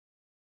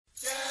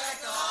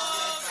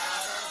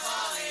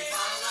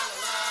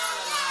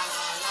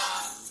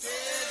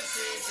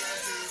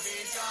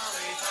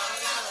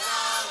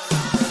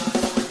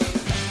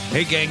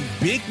Hey, gang,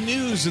 big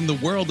news in the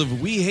world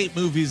of We Hate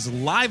Movies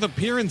live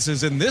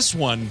appearances. In this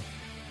one,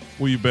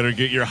 well, you better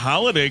get your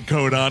holiday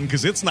coat on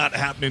because it's not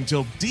happening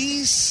until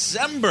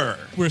December.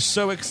 We're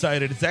so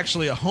excited. It's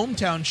actually a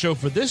hometown show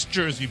for this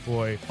Jersey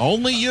boy.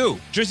 Only you.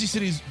 Jersey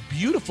City's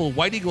beautiful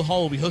White Eagle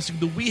Hall will be hosting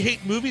the We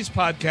Hate Movies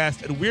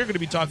podcast, and we're going to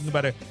be talking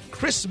about a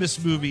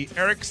Christmas movie.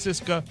 Eric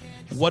Siska,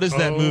 what is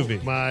that movie?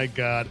 Oh, my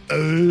God.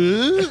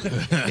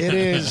 It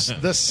is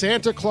The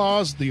Santa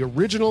Claus, the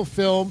original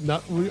film.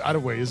 Not, I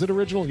don't wait. Is it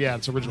original? Yeah,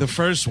 it's original. The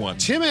first one.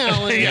 Tim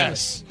Allen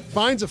Yes.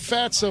 finds a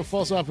fatso,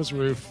 falls off his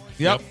roof.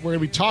 Yep. We're going to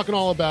be talking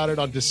all about it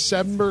on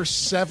December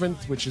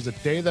 7th, which is a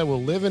day that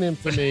will live in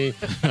infamy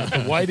at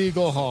the White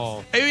Eagle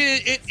Hall. I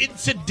mean, it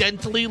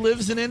incidentally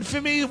lives in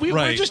infamy. We're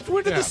Right.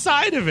 to the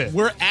side of it.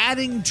 We're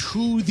adding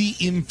to the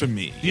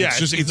infamy.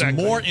 Yes, it's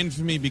exactly. more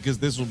infamy because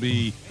this will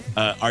be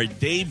our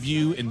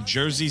debut in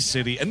Jersey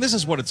City. And this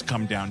is what it's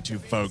come down to,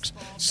 folks.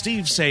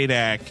 Steve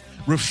Sadak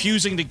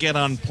refusing to get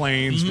on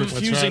planes,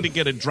 refusing right. to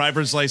get a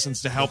driver's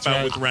license to help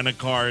out with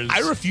rent-a-cars.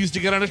 I refuse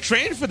to get on a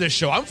train for this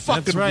show. I'm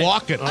fucking That's right.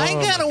 walking. I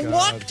Oh, gotta my God.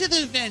 walk to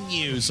the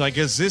venue. So I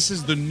guess this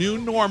is the new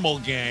normal,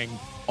 gang.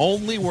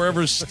 Only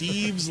wherever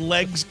Steve's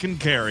legs can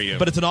carry him.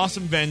 But it's an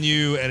awesome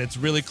venue, and it's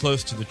really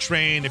close to the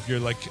train. If you're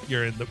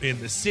in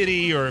the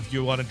city, or if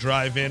you want to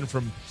drive in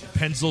from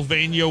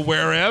Pennsylvania,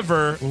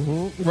 wherever,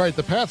 Right,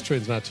 the PATH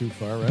train's not too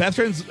far, right? Path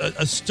train's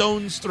a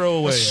stone's throw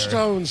away. A Eric.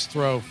 stone's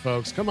throw,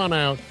 folks. Come on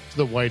out to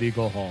the White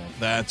Eagle Hall.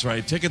 That's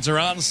right. Tickets are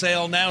on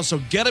sale now, so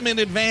get them in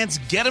advance.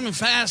 Get them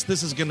fast.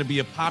 This is going to be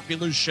a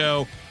popular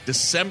show.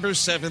 December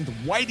 7th,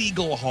 White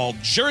Eagle Hall,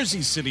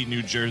 Jersey City,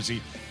 New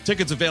Jersey.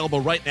 Tickets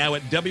available right now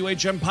at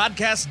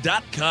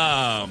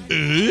WHMPodcast.com.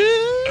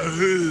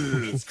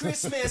 It's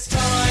Christmas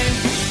time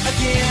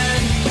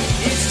again.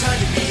 It's time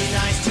to be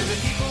nice to the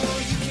people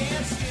you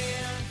can't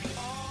stand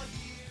all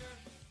year.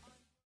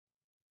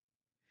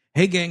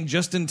 Hey, gang,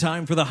 just in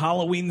time for the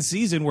Halloween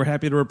season, we're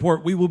happy to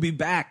report we will be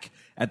back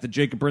at the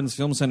Jacob Burns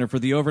Film Center for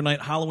the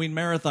overnight Halloween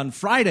marathon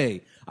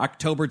Friday,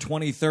 October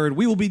 23rd.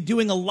 We will be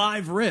doing a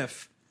live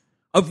riff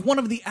of one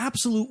of the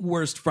absolute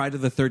worst Friday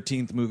the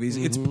 13th movies.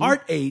 It's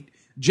Part 8,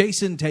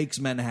 Jason Takes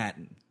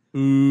Manhattan.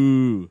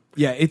 Ooh.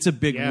 Yeah, it's a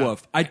big Yeah.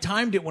 woof. I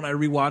timed it when I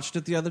rewatched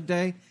it the other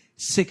day.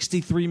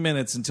 63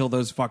 minutes until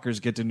those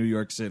fuckers get to New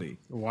York City.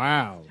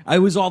 Wow. I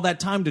was all that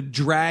time to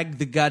drag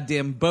the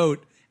goddamn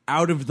boat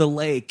out of the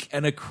lake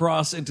and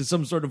across into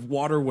some sort of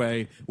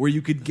waterway where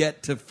you could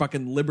get to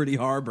fucking Liberty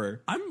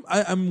Harbor.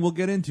 We'll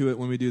get into it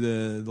when we do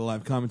the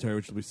live commentary,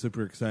 which will be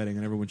super exciting,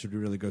 and everyone should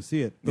really go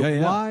see it. But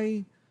Yeah.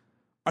 why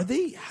are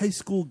they high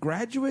school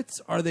graduates?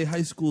 Are they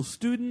high school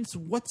students?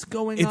 What's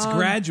going on? It's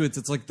graduates.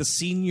 It's like the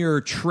senior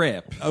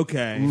trip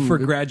Okay. for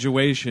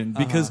graduation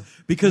because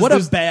What a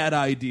there's- bad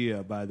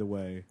idea, by the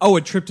way. oh,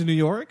 a trip to New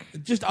York?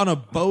 Just on a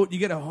boat, you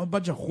get a whole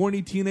bunch of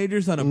horny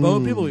teenagers on a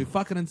boat. People will be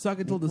fucking and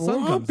sucking until the sun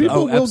Well, comes people up.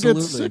 Oh, will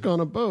absolutely. get sick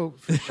on a boat,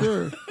 for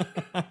sure.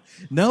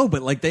 No,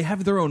 but like they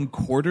have their own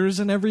quarters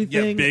and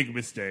everything. big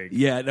mistake.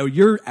 Yeah, no,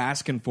 you're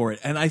asking for it.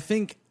 And I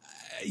think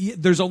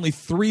there's only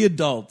 3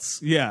 adults.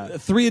 Yeah.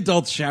 3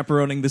 adults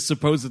chaperoning the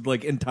supposed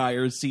like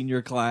entire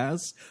senior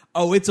class.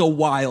 Oh, it's a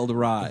wild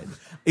ride.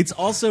 It's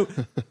also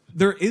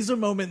there is a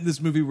moment in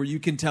this movie where you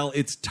can tell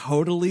it's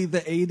totally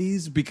the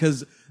 80s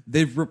because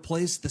they've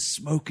replaced the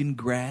smoke and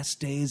grass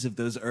days of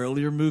those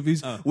earlier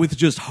movies with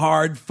just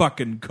hard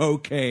fucking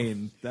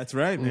cocaine. That's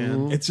right,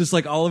 man. It's just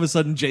like all of a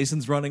sudden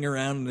Jason's running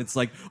around and it's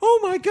like, oh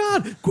my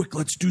God, quick,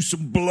 let's do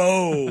some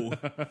blow.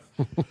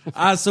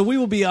 So we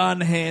will be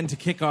on hand to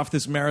kick off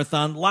this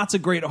marathon. Lots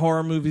of great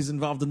horror movies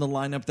involved in the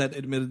lineup that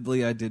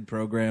admittedly I did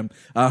program.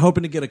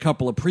 Hoping to get a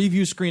couple of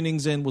preview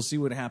screenings in. We'll see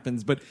what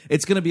happens. But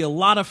it's going to be a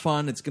lot of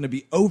fun. It's going to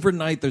be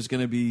overnight. There's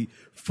going to be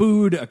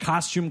food, a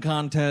costume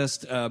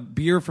contest,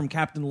 beer from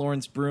Captain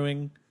Lawrence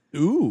Brewing.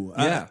 Ooh.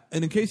 Yeah.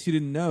 And in case you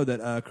didn't know,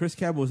 that Chris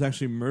Cabell was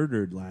actually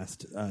murdered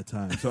last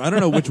time. So I don't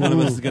know which one of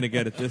us is going to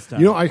get it this time.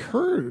 You know, I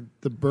heard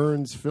the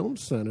Burns Film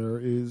Center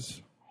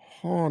is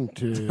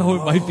haunted. Oh,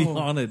 it might be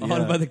haunted. Haunted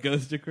Yeah. by the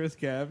ghost of Chris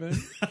Cabin.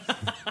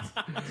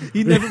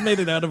 He never made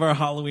it out of our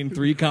Halloween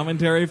 3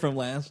 commentary from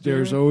last year.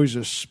 There's always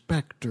a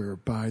specter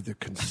by the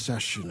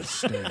concession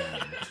stand.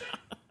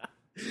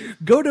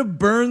 Go to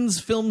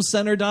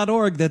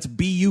burnsfilmcenter.org. That's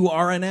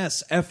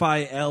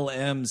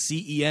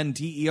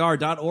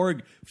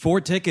BURNSFILMCENTER.org for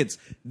tickets.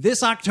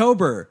 This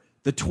October,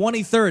 the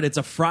 23rd, it's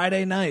a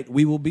Friday night.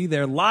 We will be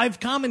there. Live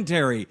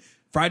commentary.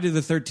 Friday the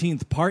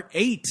 13th, Part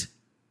 8.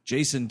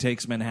 Jason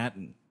Takes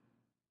Manhattan.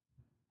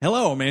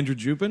 Hello, I'm Andrew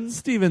Jupin.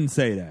 Steven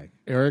Sadak.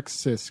 Eric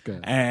Siska.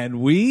 And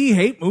we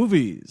hate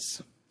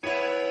movies.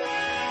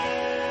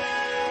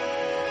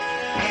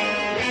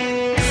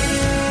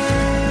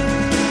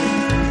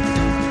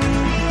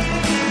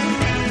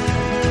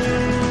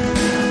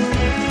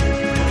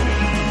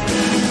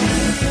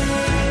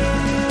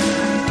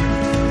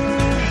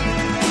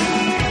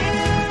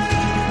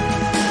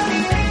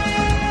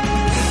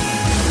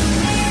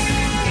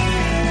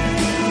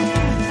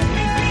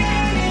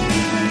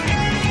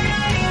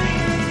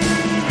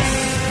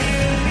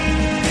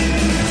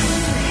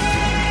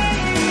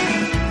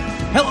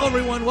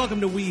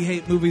 Welcome to We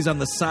Hate Movies on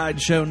the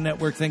Sideshow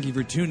Network. Thank you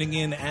for tuning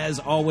in. As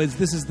always,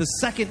 this is the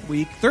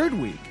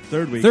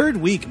third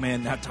week,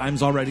 man. That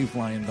time's already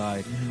flying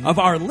by, of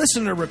our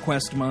listener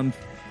request month.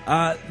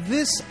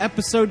 This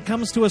episode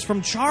comes to us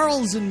from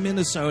Charles in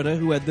Minnesota,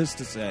 who had this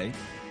to say.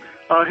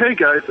 Hey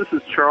guys, this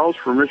is Charles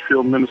from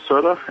Richfield,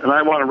 Minnesota, and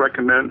I want to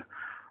recommend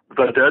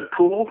The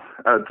Deadpool.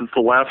 This is the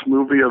last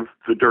movie of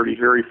the Dirty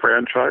Harry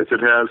franchise.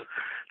 It has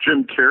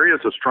Jim Carrey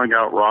as a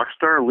strung-out rock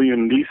star,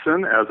 Liam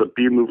Neeson as a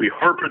B-movie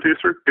horror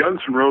producer,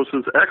 Guns N'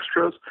 Roses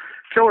extras,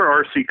 killer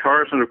RC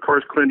cars, and of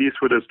course Clint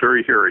Eastwood as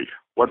Dirty Harry.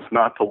 What's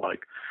not to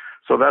like?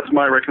 So that's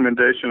my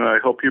recommendation, and I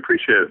hope you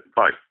appreciate it.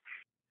 Bye.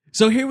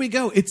 So here we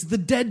go. It's The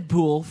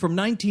Deadpool from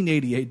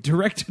 1988,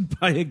 directed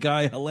by a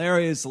guy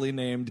hilariously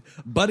named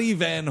Buddy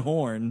Van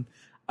Horn.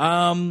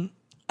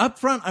 Up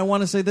front, I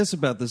want to say this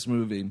about this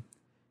movie.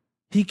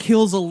 He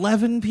kills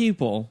 11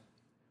 people,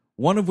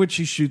 one of which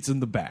he shoots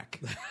in the back.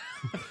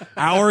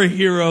 Our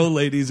hero,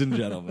 ladies and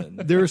gentlemen.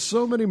 There are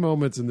so many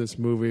moments in this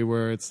movie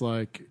where it's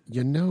like,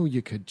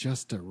 you could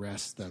just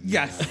arrest them.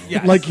 Yes, now.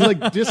 yes. Like he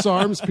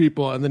disarms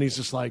people, and then he's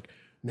just like,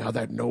 now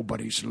that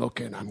nobody's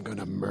looking, I'm going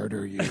to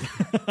murder you.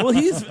 Well,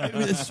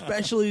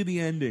 especially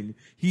the ending,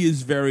 he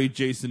is very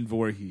Jason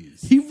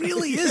Voorhees. He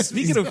really is.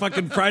 Speaking of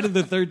fucking Friday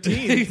the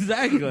 13th.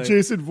 Exactly.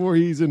 Jason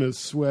Voorhees in a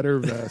sweater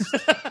vest.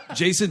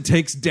 Jason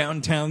takes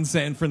downtown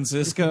San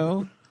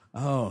Francisco.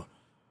 Oh,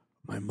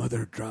 my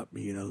mother dropped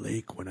me in a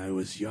lake when I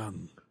was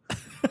young.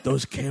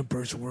 Those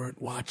campers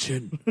weren't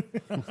watching.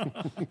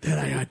 Then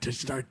I had to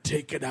start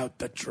taking out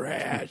the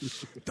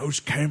trash. Those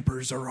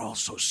campers are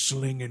also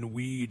slinging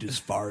weed as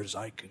far as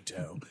I can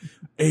tell.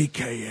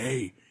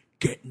 AKA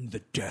getting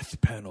the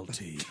death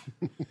penalty.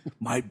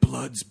 My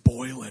blood's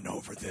boiling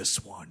over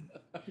this one.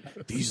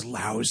 These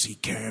lousy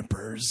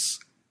campers.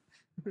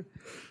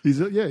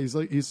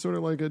 He's sort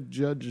of like a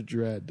Judge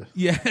Dredd.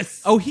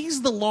 Yes. Oh,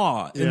 he's the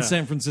law in Yeah.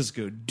 San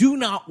Francisco. Do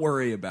not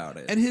worry about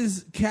it. And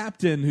his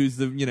captain, who's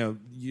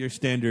your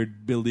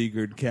standard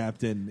beleaguered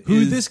captain,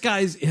 Who is, this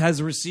guy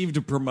has received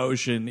a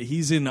promotion.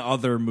 He's in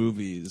other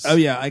movies. Oh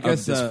yeah, I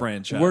guess of this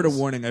franchise. Word of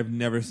warning: I've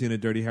never seen a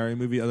Dirty Harry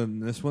movie other than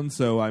this one,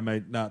 so I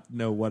might not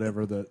know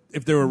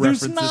if there were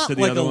There's references not to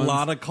the like other a ones.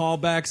 lot of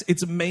callbacks.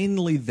 It's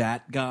mainly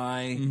that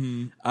guy,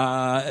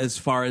 as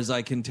far as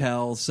I can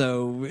tell.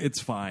 So it's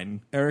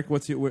fine. Eric,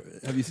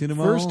 have you seen them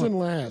all? First and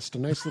last, a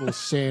nice little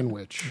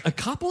sandwich. A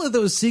couple of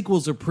those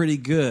sequels are pretty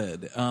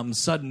good.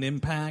 Sudden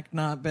Impact,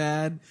 not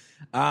bad.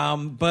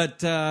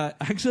 But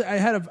Actually, I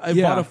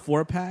Yeah. bought a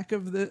 4-pack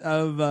of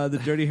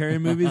the Dirty Harry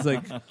movies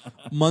like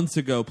months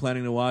ago,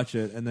 planning to watch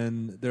it, and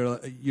then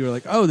you were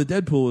like, "Oh, the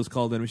Deadpool was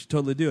called in. We should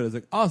totally do it." I was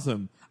like,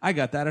 "Awesome! I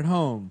got that at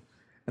home."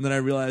 And then I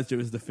realized it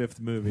was the 5th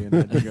movie, and I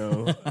had to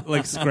go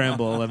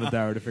scramble 11th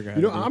hour to figure out.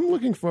 how to do it. I'm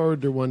looking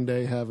forward to one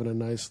day having a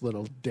nice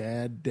little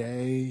dad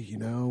day.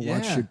 Watch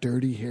Yeah. your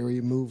Dirty Harry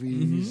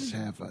movies,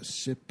 have a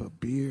sip of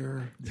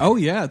beer. oh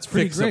yeah, it's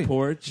pretty Fix great. a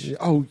porch.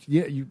 Oh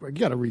yeah, you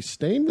got to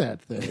restain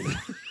that thing.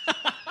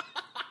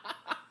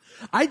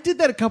 I did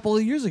that a couple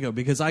of years ago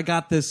because I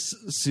got this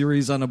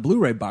series on a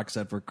Blu-ray box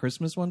set for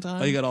Christmas one time.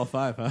 Oh, you got all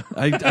 5, huh?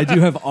 I do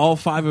have all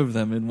 5 of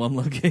them in one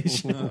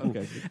location. Okay.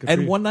 Good for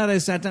And you. one night I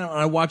sat down and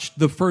I watched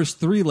the first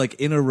 3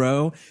 in a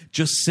row,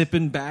 just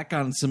sipping back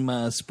on some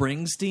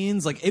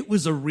Springsteens. It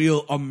was a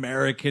real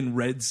American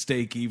red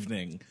steak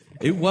evening.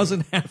 It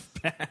wasn't half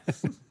bad.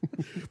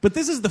 But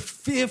this is the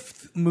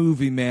 5th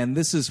movie, man.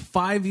 This is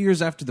 5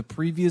 years after the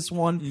previous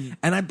one,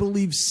 and I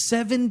believe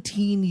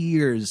 17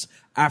 years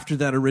after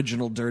that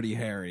original Dirty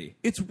Harry.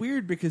 It's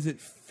weird because it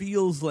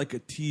feels like a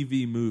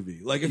TV movie.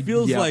 It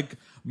feels Yeah. like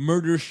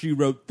Murder, She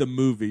Wrote the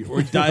movie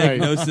or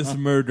Diagnosis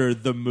Murder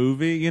the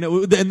movie. And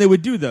they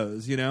would do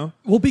those.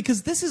 Well,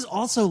 because this is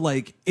also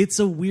it's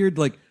a weird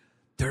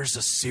there's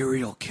a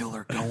serial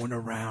killer going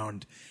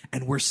around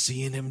and we're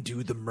seeing him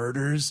do the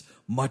murders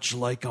much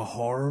like a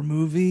horror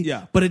movie.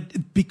 Yeah.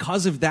 But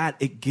because of that,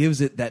 it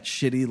gives it that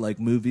shitty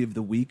movie of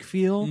the week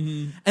feel.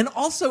 And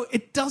also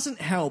it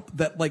doesn't help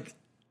that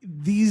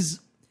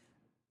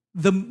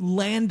the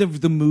land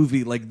of the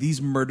movie,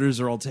 these murders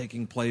are all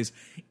taking place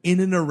in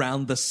and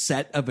around the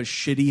set of a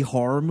shitty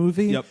horror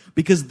movie. Yep.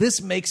 Because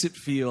this makes it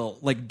feel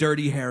like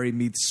Dirty Harry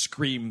meets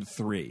Scream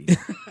 3.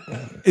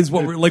 Is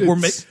what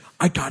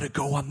I gotta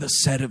go on the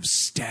set of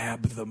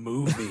Stab the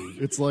movie.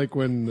 It's like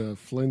when the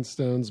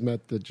Flintstones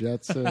met the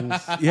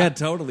Jetsons. Yeah,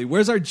 totally.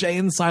 Where's our Jay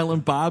and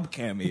Silent Bob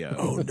cameo?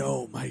 Oh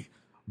no, my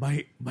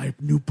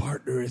new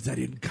partner is that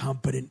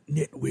incompetent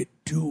nitwit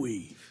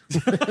Dewey.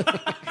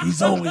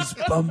 He's always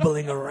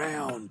bumbling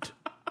around.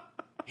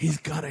 He's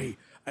got a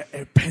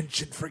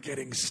penchant for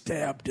getting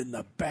stabbed in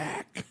the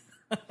back.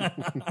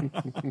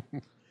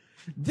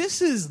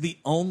 This is the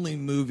only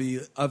movie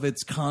of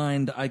its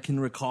kind I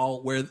can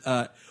recall where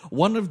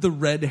one of the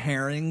red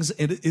herrings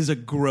is a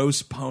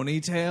gross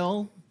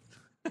ponytail.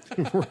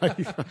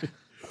 right.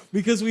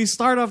 Because we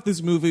start off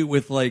this movie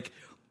with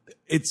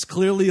It's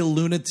clearly a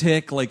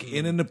lunatic, like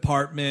in an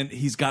apartment.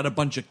 He's got a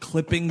bunch of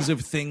clippings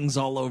of things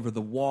all over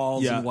the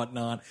walls Yeah. and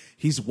whatnot.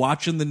 He's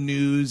watching the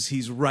news.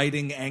 He's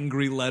writing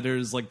angry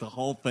letters, like the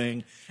whole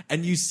thing.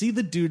 And you see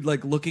the dude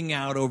like looking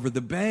out over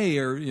the bay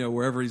or,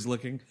 wherever he's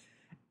looking.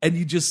 And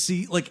you just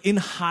see like in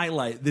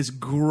highlight this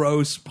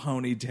gross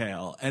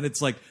ponytail. And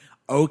it's like,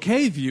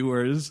 okay,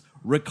 viewers,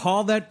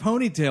 recall that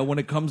ponytail when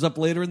it comes up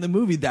later in the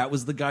movie. That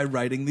was the guy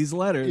writing these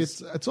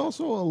letters. It's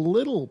also a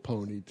little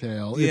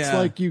ponytail. It's Yeah.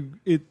 like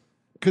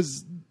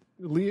because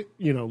Liam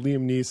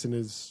Neeson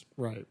is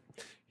right.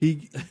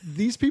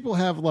 These people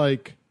have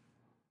like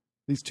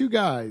these two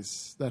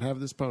guys that have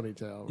this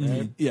ponytail,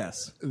 right?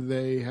 Yes.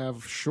 They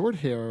have short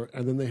hair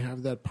and then they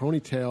have that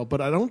ponytail,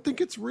 but I don't think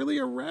it's really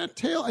a rat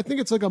tail. I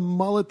think it's like a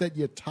mullet that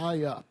you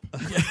tie up.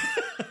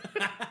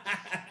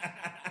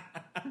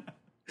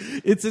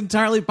 It's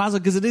entirely possible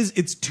because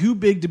it's too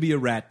big to be a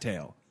rat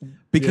tail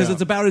because Yeah.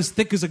 it's about as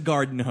thick as a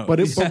garden hose.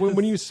 But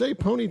when you say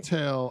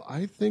ponytail,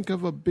 I think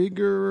of a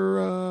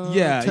bigger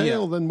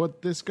tail than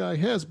what this guy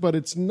has. But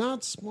it's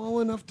not small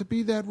enough to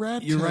be that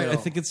rat You're tail. right. I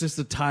think it's just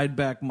a tied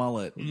back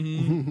mullet,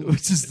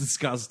 which is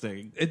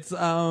disgusting. It's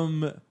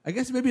I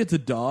guess maybe it's a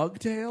dog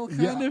tail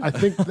kind of. I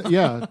think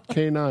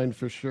canine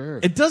for sure.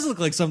 It does look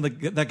like something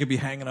that could be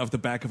hanging off the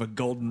back of a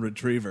golden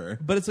retriever.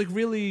 But it's like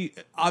really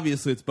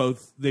obviously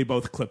they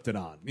both clipped it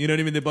on. You know what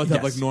I mean? They both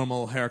have Yes. like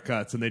normal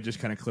haircuts and they just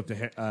kind of clipped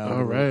a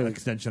right.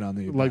 extension on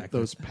the like back.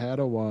 those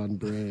Padawan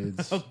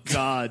braids. Oh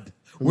God.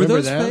 Were Remember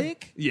those that?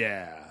 fake?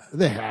 Yeah.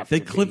 They have. They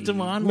to clipped be.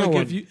 them on. No like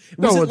one- if you,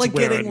 no was it one's like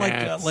wearing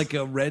getting like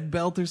a red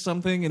belt or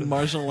something in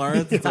martial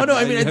arts? Oh no!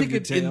 I mean, You I have think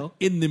your it's tail?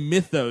 in the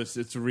mythos,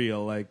 it's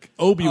real. Like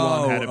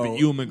Obi-Wan had it, but oh.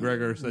 Ewan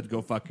McGregor said,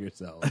 "Go fuck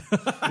yourself."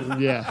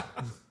 Yeah.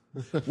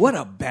 What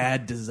a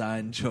bad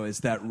design choice,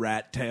 that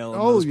rat tail in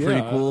Oh those yeah.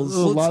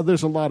 prequels.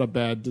 There's a lot of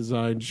bad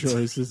design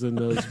choices in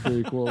those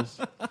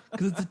prequels.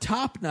 Because it's a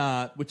top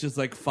knot, which is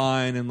like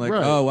fine and like,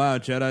 Right. oh wow,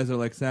 Jedi's are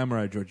like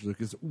samurai, George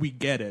Lucas. We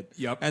get it.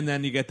 Yep. And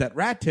then you get that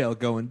rat tail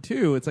going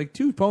too. It's like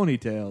two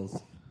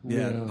ponytails.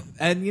 Yeah.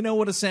 And you know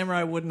what? A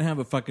samurai wouldn't have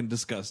a fucking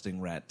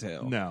disgusting rat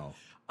tail. No.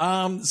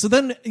 So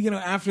then,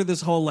 after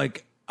this whole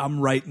like I'm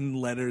writing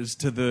letters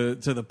to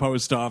the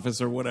post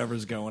office or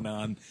whatever's going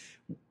on,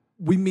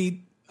 we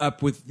meet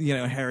up with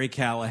Harry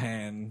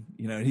Callahan.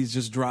 He's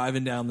just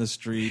driving down the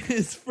street.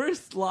 His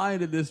first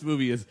line in this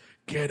movie is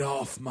 "Get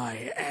off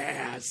my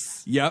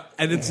ass." Yep,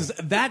 and it's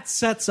just, that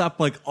sets up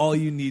like all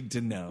you need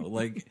to know.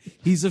 Like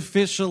he's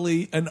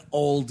officially an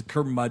old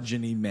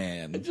curmudgeon-y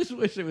man. I just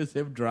wish it was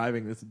him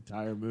driving this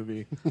entire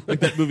movie,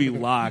 like that movie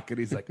Locke, and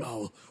he's like,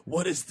 "Oh,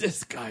 what is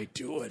this guy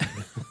doing?"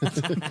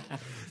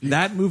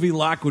 That movie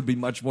Locke would be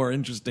much more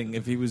interesting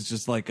if he was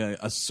just like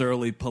a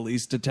surly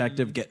police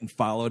detective getting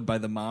followed by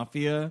the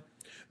mafia.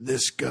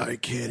 This guy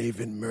can't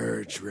even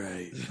merge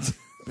right.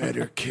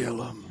 Better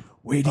kill him.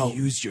 Way to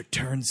use your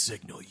turn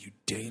signal, you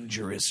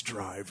dangerous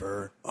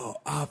driver. Oh,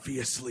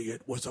 obviously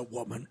it was a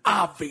woman.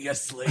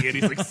 Obviously, and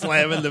he's like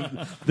slamming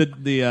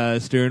the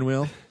steering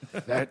wheel.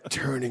 That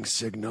turning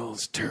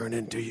signal's turn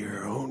into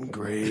your own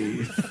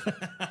grave.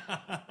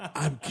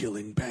 I'm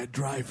killing bad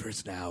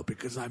drivers now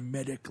because I'm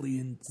medically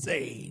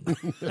insane.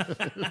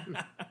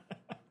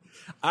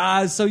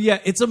 So yeah,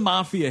 it's a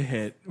mafia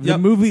hit. The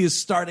movie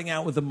is starting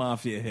out with a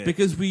mafia hit.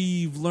 Because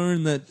we've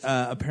learned that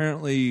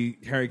apparently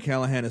Harry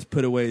Callahan has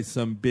put away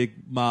some big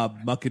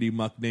mob muckety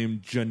muck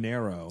named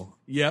Gennaro.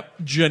 Yep,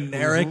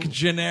 generic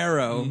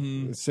Gennaro.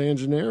 San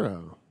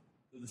Gennaro.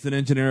 It's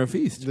an Gennaro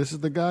feast. This is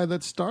the guy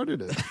that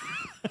started it.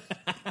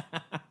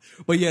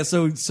 But yeah,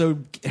 so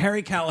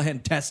Harry Callahan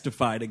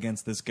testified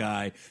against this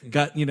guy.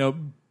 Got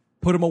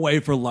put him away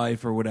for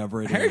life or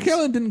whatever it is. Harry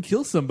Callahan didn't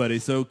kill somebody,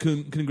 so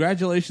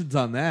congratulations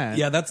on that.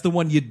 Yeah, that's the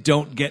one you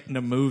don't get in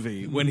a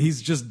movie when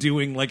he's just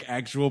doing like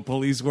actual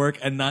police work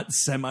and not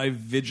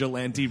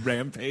semi-vigilante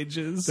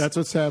rampages. That's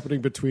what's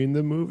happening between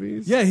the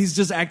movies. Yeah, he's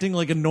just acting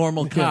like a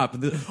normal cop.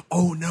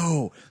 Oh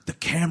no, the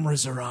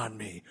cameras are on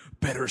me.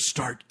 Better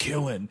start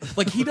killing.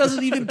 Like he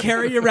doesn't even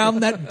carry around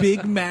that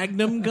big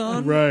Magnum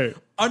gun, Right.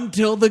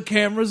 Until the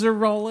cameras are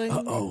rolling.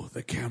 Oh,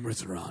 the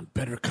cameras are on.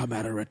 Better come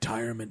out of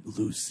retirement,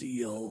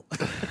 Lucille.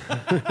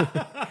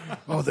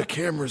 Oh, the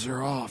cameras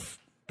are off.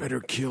 Better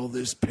kill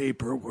this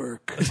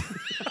paperwork.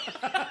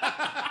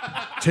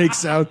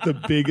 Takes out the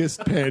biggest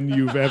pen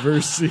you've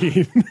ever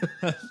seen.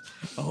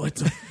 Oh,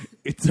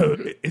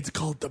 it's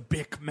called the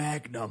Bic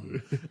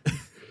Magnum.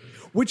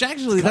 Which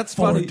actually, that's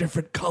Four funny.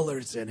 different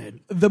colors in it.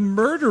 The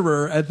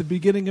murderer at the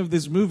beginning of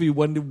this movie,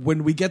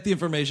 when we get the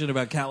information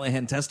about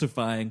Callahan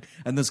testifying,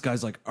 and this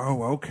guy's like,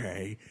 "Oh,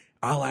 okay,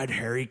 I'll add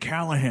Harry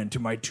Callahan to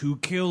my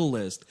to-kill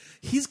list."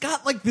 He's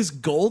got like this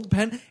gold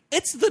pen.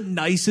 It's the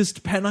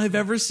nicest pen I've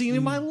ever seen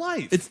in my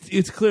life.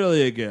 It's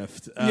clearly a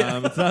gift.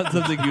 Yeah. It's not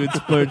something you would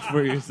splurge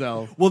for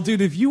yourself. Well,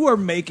 dude, if you are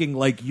making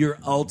like your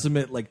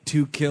ultimate like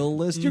to-kill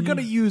list, you're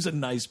gonna use a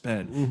nice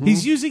pen.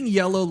 He's using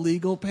yellow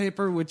legal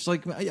paper, which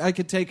like I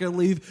could take or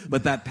leave,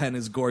 but that pen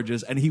is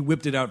gorgeous, and he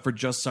whipped it out for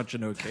just such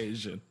an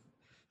occasion.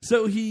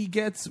 So he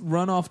gets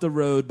run off the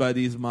road by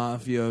these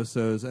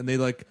mafiosos, and they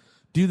like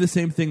do the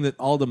same thing that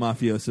all the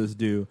mafiosos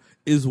do,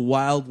 is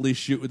wildly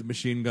shoot with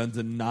machine guns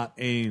and not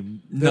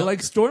aim. They're like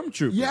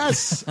stormtroopers.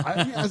 Yes,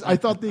 I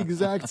thought the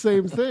exact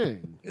same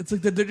thing. It's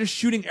like they're just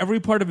shooting every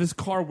part of his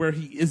car where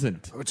he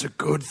isn't. It's a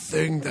good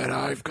thing that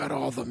I've got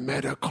all the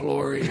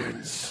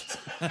metachlorians.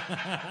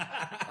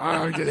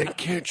 They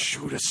can't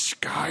shoot a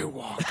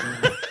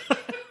Skywalker.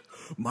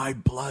 My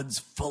blood's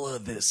full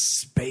of this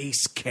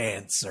space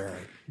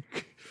cancer.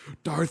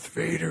 Darth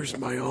Vader's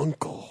my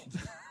uncle.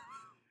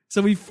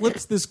 So he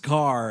flips this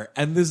car,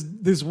 and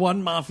this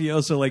one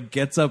mafioso like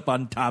gets up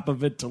on top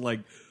of it to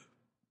like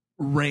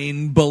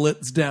rain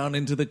bullets down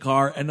into the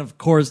car, and of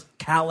course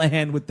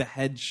Callahan with the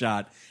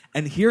headshot.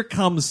 And here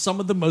comes some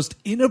of the most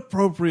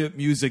inappropriate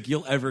music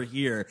you'll ever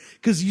hear,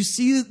 because you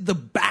see the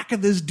back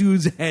of this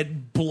dude's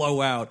head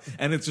blow out,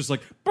 and it's just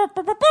like,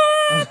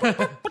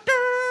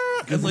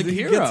 and like the he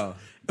hero.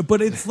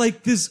 but it's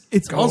like this.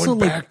 It's also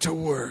like back to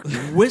work.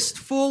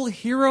 wistful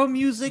hero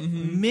music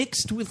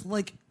mixed with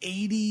like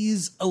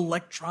 80s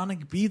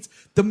electronic beats.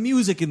 The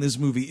music in this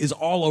movie is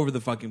all over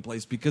the fucking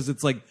place because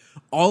it's like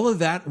all of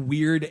that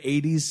weird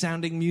 80s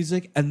sounding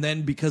music, and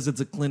then because it's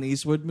a Clint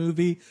Eastwood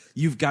movie,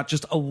 you've got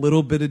just a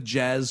little bit of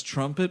jazz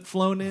trumpet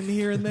flown in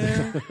here and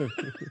there.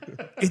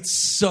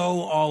 It's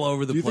so all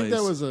over the Do you place. think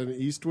that was an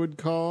Eastwood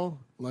call?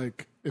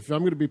 Like, if I'm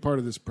going to be part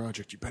of this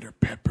project, you better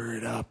pepper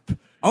it up.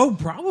 Oh,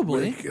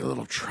 probably. Make a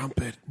little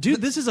trumpet. Dude,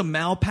 this is a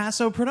Mal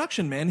Paso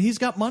production, man. He's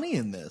got money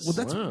in this. Well,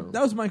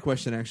 that was my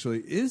question actually.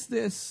 Is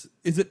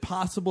it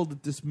possible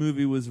that this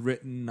movie was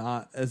written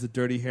not as a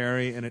Dirty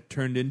Harry and it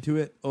turned into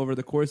it over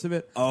the course of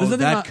it? Oh,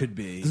 that could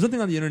be. There's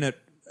nothing on the internet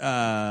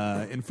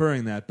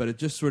inferring that, but it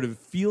just sort of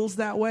feels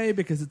that way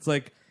because it's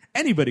like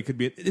anybody could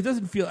be. It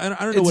doesn't feel. I don't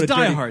know It's what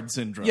Die Hard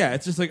syndrome. Yeah,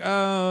 it's just like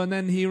and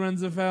then he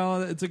runs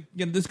afoul. It's like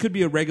this could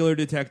be a regular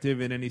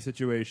detective in any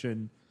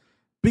situation.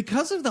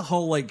 Because of the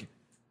whole like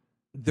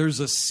there's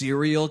a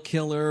serial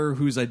killer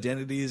whose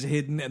identity is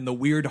hidden and the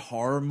weird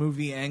horror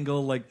movie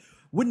angle, like,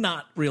 would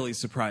not really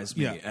surprise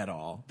me at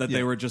all. That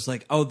they were just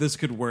like, oh, this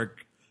could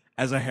work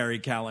as a Harry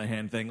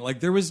Callahan thing. Like,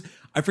 there was,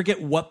 I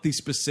forget what the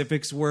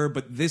specifics were,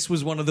 but this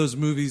was one of those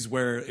movies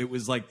where it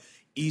was like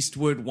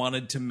Eastwood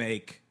wanted to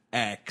make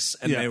X,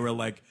 and they were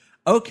like,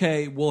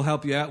 okay, we'll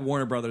help you out.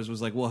 Warner Brothers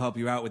was like, we'll help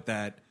you out with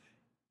that.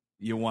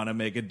 You want to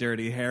make a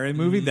Dirty Harry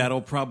movie?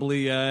 That'll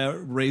probably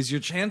raise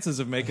your chances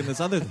of making this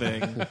other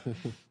thing.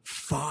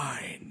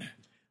 Fine.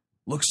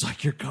 Looks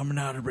like you're coming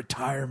out of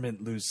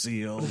retirement,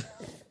 Lucille.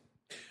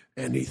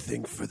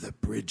 Anything for the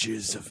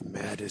bridges of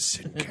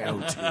Madison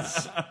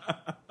counties.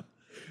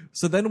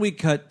 So then we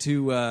cut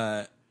to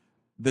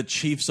the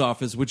chief's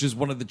office, which is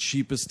one of the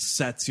cheapest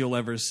sets you'll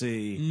ever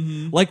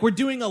see. Like, we're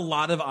doing a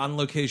lot of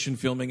on-location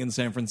filming in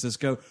San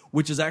Francisco,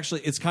 which is actually,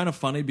 it's kind of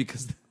funny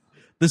because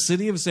the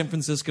city of San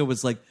Francisco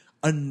was like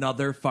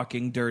another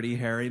fucking Dirty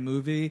Harry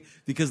movie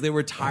because they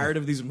were tired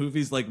of these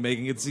movies like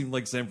making it seem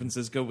like San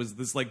Francisco was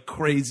this like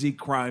crazy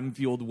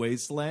crime-fueled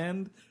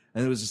wasteland.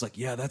 And it was just like,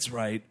 yeah, that's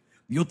right.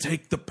 You'll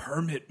take the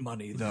permit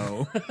money,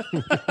 though.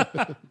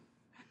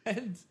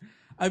 And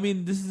I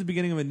mean, this is the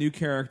beginning of a new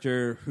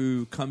character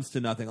who comes to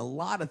nothing. A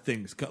lot of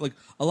things, like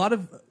a lot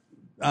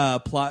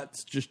of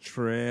plots, just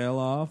trail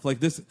off. Like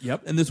this,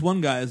 and this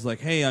one guy is like,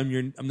 "Hey,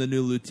 I'm the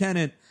new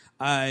lieutenant.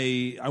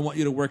 I want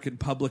you to work in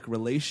public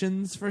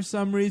relations for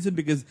some reason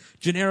because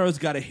Gennaro's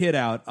got a hit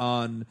out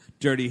on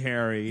Dirty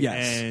Harry,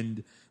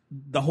 and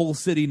the whole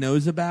city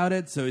knows about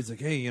it. So he's like,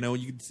 hey,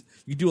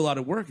 you do a lot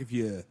of work if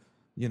you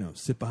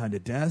sit behind a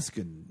desk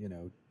and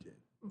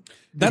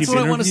That's give what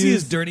I want to see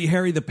interviews. is Dirty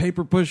Harry the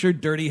paper pusher,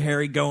 Dirty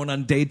Harry going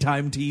on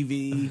daytime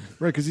TV.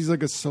 Right, because he's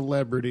like a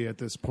celebrity at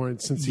this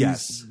point since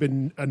Yes. he's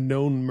been a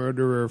known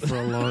murderer for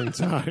a long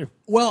time.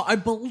 Well, I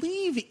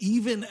believe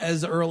even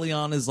as early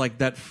on as like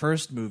that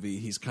first movie,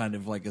 he's kind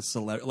of like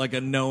like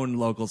a known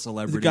local He's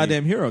celebrity. a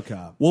goddamn hero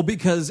cop. Well,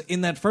 because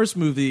in that first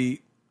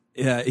movie,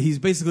 he's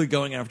basically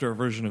going after a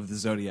version of the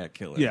Zodiac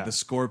Killer, the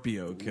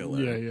Scorpio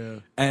Killer. Yeah.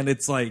 And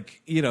it's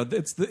like,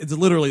 it's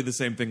literally the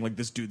same thing. Like,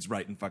 this dude's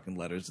writing fucking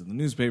letters in the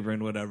newspaper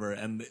and whatever.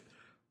 And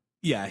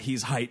yeah,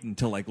 he's heightened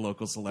to like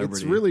local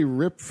celebrity. It's really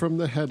ripped from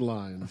the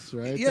headlines,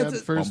 right? Yeah, that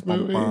it's a- first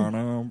movie.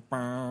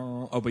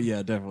 Oh, but yeah,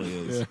 it definitely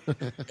is.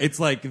 It's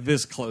like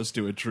this close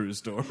to a true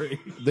story.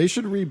 They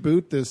should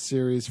reboot this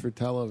series for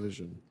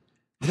television.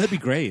 That'd be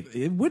great.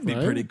 It would be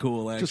Right? pretty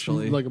cool,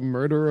 actually. Just like a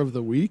Murder of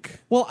the Week.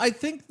 Well, I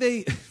think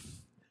they.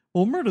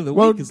 Well, Murder of the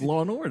Well, Week is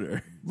Law and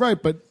Order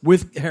Right, but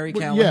with Harry yeah,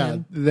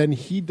 Callahan. then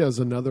he does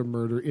another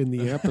murder in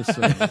the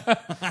episode.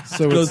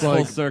 So Goes it's like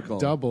full circle.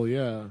 double,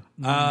 yeah.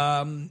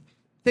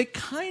 They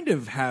kind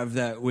of have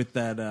that with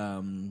that.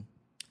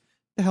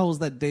 The hell is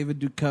that David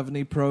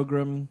Duchovny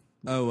program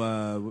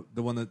Oh,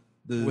 the one that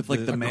with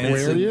like the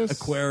Aquarius?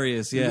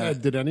 Aquarius, yeah.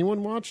 Did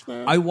anyone watch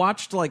that? I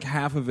watched like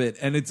half of it,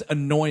 and it's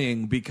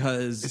annoying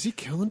because Is he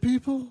killing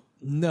people?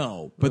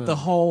 no, but the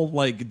whole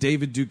like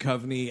David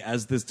Duchovny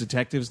as this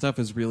detective stuff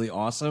is really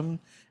awesome,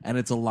 and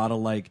it's a lot of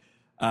like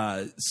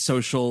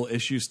social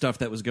issue stuff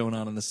that was going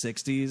on in the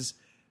 '60s,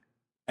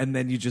 and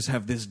then you just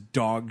have this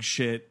dog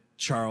shit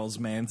Charles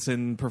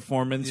Manson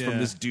performance from Yeah.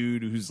 this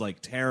dude who's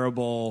like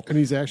terrible. And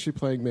he's actually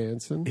playing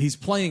Manson. He's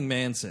playing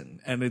Manson,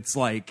 and it's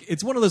like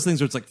it's one of those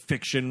things where it's like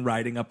fiction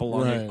riding up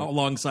Right.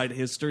 alongside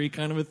history,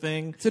 kind of a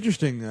thing. It's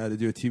interesting to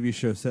do a TV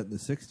show set in the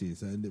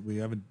 '60s, and we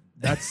haven't.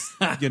 That's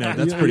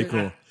that's pretty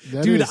cool.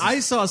 That Dude, is-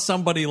 I saw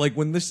somebody like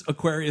when this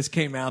Aquarius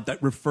came out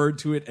that referred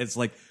to it as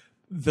like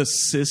the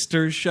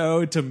sister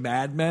show to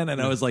Mad Men,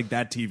 and I was like,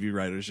 that TV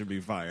writer should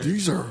be fired.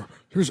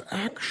 There's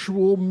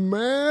actual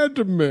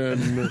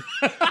madmen.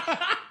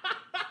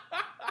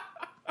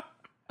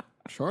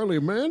 Charlie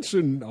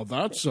Manson, now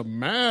that's a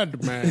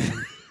madman.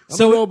 I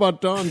don't know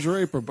about Don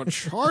Draper, but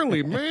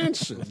Charlie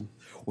Manson.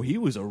 Well, he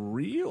was a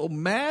real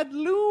mad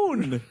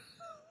loon.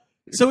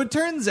 So it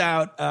turns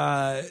out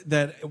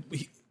that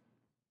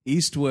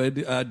Eastwood,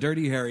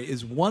 Dirty Harry,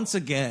 is once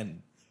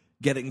again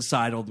getting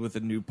sidled with a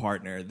new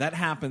partner. That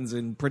happens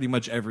in pretty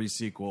much every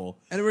sequel.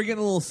 And we're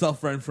getting a little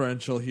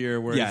self-referential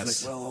here, where Yes.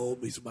 it's like, well,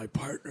 he's my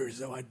partner,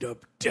 so I end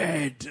up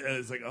dead. And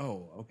it's like,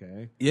 oh,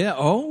 okay. Yeah.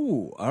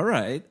 Oh, all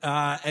right.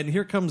 And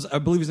here comes, I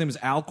believe his name is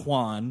Al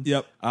Kwan.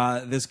 Yep.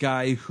 This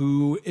guy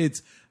who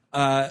it's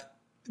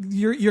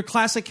your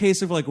classic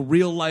case of like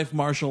real life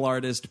martial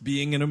artist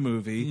being in a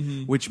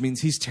movie, which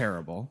means he's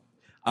terrible.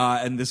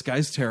 And this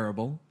guy's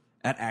terrible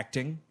at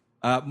acting.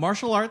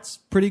 Martial arts,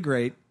 pretty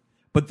great.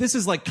 But this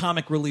is like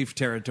comic relief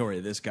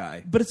territory, this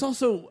guy. But it's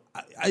also,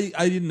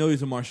 I didn't know he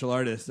was a martial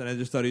artist, and I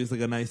just thought he was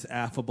like a nice,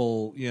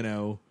 affable,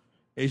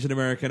 Asian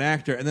American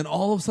actor. And then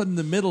all of a sudden in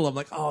the middle, I'm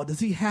like, oh, does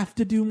he have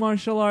to do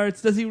martial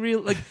arts? Does he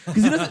really? Like,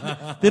 because he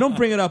doesn't, they don't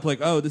bring it up like,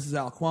 oh, this is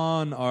Al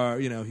Kwan, or,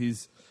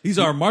 He's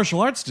our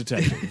martial arts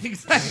detective.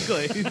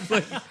 Exactly. He's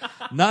like,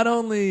 not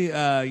only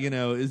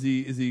is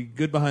he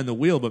good behind the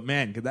wheel, but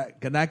man,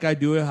 can that guy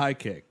do a high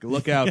kick?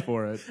 Look out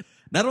for it.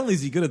 Not only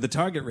is he good at the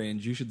target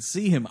range, you should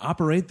see him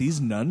operate these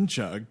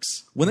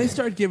nunchucks. When they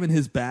start giving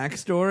his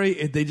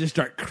backstory, they just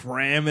start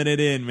cramming it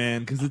in,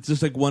 man, because it's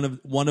just like one of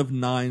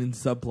 9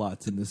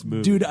 subplots in this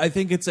movie. Dude, I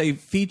think it's a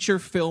feature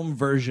film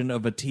version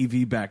of a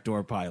TV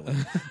backdoor pilot.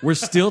 We're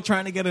still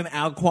trying to get an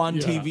Al Kwan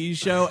TV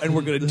show, and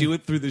we're going to do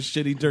it through the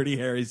shitty Dirty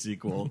Harry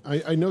sequel.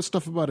 I know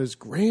stuff about his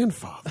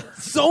grandfather.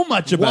 so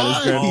much about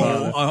his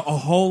grandfather. A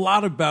whole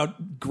lot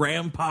about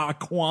Grandpa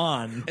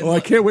Kwan. Oh, I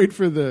can't wait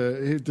for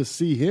to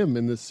see him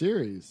in the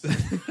series. He's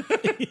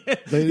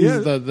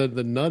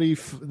the nutty,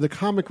 the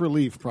comic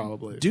relief,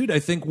 probably. Dude, I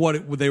think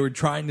what they were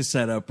trying to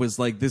set up was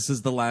like this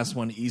is the last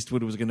one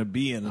Eastwood was going to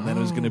be in, and then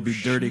it was going to be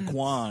Dirty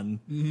Kwan.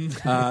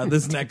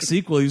 This next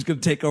sequel, he was going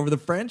to take over the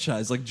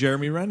franchise like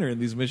Jeremy Renner in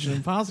these Mission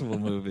Impossible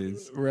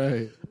movies.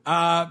 Right.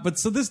 But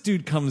so this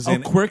dude comes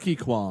in. Quirky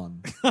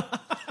Kwan.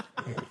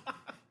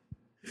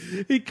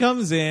 He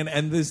comes in,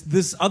 and this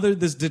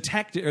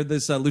detective or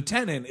this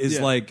lieutenant is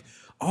like,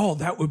 "Oh,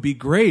 that would be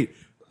great."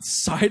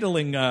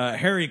 Sidling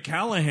Harry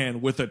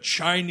Callahan with a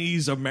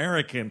Chinese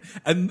American.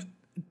 And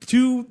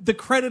to the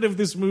credit of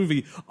this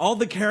movie, all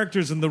the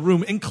characters in the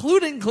room,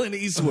 including Clint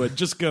Eastwood,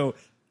 just go,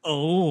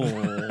 oh.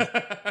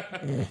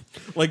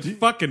 Like,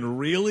 fucking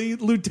really,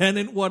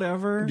 Lieutenant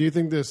whatever? Do you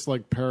think this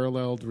like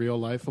paralleled real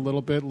life a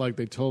little bit? Like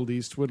they told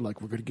Eastwood,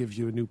 like, we're going to give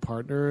you a new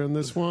partner in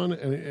this one,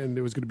 and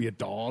it was going to be a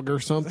dog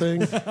or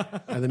something.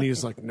 And then he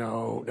was like,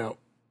 no.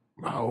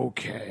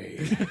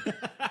 Okay.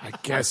 I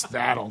guess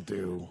that'll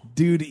do.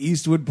 Dude,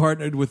 Eastwood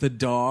partnered with a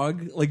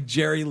dog? Like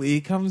Jerry Lee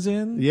comes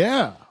in?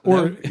 Yeah.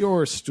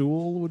 Or a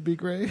stool would be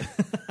great.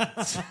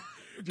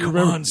 Come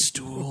on,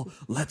 Stool.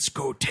 Let's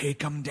go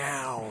take him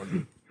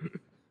down.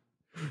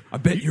 I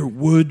bet your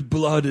wood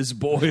blood is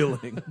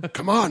boiling.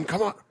 Come on.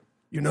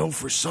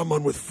 For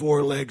someone with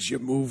 4 legs, you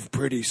move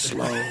pretty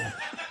slow.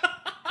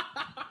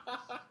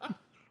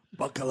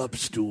 Buckle up,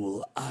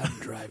 Stool. I'm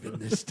driving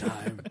this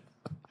time.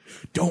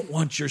 Don't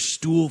want your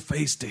stool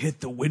face to hit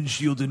the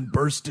windshield and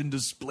burst into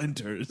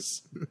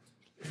splinters.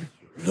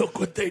 Look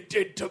what they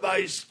did to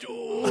my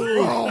stool.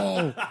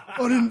 Oh,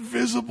 an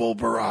invisible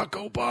Barack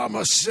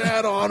Obama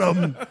sat on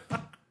him.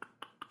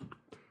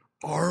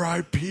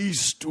 R.I.P.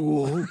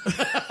 Stool.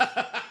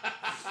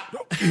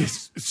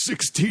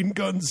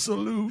 16-gun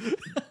salute.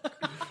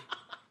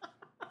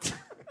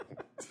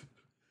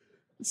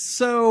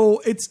 So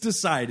it's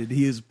decided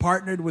he is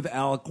partnered with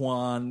Al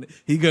Kwan.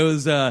 He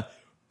goes,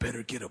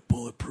 better get a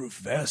bulletproof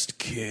vest,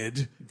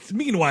 kid.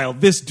 Meanwhile,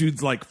 this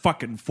dude's like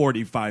fucking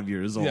 45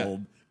 years old. Yeah.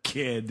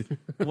 Kid.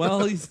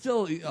 Well, he's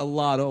still a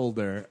lot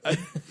older.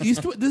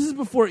 Eastwood. This is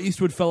before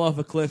Eastwood fell off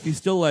a cliff. He's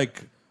still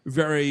like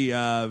very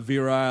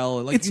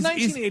virile. Like It's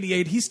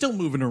 1988. He's still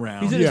moving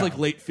around. He's in his like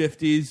late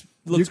 50s.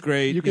 Looks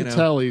great. You can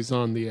tell he's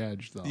on the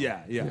edge, though.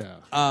 Yeah.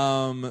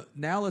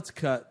 Now let's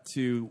cut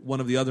to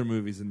one of the other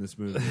movies in this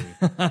movie,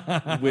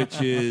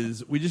 which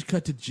is we just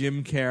cut to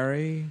Jim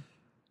Carrey.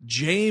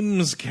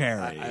 James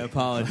Carrey. I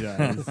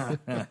apologize.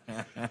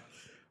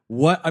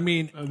 What? I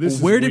mean, This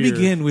is where to weird.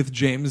 begin with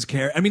James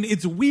Carrey? I mean,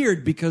 it's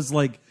weird because,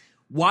 like,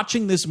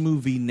 watching this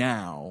movie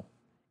now,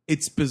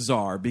 it's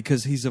bizarre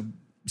because he's a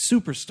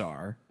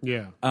superstar.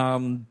 Yeah.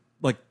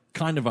 Like,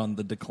 kind of on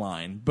the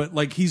decline. But,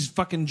 like, he's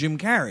fucking Jim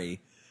Carrey.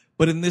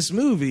 But in this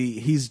movie,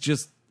 he's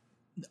just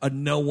a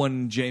no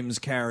one James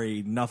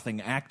Carrey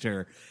nothing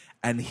actor,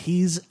 and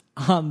he's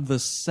on the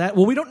set.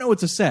 Well, we don't know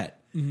it's a set.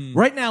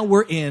 Right now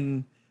we're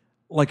in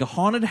like a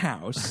haunted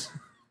house.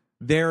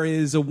 There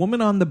is a woman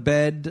on the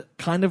bed,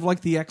 kind of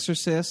like The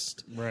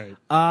Exorcist. Right.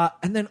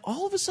 And then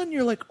all of a sudden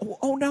you're like,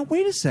 oh, now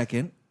wait a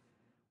second.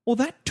 Well,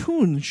 that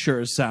tune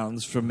sure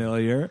sounds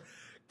familiar.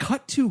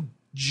 Cut to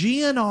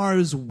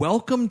GNR's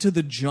Welcome to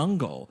the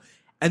Jungle.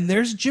 And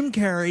there's Jim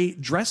Carrey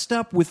dressed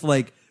up with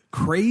like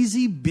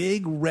crazy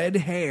big red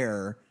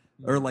hair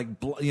or like,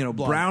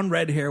 brown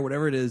red hair,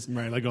 whatever it is.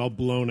 Right, like all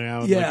blown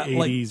out, Yeah,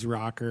 like 80s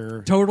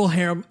rocker. Total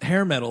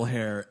hair metal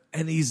hair.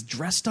 And he's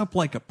dressed up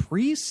like a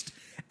priest.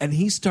 And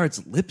he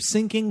starts lip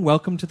syncing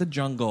Welcome to the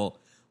Jungle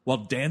while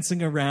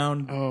dancing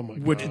around Oh, my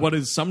with God. what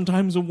is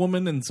sometimes a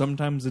woman and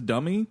sometimes a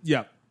dummy.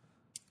 Yeah.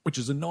 Which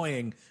is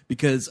annoying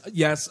because,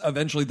 yes,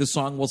 eventually the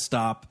song will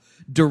stop.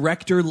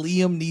 Director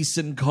Liam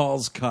Neeson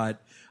calls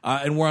cut,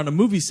 and we're on a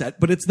movie set.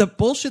 But it's the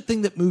bullshit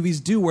thing that movies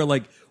do where,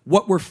 like,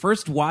 what we're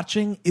first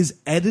watching is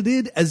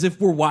edited as if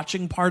we're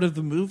watching part of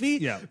the movie.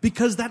 Yeah.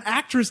 Because that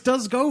actress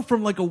does go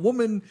from, like, a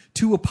woman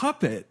to a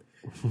puppet.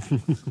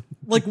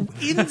 Like,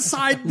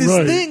 inside this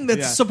Right. thing that's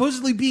Yeah.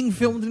 supposedly being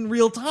filmed in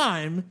real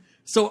time.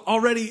 So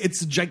already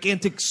it's a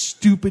gigantic,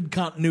 stupid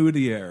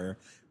continuity error.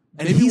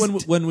 And Maybe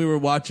he's when we were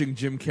watching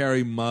Jim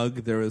Carrey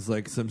mug, there was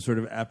like some sort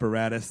of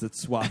apparatus that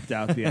swapped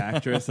out the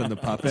actress and the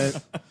puppet.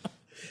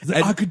 It's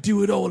like, I could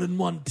do it all in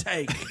one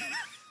take.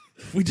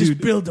 We just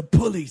build a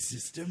pulley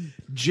system.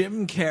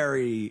 Jim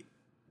Carrey.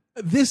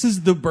 This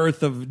is the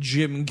birth of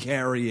Jim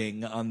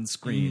Carreying on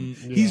screen.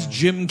 He's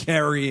Jim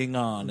Carreying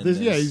on. In this.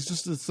 Yeah,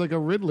 it's like a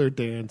Riddler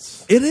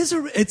dance. It is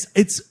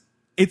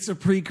it's a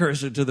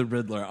precursor to the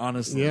Riddler,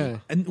 honestly. Yeah.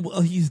 And well,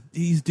 he's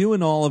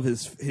doing all of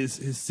his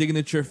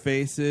signature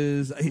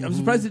faces. I'm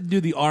surprised he didn't do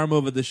the arm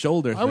over the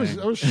shoulder thing. I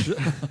was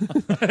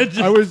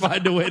Just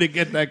find a way to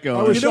get that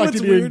going. I was You know shocked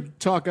what's he didn't weird?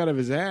 talk out of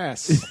his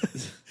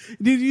ass.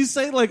 Did you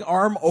say like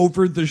arm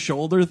over the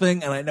shoulder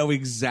thing? And I know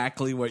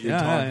exactly what you're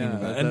Yeah, talking yeah,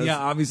 about. that And does. yeah,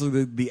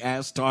 obviously the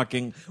ass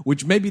talking,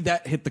 which maybe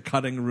that hit the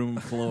cutting room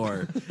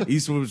floor.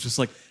 Eastwood was just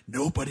like,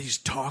 Nobody's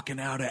talking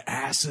out of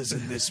asses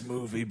in this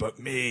movie but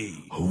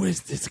me. Who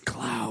is this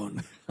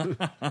clown?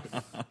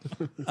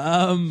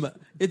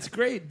 It's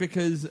great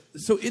because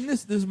in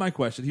this is my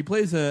question. He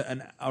plays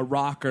a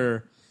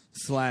rocker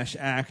 /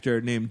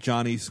 actor named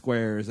Johnny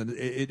Squares, and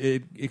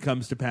it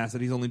comes to pass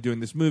that he's only doing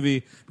this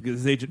movie because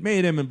his agent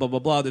made him, and blah blah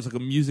blah. There's like a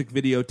music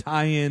video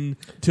tie-in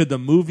to the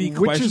movie.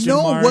 Which is- question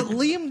mark. what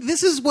Liam,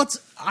 this is what's,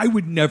 I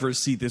would never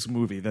see this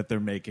movie that they're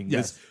making.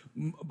 Yes. This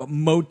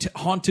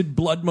haunted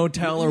blood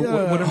motel or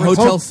whatever.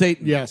 Hotel it's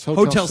Satan. Yes,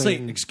 Hotel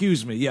Satan.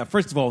 Excuse me. Yeah.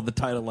 First of all, the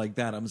title like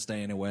that, I'm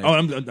staying away. Oh,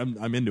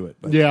 I'm into it.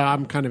 But. Yeah,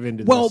 I'm kind of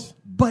into Well, this.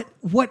 but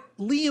what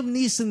Liam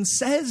Neeson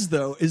says,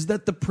 though, is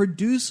that the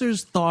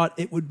producers thought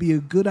it would be a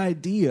good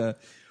idea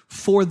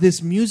for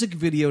this music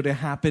video to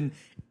happen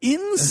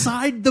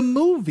inside the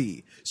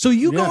movie. So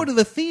you go Yeah. to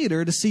the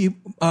theater to see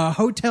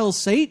Hotel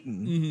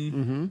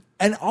Satan,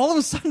 and all of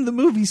a sudden the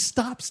movie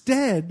stops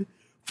dead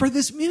for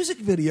this music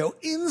video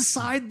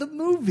inside the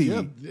movie.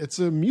 Yeah, it's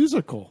a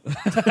musical.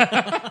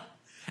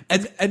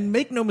 And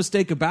make no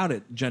mistake about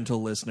it,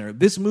 gentle listener,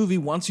 this movie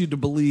wants you to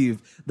believe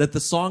that the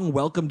song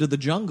Welcome to the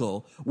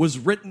Jungle was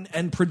written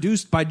and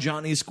produced by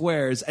Johnny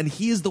Squares, and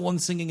he is the one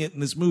singing it in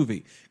this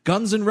movie.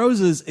 Guns N'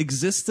 Roses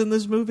exists in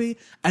this movie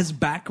as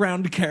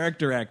background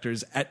character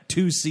actors at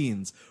 2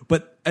 scenes.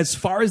 But as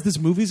far as this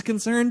movie's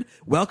concerned,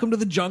 Welcome to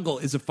the Jungle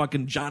is a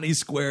fucking Johnny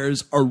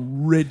Squares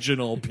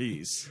original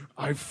piece.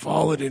 I've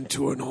fallen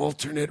into an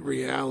alternate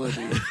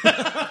reality.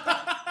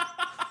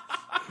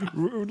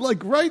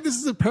 Like, right? This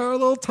is a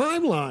parallel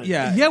timeline.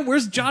 Yeah. Yeah,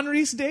 where's John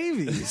Rhys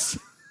Davies?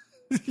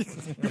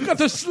 You got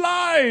to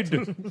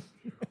slide.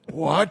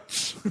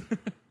 What?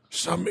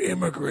 Some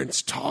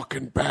immigrants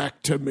talking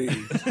back to me.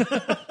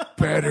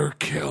 Better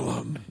kill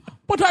them.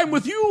 But I'm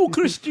with you.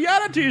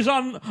 Christianity's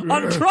on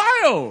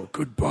trial.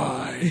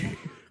 Goodbye.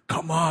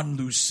 Come on,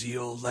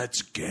 Lucille,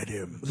 let's get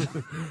him.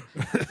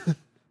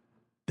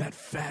 That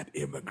fat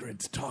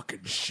immigrant's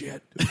talking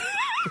shit.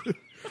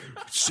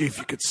 See if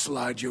you could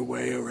slide your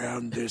way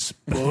around this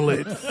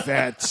bullet,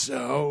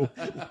 fatso.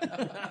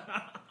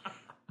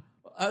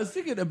 I was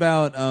thinking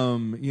about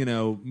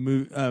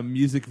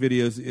music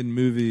videos in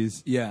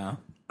movies. Yeah.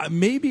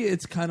 Maybe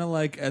it's kind of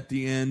like at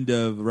the end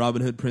of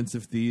Robin Hood, Prince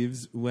of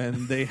Thieves,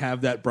 when they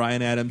have that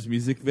Bryan Adams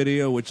music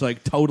video, which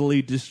like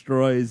totally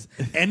destroys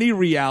any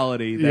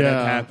reality that had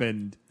Yeah.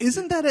 happened.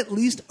 Isn't that at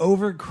least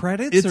over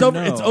credits? It's or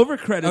over. no? It's over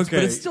credits, but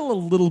Okay. it's still a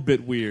little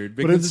bit weird.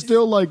 But Because it's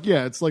still like,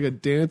 yeah, it's like a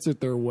dance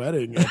at their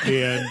wedding at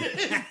the end.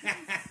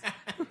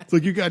 It's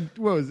like you got,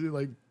 what was it,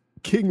 like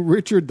King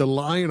Richard the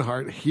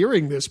Lionheart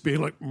hearing this being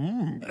like,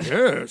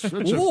 yes, that's a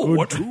Ooh, good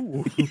what-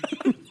 tool.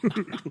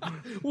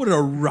 What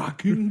a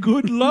rocking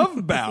good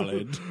love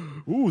ballad.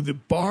 Ooh, the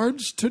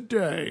bards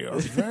today are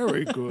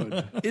very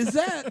good. Is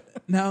that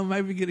now? I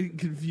might be getting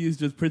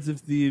confused with Prince of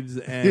Thieves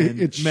and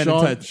It's Men Sean-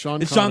 in Tights.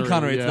 Sean It's Sean Connery,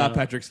 Connery. It's yeah. not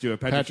Patrick Stewart.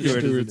 Patrick Patrick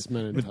Stewart Stewart's is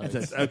Men in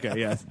Tights. Okay,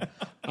 yes.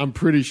 I'm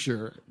pretty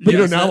sure. But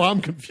Yes, now that-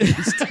 I'm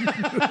confused.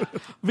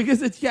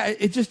 Because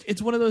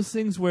it's one of those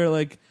things where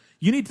like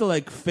you need to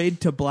like fade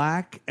to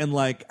black and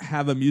like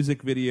have a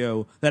music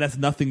video that has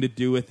nothing to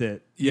do with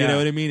it. You Yeah. know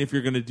what I mean? If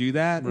you're going to do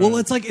that. Well,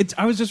 it's like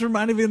I was just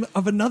reminded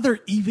of another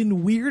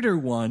even weirder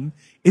one.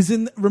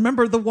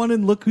 Remember the one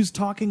in Look Who's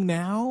Talking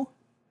Now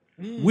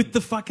with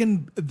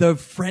the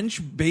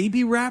French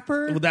baby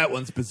rapper? Well, that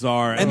one's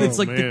bizarre. And it's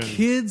like man.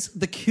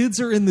 the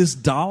kids are in this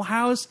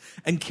dollhouse,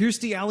 and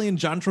Kirstie Alley and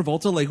John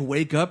Travolta like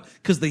wake up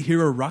because they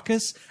hear a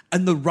ruckus,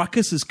 and the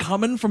ruckus is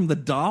coming from the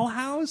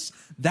dollhouse.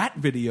 That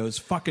video is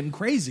fucking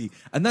crazy,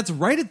 and that's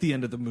right at the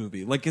end of the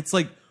movie. Like it's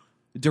like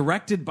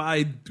directed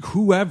by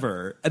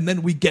whoever, and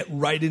then we get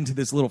right into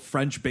this little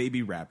French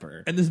baby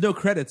rapper. and there's no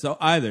credits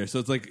either, so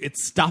it's like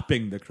it's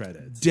stopping the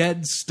credits.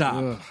 Dead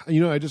stop.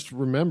 I just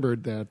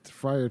remembered that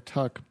Friar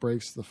Tuck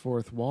breaks the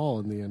fourth wall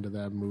in the end of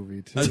that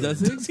movie too. Does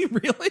he? Is he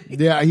really?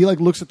 Yeah, he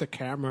like looks at the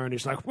camera and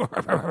he's like,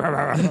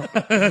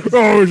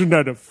 "Oh, isn't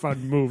that a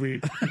fun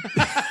movie?"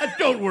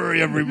 Don't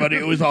worry, everybody.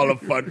 It was all a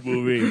fun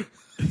movie.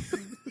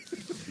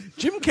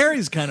 Jim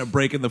Carrey's kind of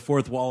breaking the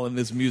fourth wall in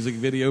this music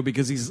video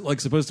because he's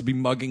like supposed to be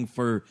mugging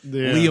for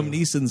Liam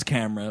Neeson's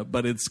camera,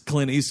 but it's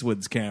Clint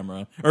Eastwood's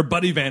camera or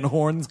Buddy Van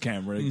Horn's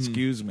camera.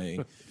 Excuse me.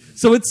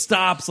 So it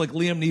stops. Like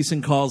Liam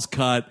Neeson calls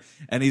cut,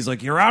 and he's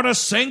like, "You're out of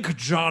sync,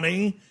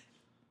 Johnny."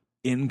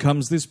 In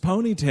comes this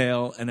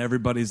ponytail, and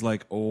everybody's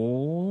like,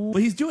 "Oh."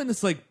 But he's doing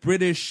this like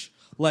British,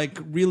 like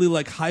really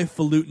like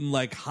highfalutin,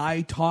 like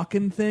high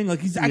talking thing. Like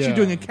he's actually Yeah.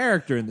 doing a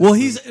character in this. Well,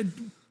 movie. he's.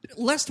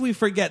 Lest we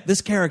forget,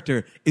 this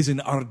character is an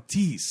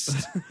artiste.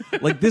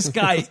 Like this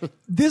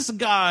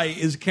guy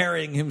is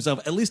carrying himself,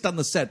 at least on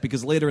the set,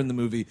 because later in the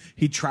movie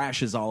he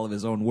trashes all of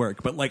his own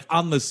work. But like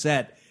on the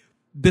set,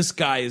 this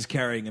guy is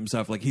carrying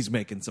himself like he's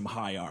making some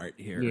high art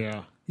here.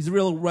 Yeah. He's a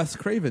real Wes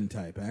Craven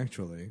type,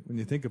 actually, when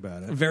you think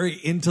about it. Very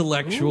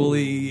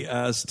intellectually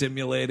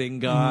stimulating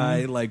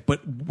guy, like, but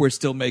we're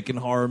still making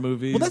horror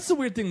movies. Well, that's the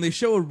weird thing. They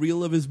show a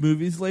reel of his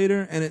movies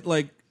later, and it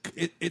like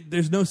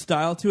there's no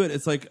style to it.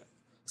 It's like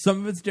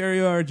some of it's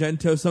Dario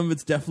Argento, some of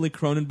it's definitely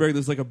Cronenberg.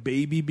 There's like a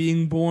baby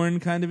being born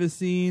kind of a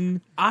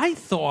scene. I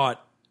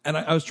thought, and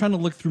I was trying to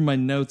look through my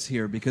notes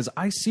here because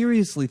I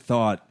seriously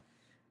thought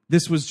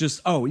this was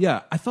just,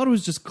 I thought it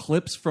was just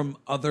clips from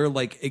other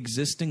like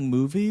existing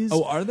movies.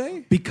 Oh, are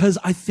they? Because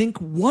I think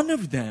one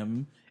of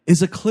them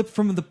is a clip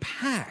from The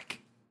Pack.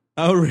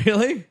 Oh,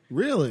 really?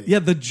 Really? Yeah,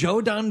 the Joe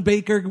Don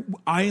Baker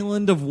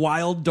Island of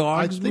Wild I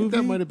Dogs think movie.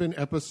 that might have been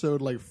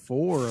episode like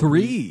 4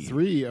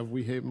 Three. of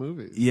We Hate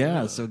Movies.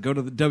 Yeah, so go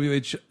to the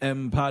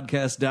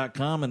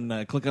WHMpodcast.com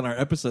and click on our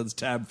episodes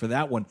tab for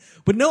that one.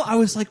 But no, I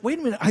was like, wait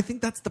a minute, I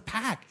think that's The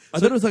Pack. I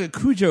thought it was like a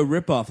Cujo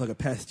ripoff, like a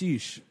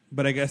pastiche.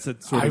 But I guess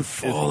it's sort I've of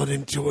fallen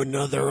into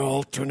another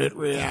alternate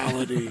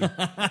reality.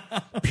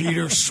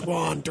 Peter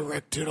Swan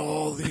directed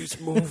all these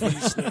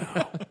movies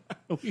now.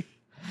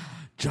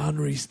 John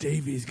Rhys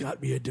Davies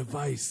got me a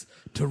device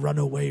to run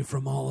away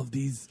from all of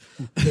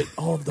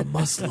the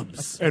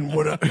Muslims. And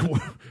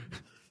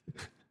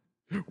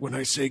when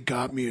I say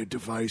got me a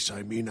device,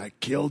 I mean I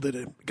killed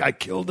it. I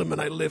killed him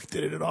and I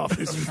lifted it off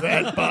his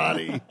fat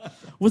body.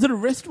 Was it a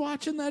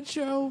wristwatch in that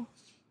show?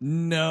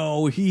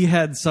 No, he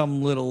had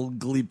some little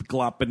gleep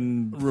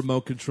glopping.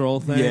 Remote control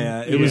thing?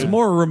 Yeah, it was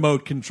more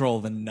remote control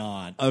than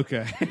not.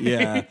 Okay.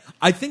 Yeah.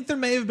 I think there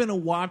may have been a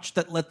watch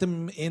that let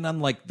them in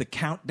on like the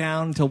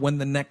countdown to when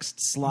the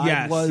next slide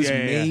Yes, was,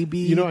 yeah. maybe.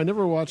 You know, I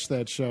never watched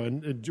that show.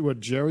 And what,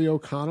 Jerry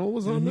O'Connell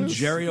was on this?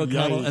 Jerry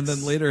O'Connell, and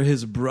then later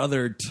his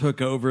brother took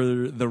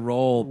over the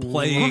role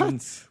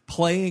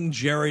playing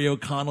Jerry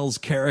O'Connell's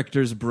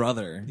character's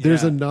brother.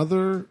 There's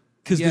another.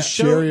 Because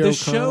Jerry the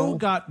show O'Connell?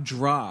 got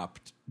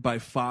dropped by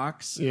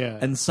Fox, Yeah.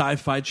 and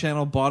Sci-Fi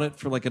Channel bought it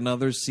for like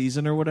another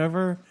season or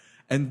whatever.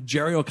 And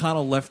Jerry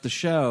O'Connell left the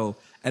show,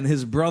 and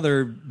his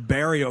brother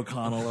Barry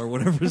O'Connell or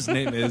whatever his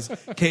name is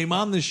came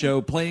on the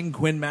show playing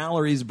Quinn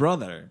Mallory's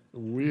brother,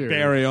 Weird.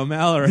 Barry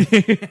O'Mallory.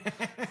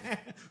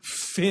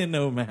 Finn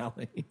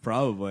O'Malley.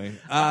 Probably.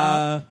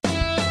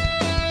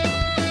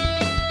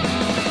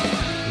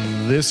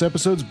 This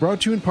episode's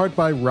brought to you in part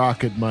by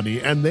Rocket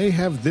Money, and they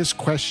have this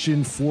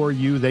question for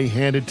you. They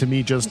handed to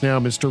me just now.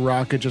 Mr.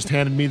 Rocket just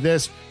handed me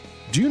this.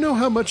 Do you know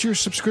how much your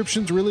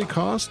subscriptions really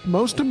cost?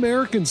 Most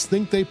Americans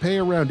think they pay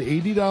around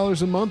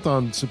 $80 a month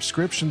on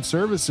subscription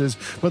services,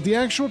 but the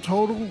actual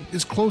total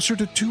is closer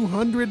to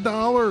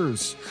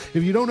 $200.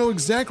 If you don't know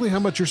exactly how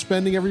much you're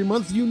spending every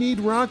month, you need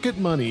Rocket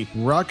Money.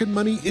 Rocket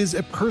Money is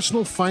a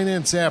personal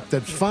finance app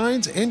that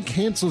finds and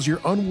cancels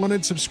your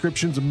unwanted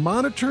subscriptions,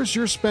 monitors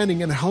your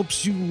spending, and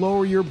helps you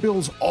lower your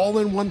bills all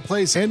in one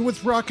place. And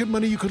with Rocket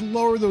Money, you could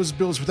lower those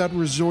bills without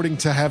resorting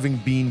to having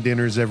bean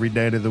dinners every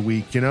day of the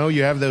week. You know,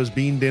 you have those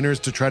bean dinners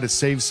to try to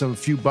save some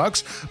few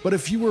bucks, but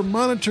if you were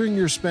monitoring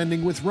your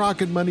spending with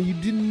Rocket Money, you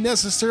didn't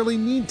necessarily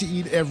need to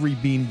eat every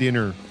bean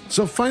dinner.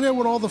 So find out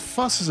what all the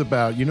fuss is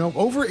about. You know,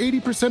 over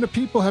 80% of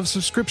people have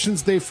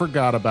subscriptions they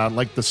forgot about,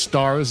 like the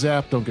Stars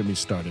app. Don't get me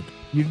started.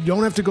 You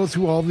don't have to go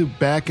through all the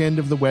back end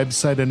of the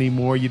website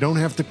anymore. You don't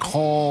have to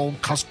call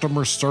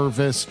customer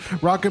service.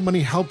 Rocket Money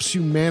helps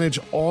you manage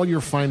all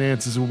your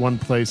finances in one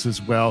place as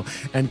well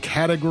and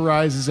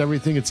categorizes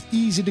everything. It's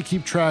easy to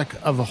keep track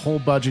of a whole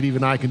budget.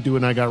 Even I can do it,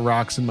 and I got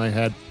rocks in my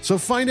head. So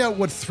find out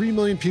what 3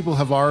 million people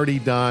have already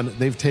done.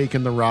 They've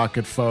taken the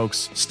Rocket,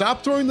 folks.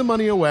 Stop throwing the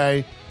money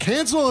away.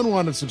 Cancel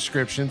unwanted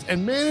subscriptions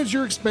and manage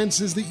your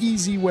expenses the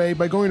easy way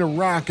by going to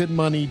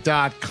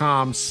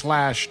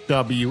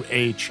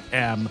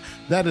rocketmoney.com/WHM.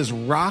 That is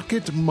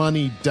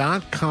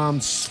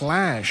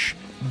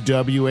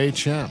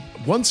rocketmoney.com/WHM.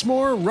 Once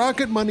more,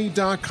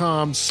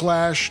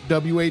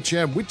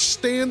 rocketmoney.com/WHM, which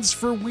stands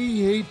for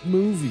We Hate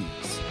Movies.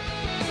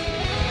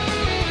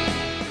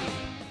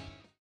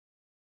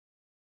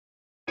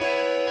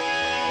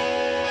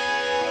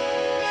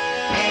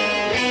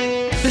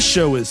 This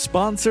show is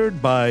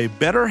sponsored by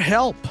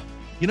BetterHelp.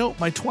 You know,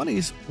 my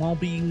 20s, while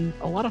being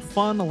a lot of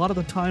fun, a lot of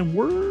the time,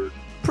 were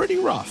pretty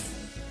rough.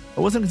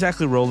 I wasn't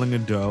exactly rolling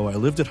in dough. I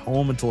lived at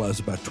home until I was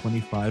about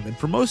 25, and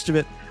for most of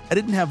it, I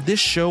didn't have this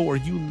show or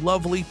you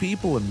lovely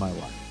people in my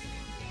life.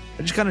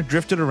 I just kind of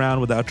drifted around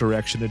without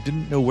direction and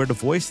didn't know where to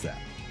voice that.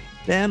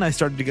 Then I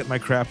started to get my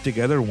crap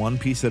together one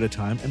piece at a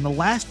time, and the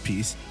last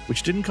piece,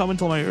 which didn't come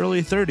until my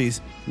early 30s,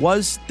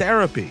 was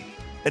therapy.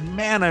 And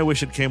man, I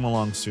wish it came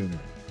along sooner.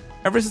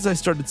 Ever since I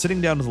started sitting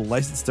down with a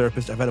licensed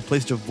therapist, I've had a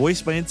place to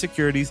voice my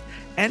insecurities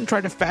and try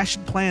to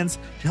fashion plans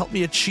to help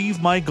me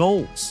achieve my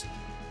goals.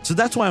 So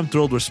that's why I'm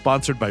thrilled we're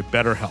sponsored by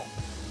BetterHelp.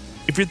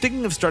 If you're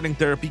thinking of starting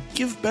therapy,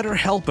 give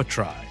BetterHelp a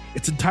try.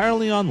 It's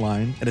entirely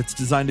online, and it's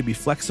designed to be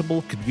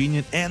flexible,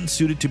 convenient, and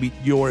suited to meet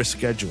your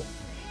schedule.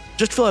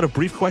 Just fill out a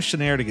brief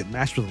questionnaire to get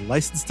matched with a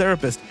licensed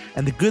therapist,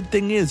 and the good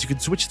thing is you can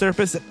switch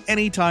therapists at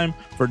any time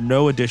for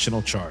no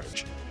additional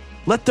charge.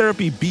 Let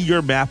therapy be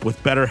your map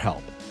with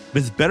BetterHelp.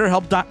 Visit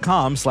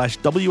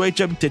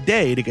BetterHelp.com/WHM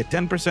today to get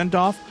 10%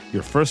 off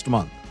your first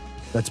month.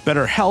 That's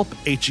BetterHelp,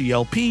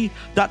 HELP.com/WHM.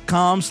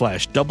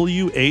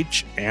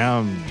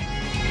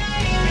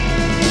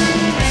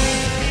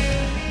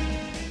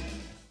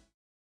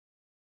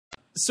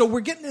 So we're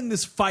getting in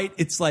this fight.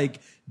 It's like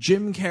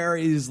Jim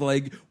Carrey's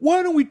like,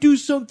 why don't we do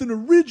something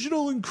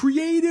original and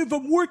creative?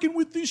 I'm working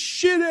with this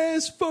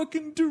shit-ass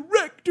fucking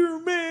director,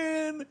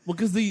 man. Well,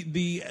 because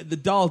the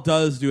doll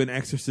does do an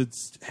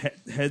Exorcist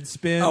head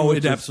spin. Oh, which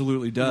it is-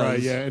 absolutely does. Right,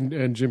 yeah,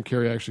 and Jim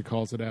Carrey actually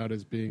calls it out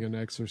as being an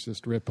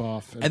Exorcist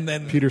ripoff. And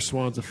then- Peter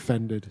Swan's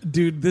offended.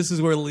 Dude, this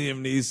is where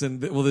Liam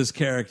Neeson, well, this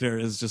character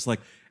is just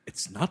like,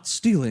 it's not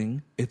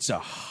stealing, it's a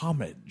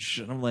homage.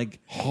 And I'm like,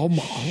 shut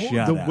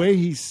The up. way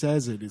he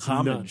says it is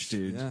Homage, nuts.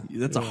 dude.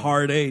 That's a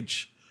hard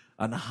H.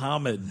 An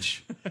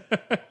homage.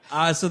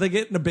 So they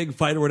get in a big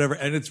fight or whatever,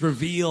 and it's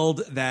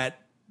revealed that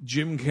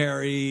Jim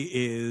Carrey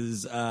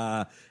is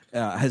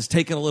has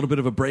taken a little bit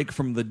of a break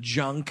from the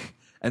junk,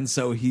 and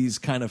so he's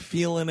kind of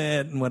feeling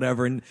it and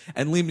whatever. And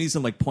Liam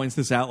Neeson like points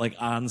this out like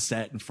on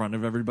set in front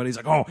of everybody. He's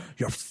like, "Oh,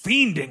 you're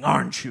fiending,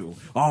 aren't you?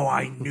 Oh,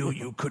 I knew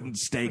you couldn't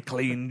stay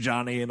clean,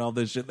 Johnny," and all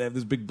this shit. They have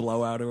this big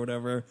blowout or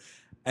whatever.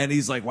 And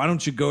he's like, why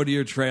don't you go to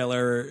your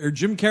trailer? Or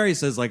Jim Carrey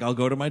says, like, I'll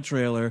go to my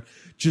trailer.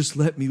 Just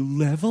let me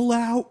level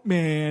out,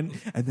 man.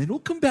 And then we'll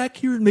come back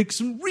here and make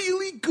some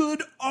really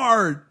good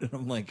art. And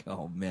I'm like,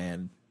 oh,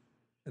 man.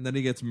 and then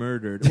he gets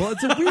murdered. Well,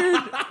 it's a weird,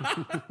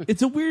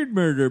 it's a weird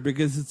murder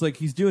because it's like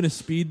he's doing a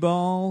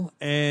speedball,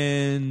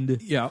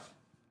 and Yeah.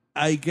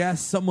 I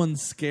guess someone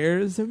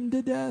scares him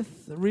to death.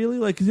 Really,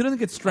 like because he doesn't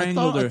get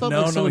strangled I or thought No,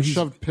 like no, someone he's-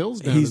 shoved pills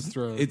down his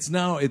throat. It's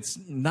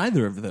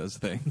neither of those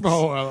things.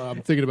 Oh,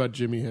 I'm thinking about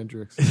Jimi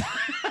Hendrix.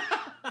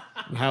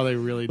 And how they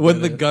really did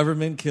When the it.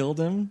 government killed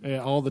him? Yeah,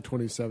 all the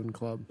 27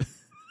 Club.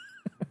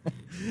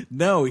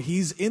 No,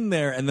 he's in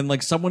there, and then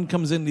like someone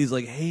comes in and he's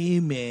like, hey,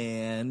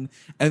 man.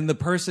 And the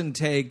person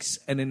takes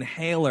an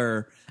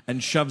inhaler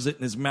and shoves it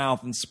in his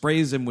mouth and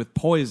sprays him with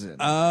poison.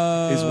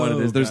 Is what it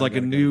is. There's like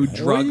a new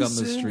drug on the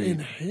Poison street.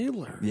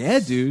 Inhaler. Yeah,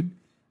 dude.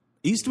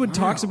 Eastwood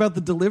talks about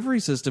the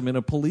delivery system in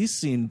a police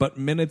scene, but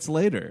minutes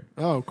later.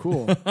 Oh,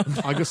 cool.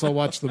 I guess I'll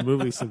watch the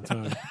movie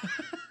sometime.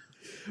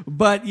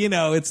 But, you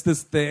know, it's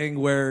this thing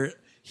where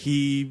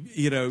he,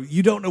 you know,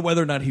 you don't know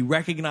whether or not he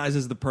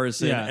recognizes the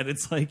person. Yeah. And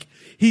it's like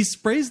he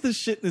sprays this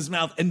shit in his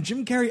mouth. And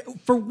Jim Carrey,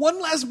 for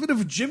one last bit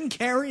of Jim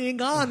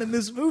carrying on in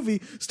this movie,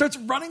 starts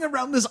running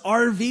around this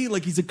RV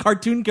like he's a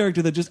cartoon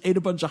character that just ate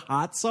a bunch of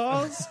hot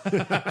sauce.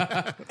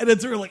 And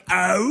it's sort of like,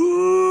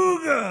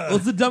 auga. well,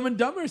 it's the Dumb and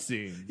Dumber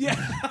scene. Yeah.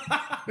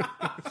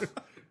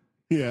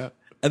 Yeah.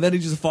 And then he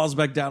just falls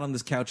back down on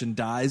this couch and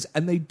dies.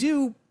 And they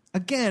do,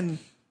 again,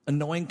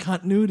 annoying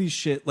continuity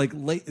shit. Like,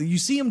 you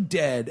see him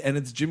dead, and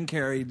it's Jim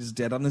Carrey just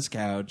dead on this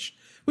couch,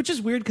 which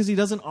is weird because he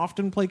doesn't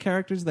often play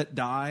characters that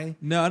die.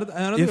 No, I don't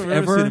If think I've ever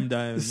ever. seen him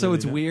die. in a So movie,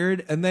 it's no.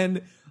 weird. And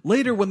then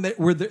later, when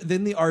we're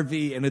in the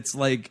RV, and it's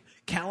like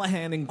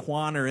Callahan and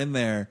Quan are in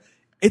there,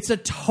 It's a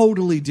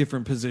totally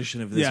different position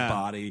of this Yeah.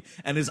 body,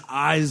 and his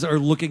eyes are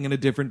looking in a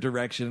different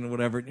direction and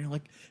whatever. And you're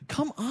like,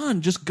 come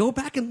on, just go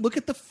back and look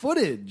at the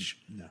footage.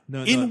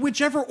 No, in no.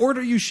 whichever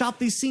order you shot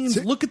these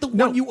scenes, look at the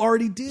No. one you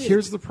already did.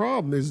 Here's the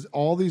problem: is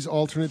all these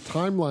alternate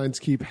timelines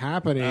keep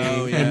happening,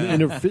 Oh, yeah.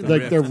 and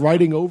like they're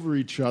writing over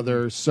each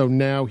other. So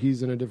now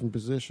he's in a different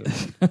position.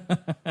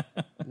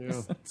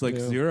 Yeah. It's like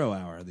Yeah. 0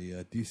 Hour,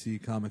 the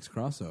DC Comics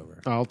crossover.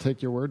 I'll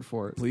take your word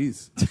for it.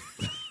 Please.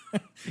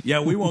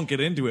 Yeah, we won't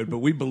get into it, but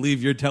we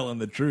believe you're telling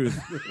the truth.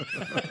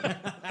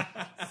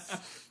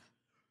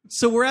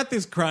 So we're at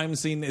this crime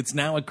scene. It's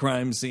now a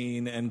crime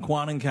scene, and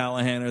Quan and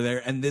Callahan are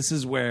there. And this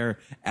is where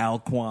Al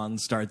Quan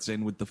starts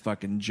in with the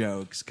fucking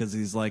jokes, because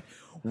he's like,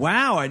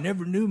 wow, I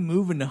never knew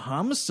moving to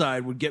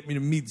Homicide would get me to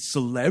meet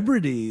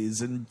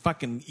celebrities. And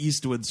fucking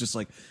Eastwood's just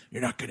like,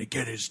 You're not going to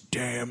get his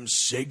damn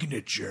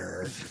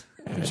signature,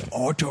 his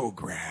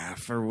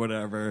autograph. or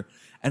whatever.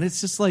 And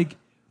it's just like,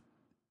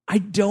 I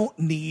don't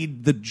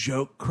need the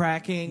joke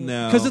cracking.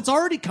 No. Because it's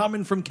already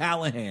coming from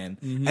Callahan.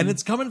 And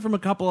it's coming from a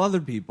couple other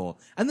people.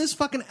 And this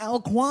fucking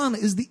Al Quan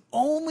is the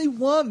only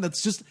one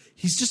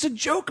he's just a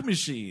joke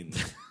machine.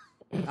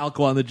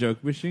 Alquan the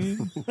Joke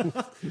Machine.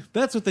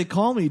 That's what they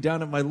call me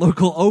down at my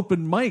local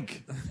open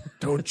mic.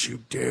 Don't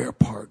you dare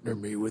partner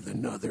me with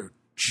another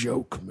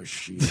joke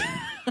machine.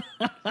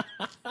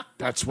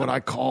 That's what I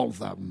call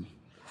them.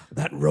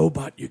 That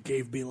robot you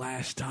gave me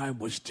last time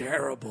was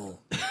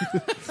terrible.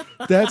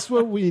 That's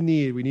what we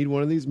need. We need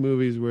one of these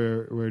movies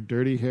where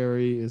Dirty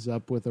Harry is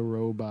up with a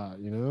robot.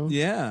 You know,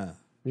 Yeah.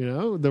 you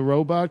know, the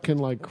robot can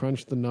like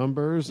crunch the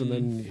numbers, and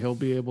then he'll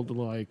be able to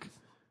like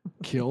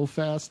kill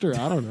faster.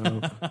 I don't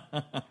know.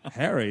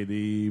 Harry,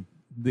 the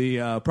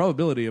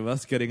probability of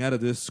us getting out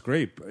of this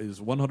scrape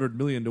is 100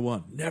 million to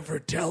 1. Never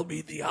tell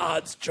me the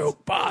odds,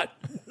 Jokebot.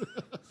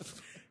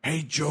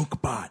 Hey,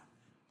 Jokebot,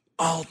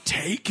 I'll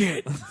take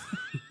it.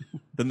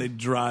 Then they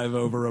drive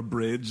over a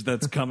bridge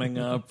that's coming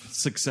up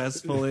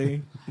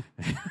successfully.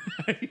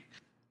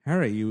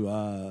 Harry,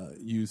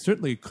 you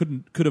certainly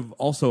could have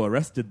also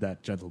arrested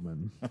that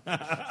gentleman.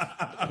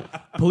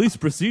 Police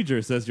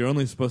procedure says you're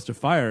only supposed to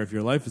fire if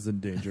your life is in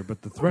danger,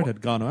 but the threat had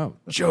gone out.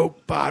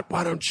 Jokebot,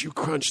 why don't you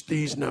crunch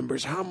these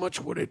numbers? How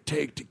much would it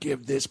take to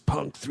give this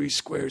punk 3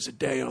 squares a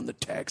day on the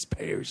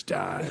taxpayer's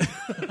dime?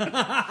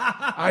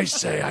 I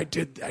say I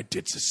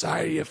did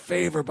society a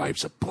favor by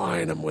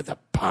supplying them with a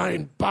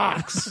pine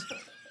box.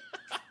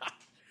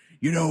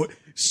 You know,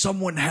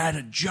 someone had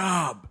a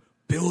job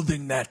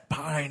building that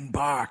pine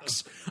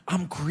box.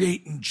 I'm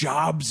creating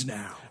jobs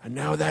now. And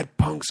now that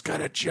punk's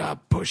got a job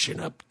pushing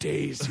up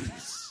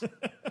daisies.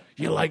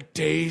 You like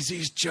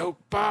daisies,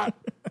 Jokebot?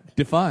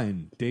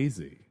 Define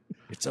Daisy.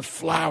 It's a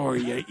flower,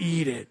 you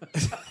eat it.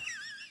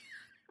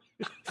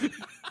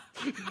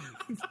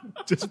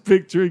 Just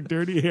picturing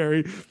Dirty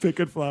Harry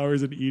picking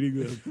flowers and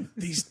eating them.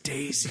 These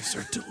daisies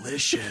are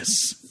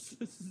delicious.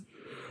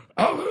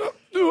 Oh,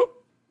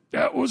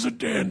 that was a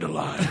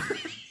dandelion.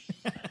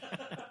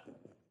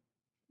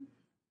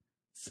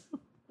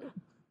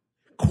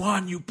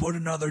 Quan, you put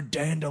another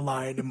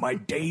dandelion in my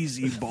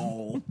daisy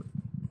bowl.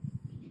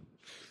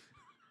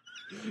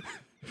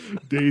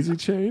 Daisy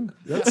chain?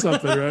 That's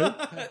something, right?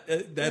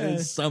 That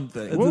is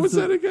something. What was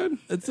that again?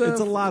 It's It's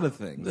a lot of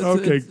things.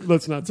 Okay,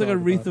 let's not It's like talk a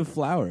wreath about of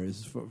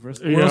flowers.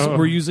 First it. We're, Yeah.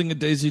 we're using a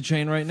daisy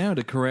chain right now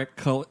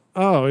to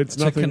Oh, it's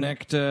to nothing.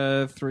 connect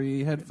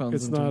 3 headphones.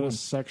 It's into not one. a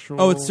sexual.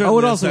 Oh, it's Oh, certainly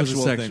it a also is a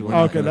sexual sexual thing. one. We're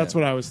not Okay, gonna- that's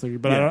what I was thinking,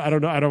 but I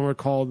don't know. I don't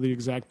recall the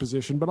exact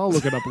position, but I'll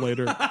look it up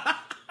later.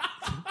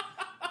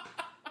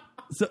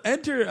 So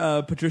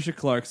enter Patricia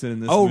Clarkson in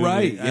this Oh, movie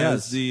right,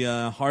 as yes.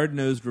 the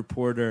hard-nosed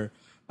reporter.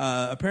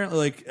 Apparently,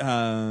 like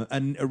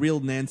a real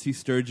Nancy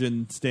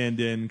Sturgeon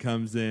stand-in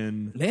comes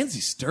in.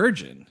 Nancy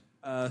Sturgeon.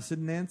 Sid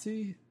and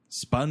Nancy?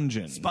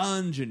 Spongin.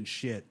 Sponge and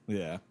shit.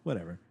 Yeah.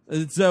 Whatever.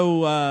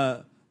 So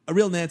a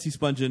real Nancy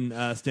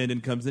Spungen stand-in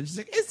comes in. She's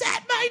like, "Is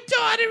that my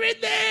daughter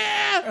in there?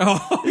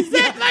 Oh, Is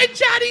that my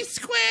Johnny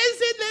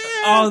Squares in there?"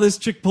 Oh, this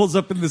chick pulls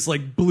up in this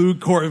like blue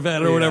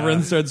Corvette or whatever Yeah.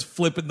 and starts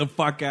flipping the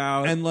fuck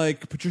out. And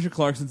like Patricia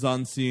Clarkson's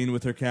on scene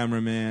with her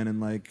cameraman,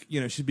 and like,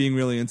 you know, she's being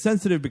really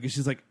insensitive because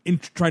she's like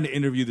trying to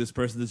interview this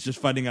person that's just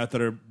finding out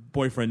that her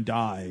boyfriend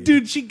died.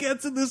 Dude, she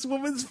gets in this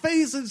woman's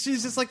face and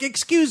she's just like,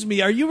 "Excuse me,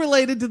 are you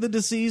related to the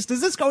deceased?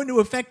 Is this going to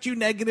affect you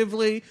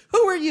negatively? Who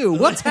are you?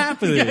 What's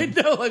happening?" Yeah, I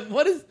know. Like,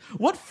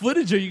 what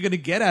footage are you going to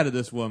get out of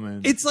this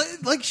woman? It's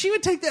like she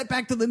would take that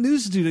back to the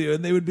news studio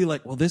and they would be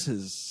like, "Well,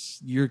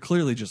 you're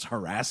clearly just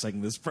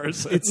harassing this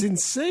person." It's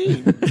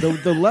insane.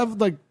 The level,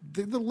 like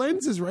the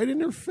lens is right in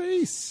her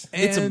face.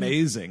 It's And-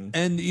 amazing.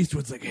 And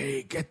Eastwood's like,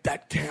 Hey, get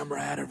that camera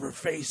out of her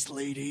face,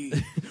 lady.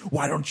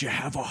 Why don't you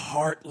have a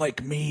heart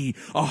like me?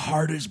 A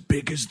heart as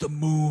big as the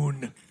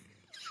moon.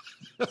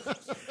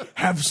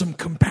 Have some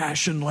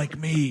compassion like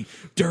me,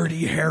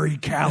 Dirty Harry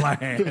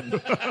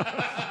Callahan.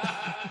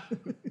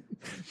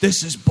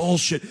 This is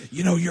bullshit.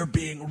 You know, you're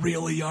being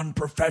really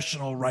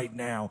unprofessional right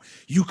now.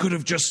 You could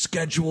have just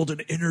scheduled an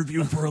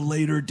interview for a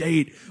later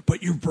date,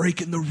 but you're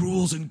breaking the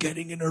rules and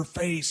getting in her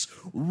face.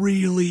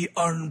 Really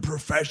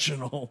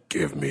unprofessional.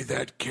 Give me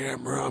that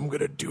camera. I'm going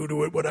to do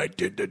to it what I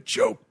did to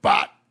Joke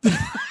Bot.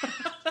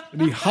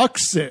 And he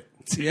hucks it.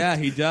 Yeah,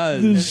 he The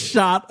does.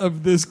 shot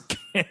of this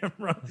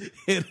camera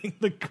hitting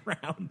the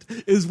ground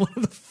is one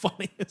of the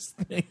funniest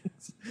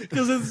things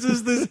because it's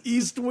just this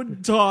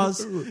Eastwood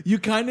toss. You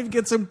kind of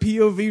get some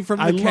POV from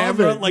the I love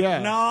camera, it, like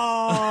yeah.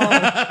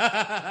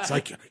 no. It's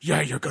like, yeah,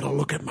 you're going to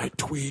look at my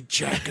tweed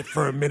jacket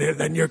for a minute,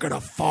 then you're going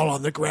to fall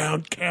on the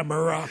ground,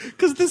 camera.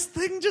 Because this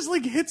thing just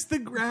like hits the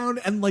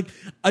ground and like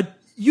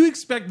you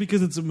expect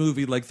because it's a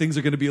movie like things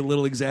are going to be a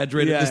little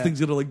exaggerated. Yeah. This thing's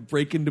going to like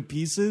break into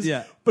pieces.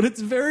 Yeah. But it's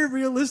very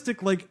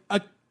realistic. Like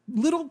a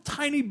little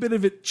tiny bit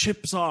of it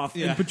chips off,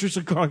 Yeah. and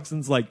Patricia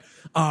Clarkson's like,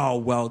 "Oh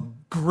well,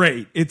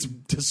 great, it's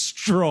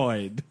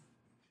destroyed."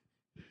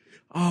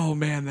 Oh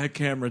man, that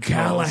camera.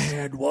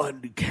 Callahan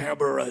 1,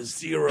 camera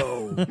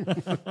 0.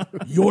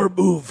 Your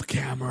move,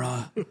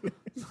 camera.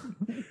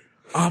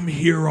 I'm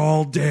here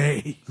all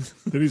day.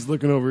 Then he's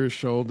looking over his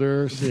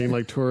shoulder, seeing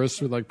like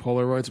tourists with like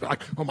Polaroids.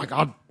 Like, oh my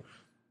God,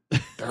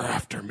 they're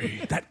after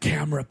me. That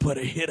camera put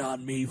a hit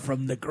on me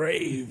from the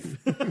grave.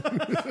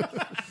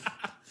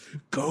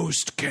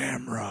 Ghost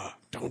camera.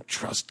 Don't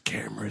trust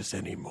cameras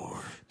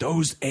anymore.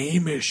 Those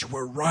Amish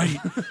were right.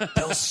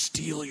 They'll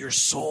steal your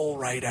soul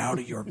right out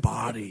of your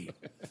body.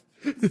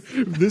 If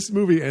this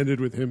movie ended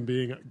with him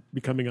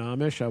becoming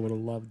Amish, I would have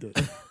loved it.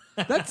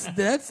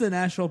 That's the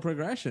natural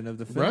progression of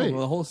the film, Right.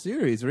 the whole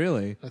series,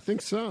 really. I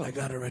think so. I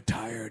gotta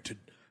retire to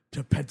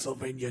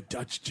Pennsylvania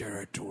Dutch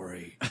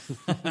territory.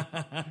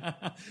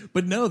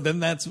 But no, then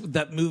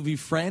that movie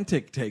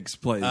Frantic takes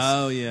place.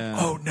 Oh yeah.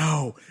 Oh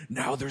no,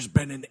 now there's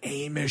been an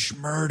Amish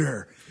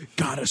murder.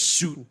 Gotta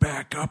suit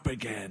back up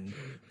again.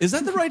 Is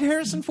that the right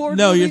Harrison Ford?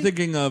 No, movie? you're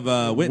thinking of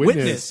Witness.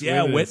 Witness.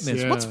 Yeah, Witness,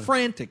 Witness. yeah. What's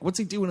Frantic? What's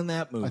he doing in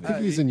that movie? I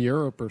think he's in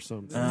Europe or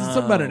something. It's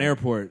something about an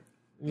airport.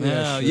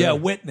 Yeah, sure. yeah,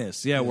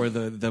 Witness. Yeah, where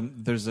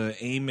there's a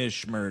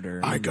Amish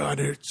murder. I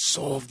gotta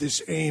solve this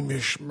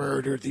Amish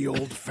murder the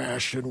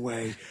old-fashioned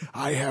way.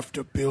 I have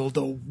to build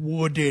a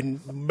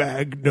wooden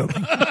magnum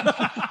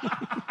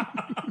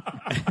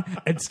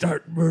and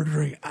start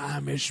murdering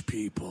Amish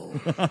people.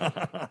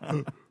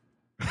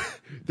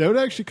 That would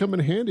actually come in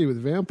handy with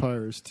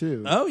vampires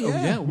too. Oh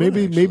yeah.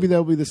 maybe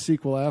that'll be the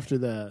sequel after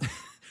that.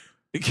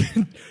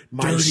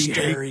 Dirty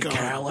Harry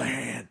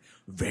Callahan,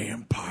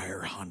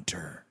 vampire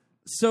hunter.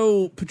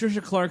 So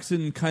Patricia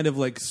Clarkson kind of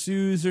like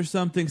sues or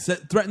something,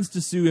 threatens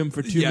to sue him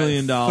for $2 Yeah,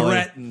 million.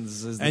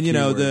 threatens is the And you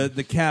know keyword.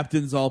 the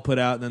captain's all put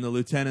out, and then the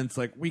lieutenant's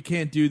like, "We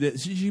can't do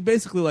this." She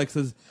basically like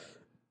says,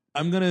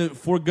 "I'm gonna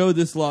forego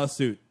this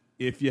lawsuit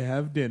if you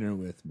have dinner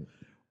with me."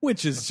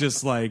 Which is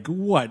just like,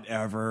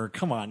 whatever.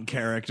 Come on,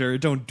 character.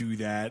 Don't do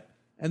that.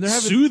 And they're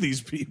having Sue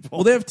these people.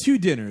 Well, they have two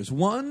dinners.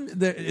 One,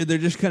 they're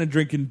just kind of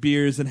drinking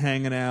beers and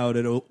hanging out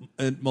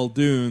at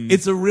Muldoon's.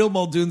 It's a real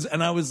Muldoon's,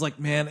 and I was like,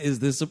 man,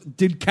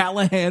 did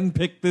Callahan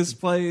pick this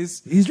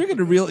place? He's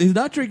drinking he's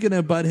not drinking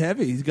a Bud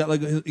Heavy. He's got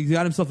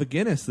himself a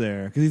Guinness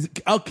there because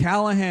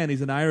Callahan.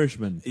 He's an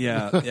Irishman.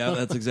 Yeah,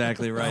 that's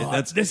exactly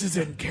right. This is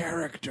in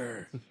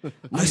character.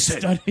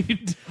 Listen,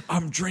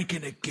 I'm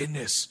drinking a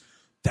Guinness.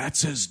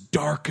 That's as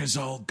dark as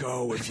I'll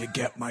go if you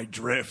get my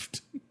drift.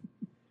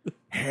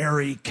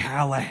 Harry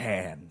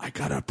Callahan. I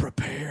gotta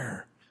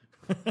prepare.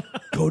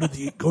 Go to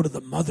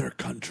the mother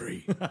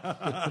country.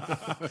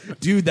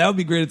 Dude, that would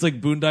be great. It's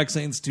like Boondock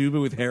Saints 2,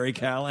 but with Harry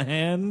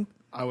Callahan.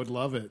 I would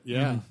love it.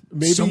 Yeah,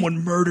 maybe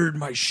Someone murdered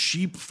my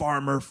sheep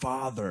farmer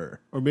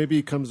father. or maybe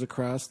he comes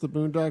across the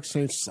Boondock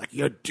Saints, It's like,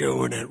 you're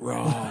doing it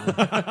wrong.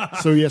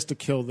 so he has to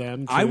kill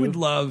them. Too. I would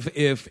love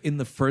if in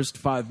the first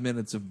 5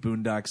 minutes of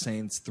Boondock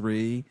Saints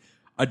 3,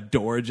 a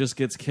door just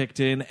gets kicked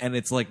in and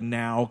it's like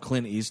now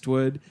Clint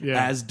Eastwood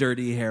Yeah. as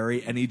Dirty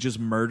Harry and he just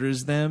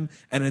murders them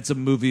and it's a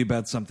movie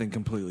about something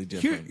completely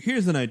different.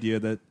 Here's an idea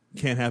that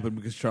can't happen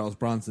because Charles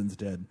Bronson's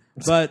dead.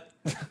 But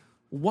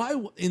why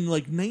in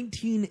like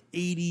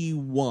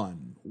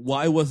 1981?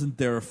 Why wasn't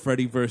there a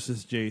Freddy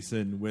versus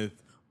Jason with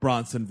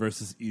Bronson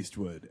versus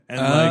Eastwood? And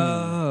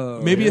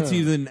like maybe it's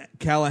even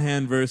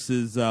Callahan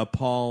versus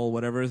Paul,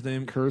 whatever his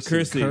name,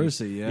 Kersey,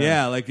 yeah.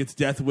 yeah, like it's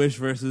Death Wish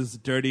versus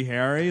Dirty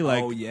Harry.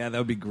 Like, Oh yeah, that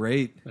would be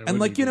great. and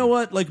like you know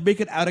what, like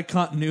make it out of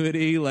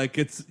continuity. Like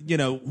it's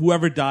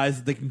whoever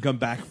dies, they can come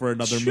back for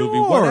another movie,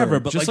 whatever.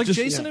 But just like just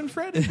Jason and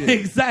Freddy did.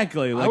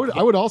 exactly. Like,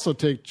 I would also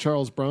take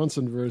Charles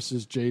Bronson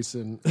versus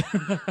Jason,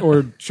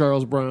 or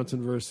Charles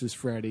Bronson versus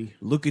Freddy.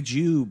 Look at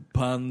you,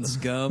 pun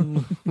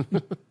scum.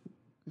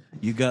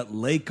 You got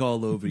lake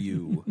all over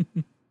you.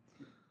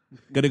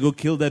 Gotta go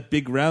kill that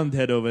big round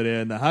head over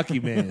there in the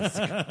hockey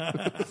mask.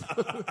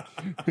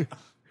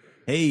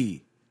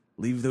 Hey,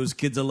 leave those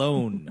kids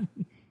alone.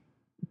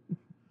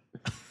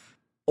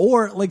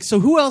 Or like, so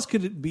who else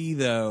could it be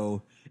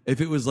though? If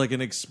it was like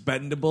an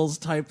Expendables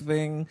type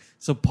thing,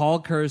 so Paul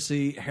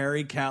Kersey,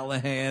 Harry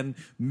Callahan,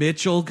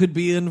 Mitchell could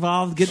be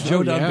involved. Get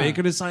Joe Don yeah.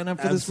 Baker to sign up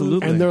for Absolutely.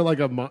 this movie. And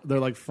they're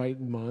like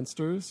fighting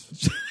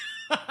monsters.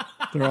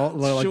 They're all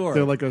like Sure.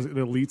 they're like an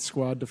elite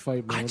squad to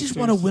fight I monsters. just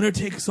want a winner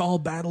takes all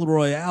battle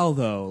royale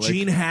though. Like,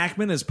 Gene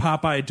Hackman as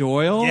Popeye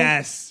Doyle.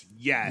 yes.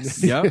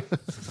 Yep.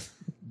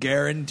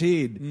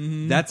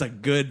 Guaranteed. That's a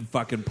good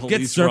fucking Get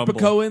police Serpico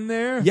rumble. in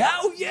there. Yeah.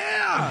 Oh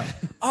yeah.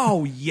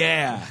 Oh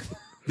yeah.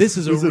 This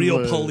is a Is it real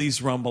the-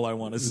 police rumble I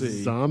want to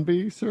see.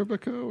 Zombie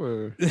Serpico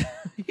or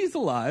He's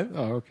alive.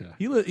 oh okay.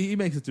 He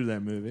makes it through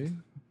that movie.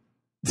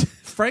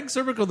 Frank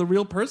Serpico, the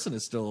real person,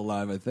 is still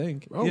alive, I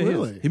think. Oh Yeah, he is.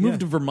 really? He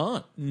moved to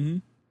Vermont. Mm-hmm.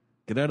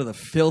 Get out of the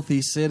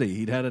filthy city.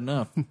 He'd had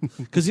enough.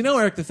 Because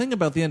Eric, the thing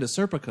about the end of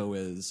Serpico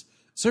is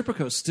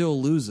Serpico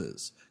still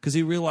loses because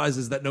he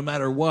realizes that no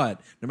matter what,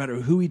 no matter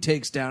who he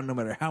takes down, no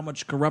matter how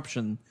much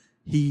corruption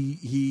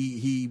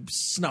he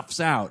snuffs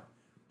out,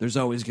 there's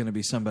always going to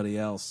be somebody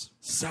else.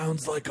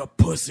 Sounds like a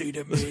pussy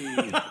to me.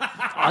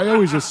 I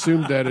always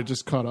assumed that it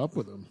just caught up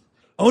with him.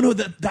 Oh no,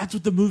 that's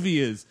what the movie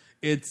is.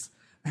 It's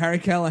Harry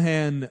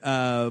Callahan,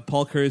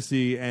 Paul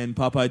Kersey, and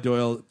Popeye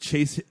Doyle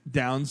chase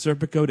down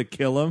Serpico to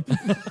kill him.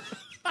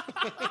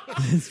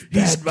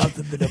 Bad mouth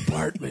in the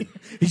department.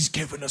 He's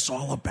giving us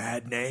all a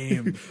bad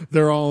name.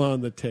 They're all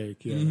on the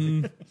take. Yeah.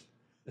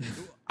 Mm-hmm.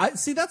 I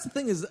see. That's the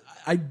thing is,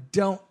 I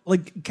don't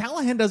like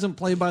Callahan doesn't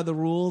play by the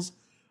rules,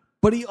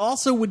 but he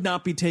also would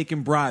not be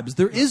taking bribes.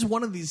 There is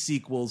one of these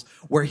sequels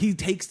where he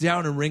takes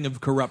down a ring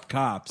of corrupt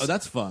cops. Oh,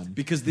 that's fun.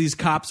 because these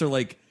cops are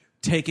like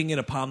taking it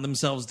upon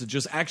themselves to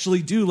just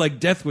actually do like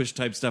Death Wish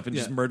type stuff and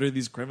just murder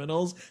these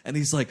criminals. And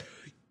he's like,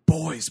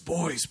 Boys,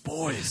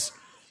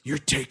 you're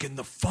taking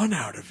the fun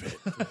out of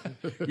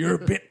it. You're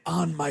a bit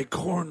on my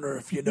corner,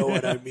 if you know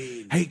what I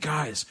mean. Hey,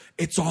 guys,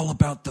 it's all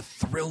about the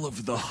thrill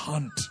of the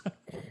hunt.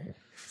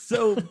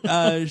 So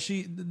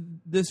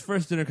this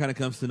first dinner kind of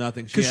comes to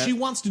nothing. because she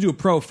wants to do a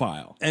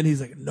profile. and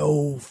he's like,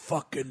 No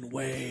fucking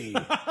way.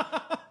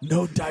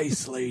 No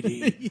dice,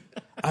 lady.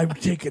 I'm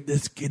taking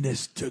this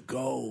Guinness to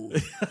go.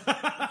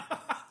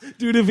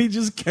 Dude, if he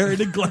just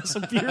carried a glass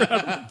of beer out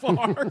of the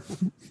bar.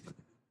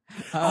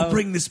 I'll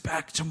bring this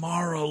back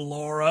tomorrow,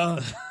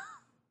 Laura.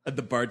 And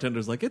the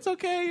bartender's like, it's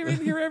okay, you're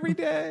in here every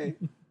day.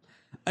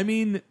 I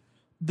mean,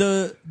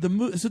 so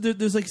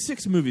there's like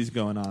 6 movies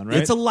going on, right?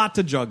 It's a lot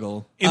to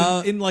juggle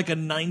in like a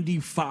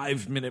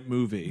 95-minute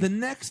movie. The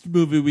next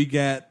movie we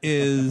get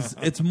is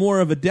it's more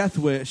of a Death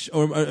Wish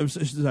or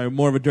sorry,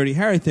 more of a Dirty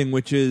Harry thing,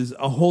 which is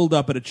a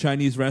holdup at a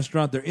Chinese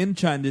restaurant. They're in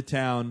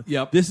Chinatown.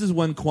 Yep. This is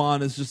when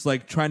Quan is just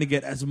like trying to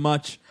get as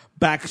much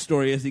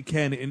backstory as he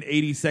can in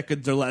 80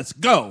 seconds or less.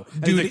 Go,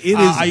 and he's Dude, like, it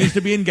is- I used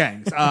to be in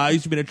gangs. I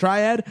used to be in a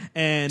triad,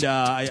 and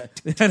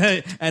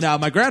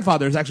my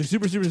grandfather is actually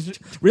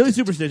really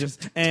superstitious.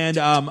 And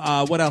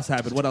what else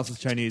happened? What else is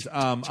Chinese?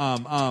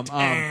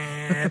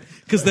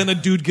 Because then a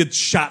dude gets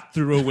shot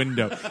through a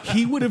window.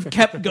 He would have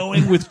kept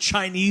going with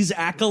Chinese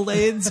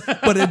accolades,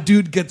 but a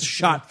dude gets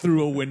shot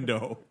through a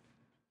window.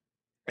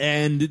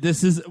 And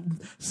this is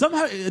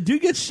somehow a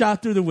dude gets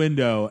shot through the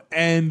window,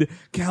 and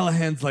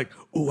Callahan's like,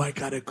 "Oh, I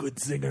got a good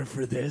zinger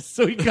for this."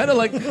 So he kind of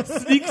like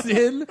sneaks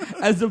in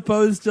as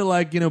opposed to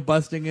like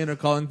busting in or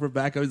calling for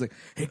backup. He's like,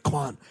 Hey,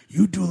 Quan,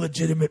 you do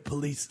legitimate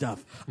police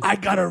stuff. I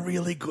got a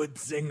really good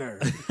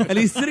zinger. and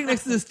he's sitting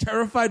next to this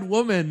terrified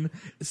woman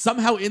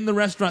somehow in the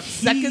restaurant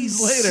seconds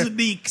he later,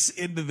 sneaks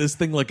into this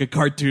thing like a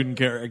cartoon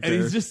character. and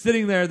he's just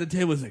sitting there at the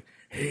table. He's like,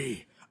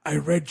 Hey, I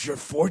read your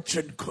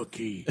fortune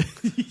cookie.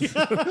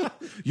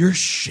 You're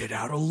shit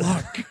out of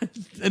luck.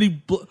 and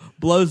he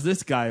blows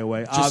this guy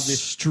away. just Obviously.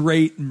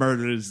 straight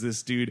murders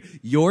this dude.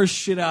 You're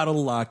shit out of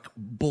luck.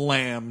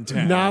 Blam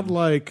town. Not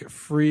like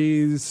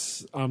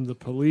freeze. I'm the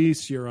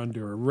police. You're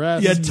under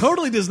arrest. Yeah,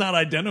 totally does not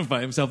identify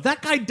himself.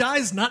 That guy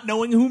dies not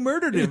knowing who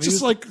murdered him. It's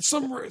just like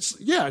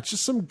it's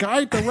just some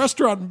guy at the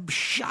restaurant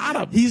shot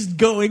him. He's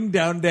going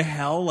down to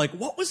hell. Like,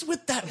 what was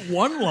with that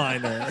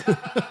one-liner?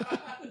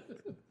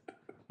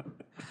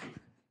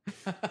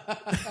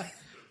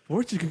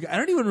 Fortune cookie. I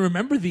don't even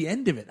remember the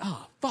end of it.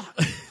 Oh, fuck.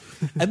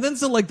 And then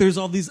so like there's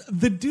all these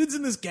the dudes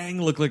in this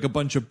gang look like a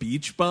bunch of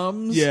beach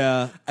bums.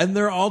 Yeah. And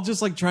they're all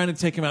just like trying to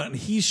take him out, and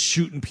he's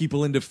shooting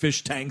people into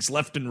fish tanks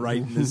left and right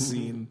in this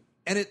scene.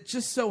 And it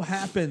just so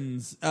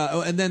happens,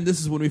 and then this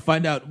is when we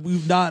find out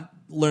we've not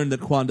learned that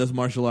Quan does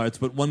martial arts,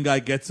 but one guy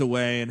gets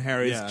away and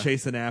Harry's Yeah.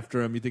 chasing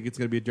after him. You think it's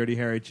going to be a Dirty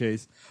Harry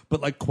chase,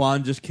 but like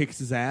Quan just kicks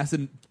his ass,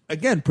 and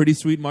again, pretty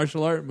sweet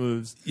martial art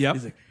moves. Yep.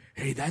 He's like,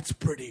 Hey, that's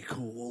pretty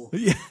cool.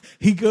 Yeah,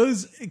 he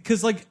goes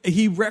because like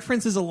he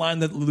references a line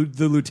that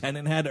the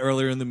lieutenant had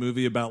earlier in the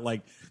movie about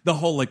like the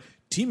whole like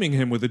teaming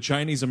him with a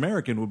Chinese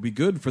American would be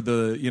good for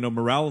the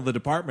morale of the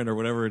department or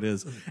whatever it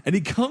is. And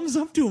he comes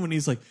up to him and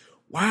he's like,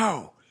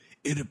 Wow,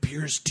 it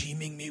appears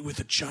teaming me with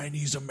a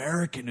Chinese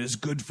American is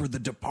good for the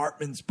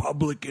department's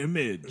public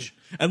image.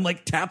 and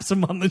like taps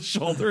him on the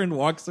shoulder and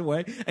walks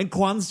away. And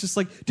Quan's just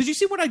like, did you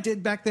see what I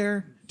did back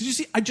there? Did you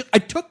see? I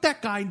took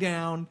that guy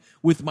down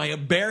with my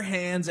bare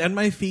hands and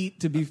my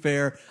feet. To be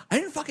fair, I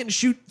didn't fucking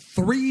shoot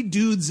 3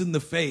 dudes in the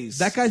face.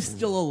 that guy's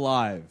still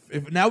alive.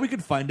 Now we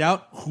could find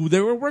out who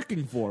they were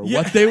working for,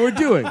 what they were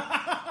doing.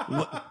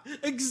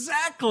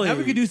 exactly. Now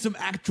we could do some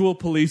actual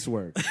police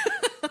work.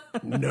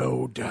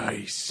 No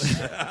dice.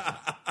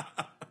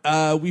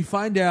 we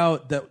find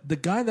out that the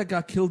guy that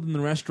got killed in the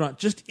restaurant,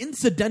 just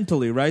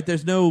incidentally, right?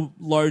 There's no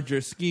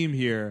larger scheme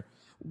here.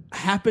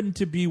 Happened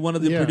to be one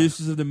of the Yeah.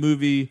 producers of the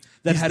movie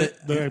that had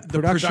the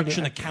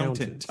production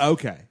accountant.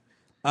 okay,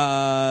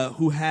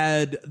 who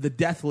had the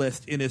death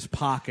list in his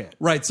pocket.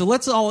 Right. So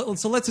let's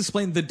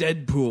explain the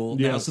Deadpool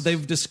now. Yes. So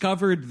they've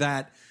discovered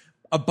that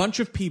a bunch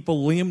of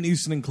people, Liam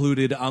Neeson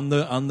included, on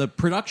the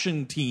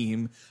production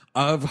team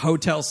of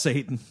Hotel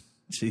Satan.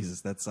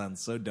 Jesus, that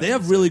sounds so dumb. They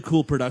have really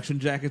cool production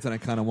jackets, and I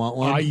kind of want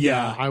one.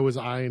 Yeah, I was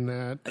eyeing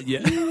that.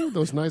 Yeah. Ooh,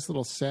 those nice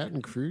little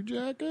satin crew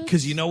jackets.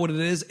 Because you know what it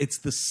is? It's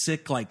the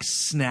sick, like,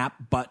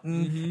 snap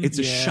button. It's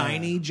a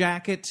shiny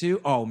jacket, too.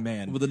 Oh,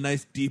 man. with a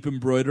nice deep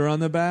embroider on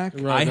the back.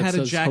 Right, I that had a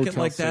says jacket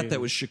Hotel like that Satan. that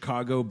was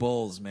Chicago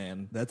Bulls,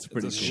 man. That's It's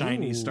pretty a cool.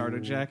 shiny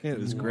starter jacket. It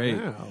was great.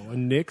 Wow, a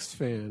Knicks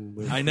fan.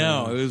 With, I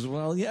know. It was,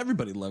 well, yeah,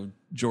 everybody loved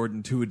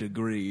Jordan to a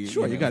degree.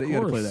 Sure, you got to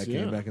course, play that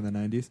game yeah. back in the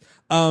 90s.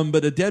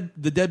 But the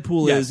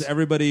Deadpool Yes. is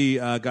everybody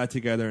got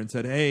together and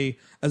said, "Hey,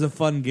 as a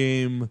fun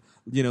game,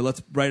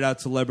 let's write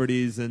out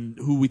celebrities and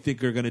who we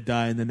think are going to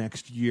die in the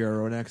next year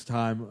or next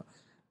time."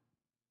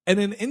 And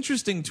an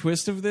interesting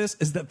twist of this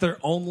is that they're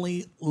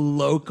only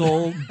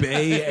local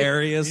Bay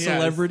Area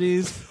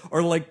celebrities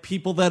or like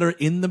people that are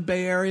in the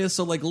Bay Area.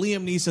 So like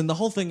Liam Neeson, the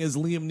whole thing is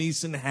Liam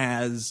Neeson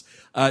has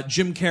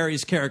Jim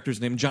Carrey's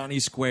character's name, Johnny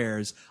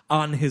Squares,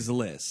 on his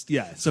list.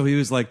 Yes. So he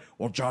was like,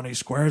 well, Johnny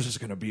Squares is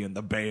going to be in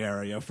the Bay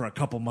Area for a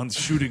couple months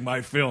shooting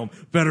my film.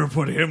 Better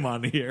put him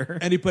on here.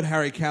 And he put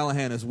Harry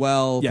Callahan as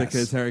well Yes.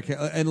 because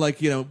and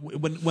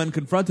when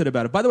confronted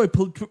about it. By the way,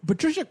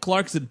 Patricia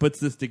Clarkson puts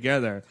this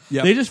together.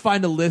 Yep. They just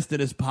find a list in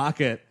his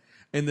pocket,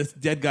 in this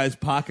dead guy's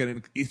pocket,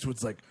 and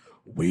Eastwood's like,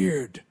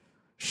 "Weird.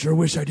 Sure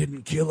wish I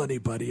didn't kill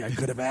anybody. I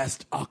could have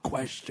asked a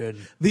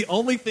question." The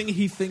only thing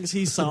he thinks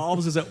he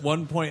solves is at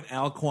one point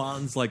Al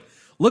Quan's like,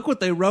 look what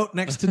they wrote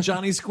next to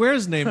Johnny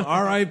Square's name,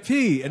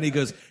 R.I.P. And he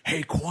goes,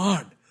 Hey,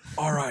 Quan,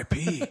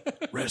 R.I.P.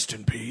 Rest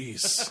in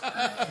peace.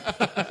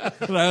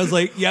 and I was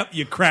like, yep,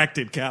 you cracked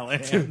it,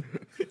 Callahan.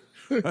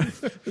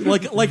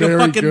 like a Very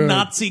fucking good.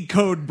 Nazi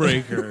code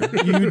breaker.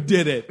 You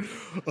did it.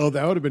 Oh,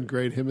 that would have been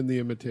great. Him in the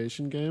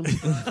Imitation Game.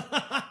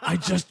 I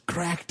just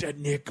cracked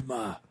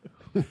Enigma.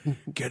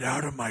 Get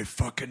out of my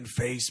fucking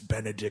face,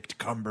 Benedict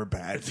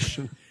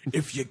Cumberbatch.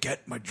 If you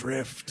get my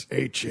drift.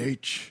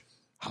 H.H.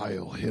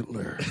 Heil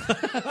Hitler.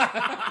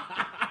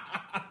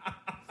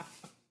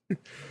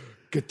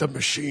 Get the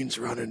machines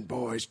running,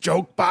 boys.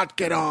 Jokebot,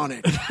 get on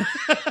it.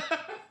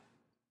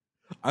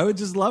 I would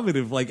just love it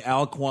if like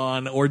Al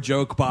Quan or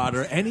Jokebot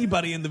or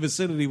anybody in the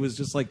vicinity was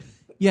just like,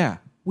 yeah,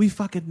 we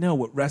fucking know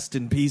what rest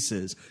in peace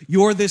is.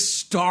 You're this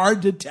star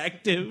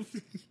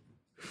detective.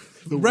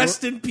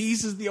 Rest in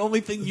peace is the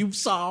only thing you've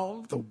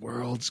solved. The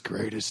world's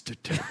greatest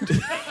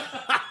detective.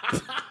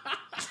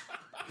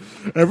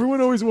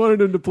 Everyone always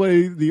wanted him to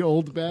play the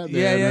old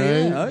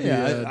Batman, right? Oh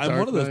yeah, The, I'm Dark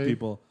one of those Knight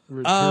people.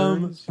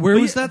 Returns. Where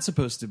But was yeah- that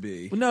supposed to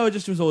be? No, it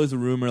just was always a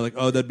rumor, like,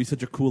 oh, that'd be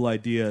such a cool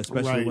idea,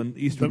 especially Right. when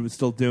Eastwood was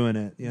still doing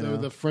it. You know,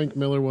 The Frank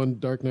Miller one,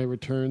 Dark Knight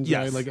Returns,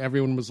 Yes. right? Like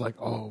everyone was like,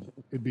 "Oh,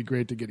 it'd be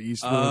great to get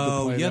Eastwood to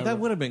Oh, play yeah, that." that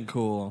would have been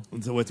cool.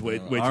 so it's way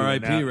too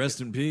R.I.P. now.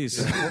 Rest in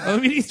peace. I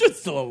mean, Eastwood's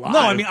still alive. No,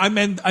 I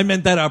mean I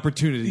meant that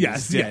opportunity.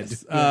 Yes, is dead.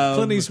 yes.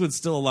 Clint Eastwood's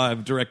still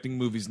alive, directing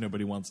movies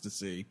nobody wants to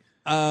see.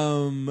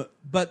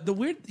 But the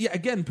weird,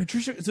 again,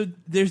 Patricia. So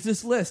there's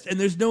this list, and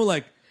there's no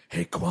like,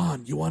 Hey,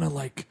 Quan, you want to,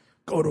 like,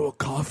 go to a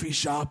coffee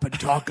shop and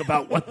talk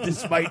about what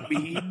this might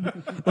mean?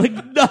 like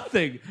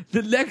nothing.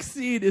 The next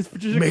scene is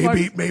Patricia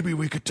Clarkson. Maybe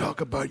we could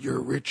talk about your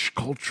rich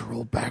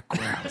cultural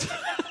background.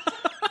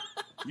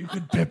 You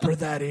could pepper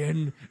that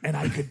in, and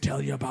I could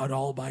tell you about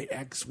all my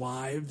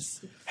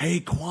ex-wives. Hey,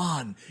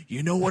 Quan,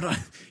 you know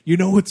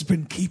what's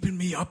been keeping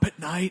me up at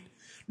night?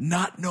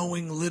 Not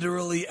knowing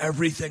literally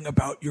everything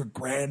about your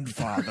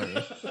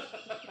grandfather.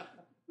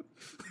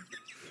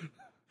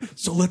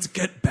 So let's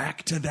get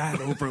back to that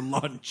over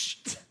lunch.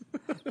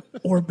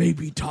 Or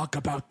maybe talk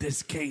about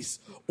this case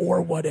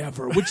or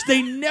whatever, which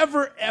they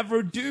never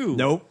ever do.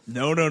 Nope.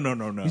 No.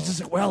 He's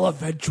just like, well,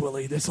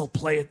 eventually this will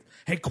play it.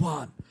 Hey,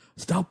 Quan,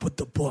 stop with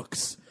the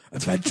books.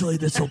 Eventually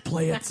this will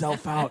play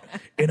itself out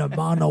in a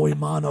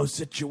mano-a-mano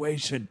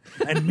situation,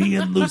 and me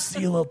and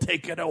Lucille will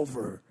take it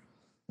over.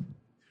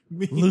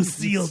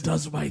 Lucille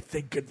does my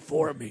thinking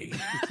for me.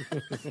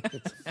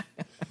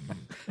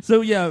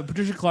 So yeah,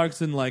 Patricia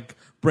Clarkson like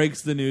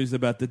breaks the news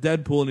about the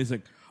Deadpool, and he's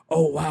like,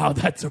 Oh, wow,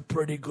 that's a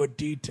pretty good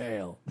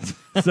detail.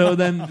 so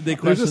then they There's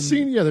question. a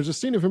scene. Yeah, there's a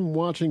scene of him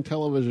watching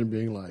television,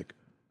 being like,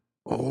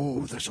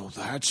 Oh, that's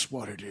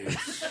what it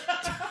is.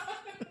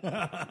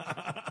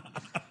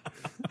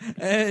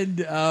 And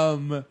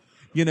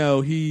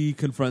he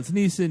confronts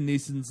Neeson.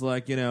 Neeson's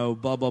like,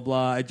 blah blah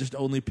blah. I just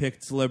only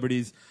picked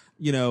celebrities.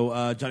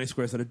 Johnny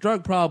Squares had a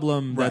drug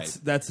problem. Right.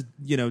 That's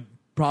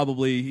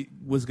probably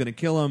was going to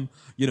kill him.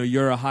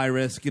 You're a high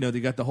risk. They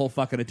got the whole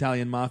fucking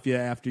Italian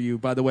mafia after you.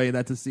 By the way,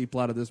 that's a C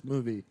plot of this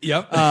movie.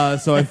 Yep.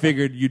 So I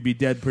figured you'd be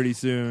dead pretty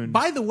soon.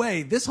 By the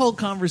way, this whole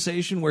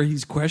conversation where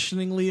he's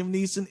questioning Liam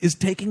Neeson is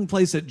taking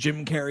place at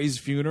Jim Carrey's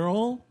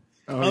funeral.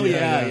 Oh,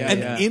 yeah.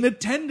 And in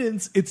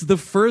attendance, it's the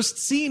first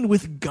scene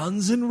with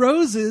Guns N'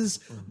 Roses.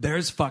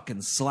 There's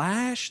fucking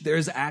Slash.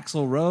 There's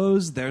Axl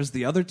Rose. There's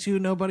the other two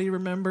nobody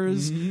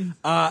remembers.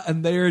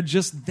 And they're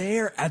just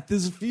there at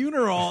this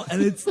funeral.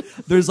 And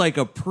there's like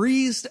a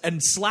priest,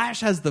 and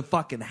Slash has the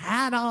fucking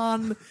hat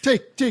on.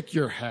 Take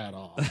your hat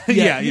off.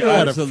 Yeah, You're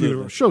at a absolutely.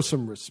 funeral. Show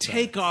some respect.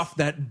 Take off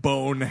that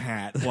bone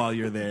hat while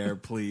you're there,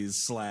 please,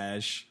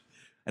 Slash.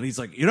 And he's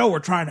like, we're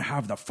trying to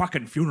have the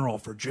fucking funeral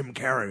for Jim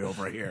Carrey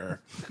over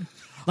here.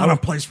 Not a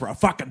place for a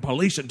fucking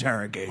police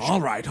interrogation.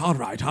 All right.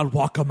 I'll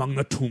walk among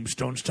the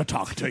tombstones to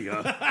talk to you.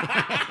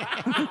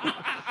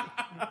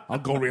 I'll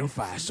go real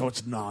fast so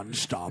it's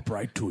non-stop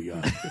right to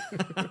you.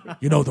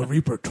 The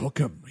Reaper took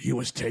him. He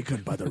was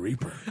taken by the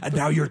Reaper. And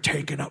now you're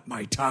taking up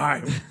my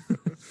time.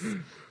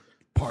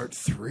 Part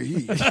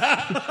 3.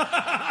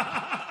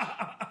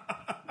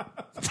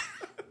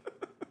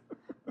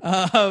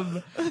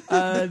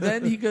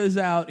 Then he goes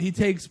out. He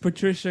takes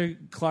Patricia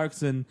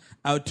Clarkson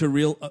out to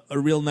a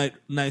real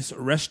nice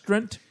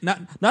restaurant.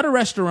 Not a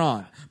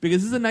restaurant, because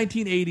this is the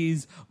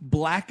 1980s,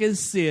 black as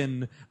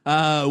sin,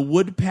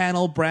 wood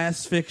panel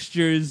brass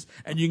fixtures,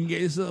 and you can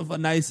get yourself a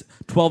nice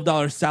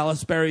 $12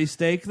 Salisbury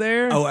steak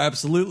there. Oh,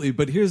 absolutely.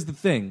 But here's the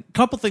thing. A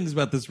couple things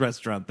about this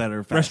restaurant that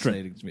are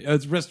fascinating to me.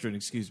 It's restaurant,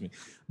 excuse me.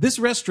 This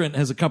restaurant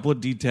has a couple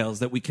of details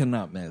that we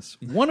cannot miss.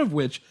 One of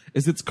which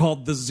is it's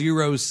called the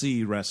Zero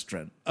C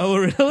Restaurant. Oh,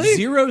 really?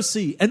 Zero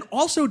C. And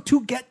also,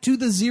 to get to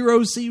the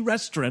Zero C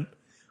Restaurant,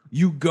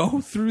 you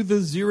go through the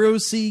Zero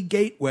C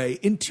gateway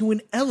into an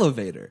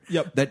elevator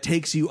that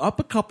takes you up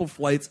a couple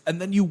flights,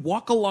 and then you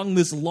walk along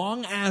this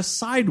long-ass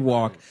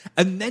sidewalk,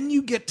 and then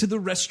you get to the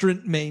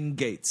restaurant main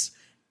gates.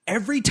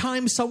 Every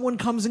time someone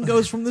comes and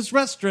goes from this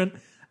restaurant,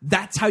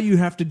 that's how you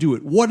have to do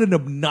it. What an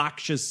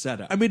obnoxious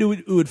setup. I mean,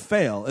 it would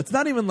fail. It's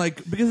not even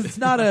like, because it's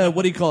not a,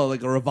 what do you call it,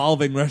 like a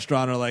revolving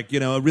restaurant or like,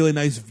 a really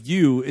nice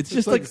view. It's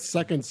just like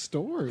second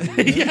story.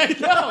 Yeah, I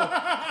know.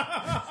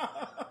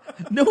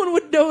 No one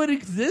would know it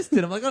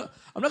existed. I'm like, I'm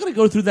not going to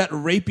go through that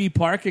rapey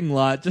parking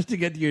lot just to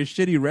get to your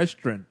shitty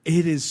restaurant.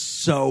 It is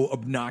so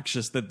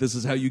obnoxious that this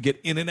is how you get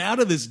in and out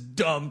of this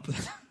dump.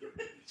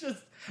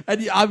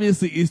 And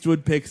obviously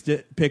Eastwood picked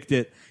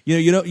it.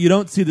 You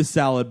don't see the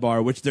salad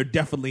bar, which there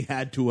definitely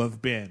had to have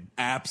been.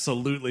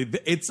 Absolutely.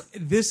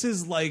 This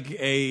is like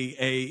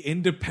a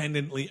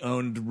independently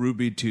owned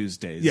Ruby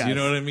Tuesdays. Yes. You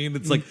know what I mean?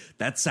 It's like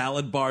that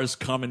salad bar's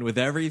coming with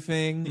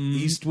everything.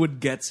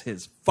 Eastwood gets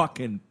his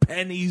fucking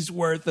pennies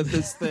worth of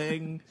this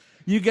thing.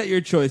 You get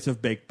your choice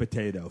of baked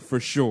potato for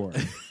sure.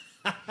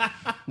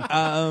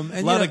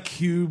 A lot of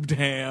cubed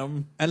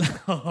ham.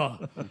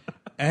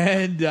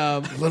 And a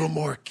little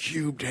more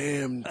cubed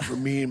ham for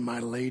me and my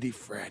lady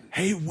friend.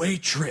 Hey,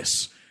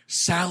 waitress.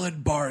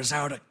 Salad bar's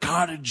out of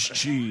cottage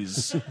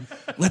cheese.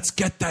 Let's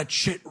get that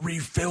shit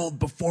refilled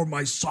before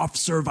my soft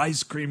serve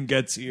ice cream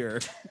gets here.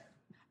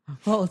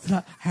 Well, it's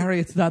not, Harry,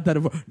 it's not that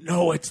important.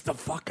 No, it's the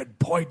fucking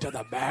point of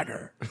the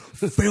matter.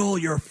 Fill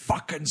your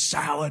fucking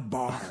salad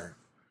bar.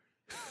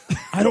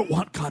 I don't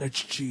want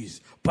cottage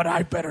cheese, but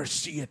I better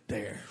see it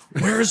there.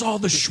 Where's all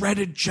the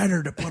shredded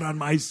cheddar to put on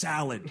my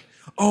salad?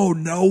 Oh,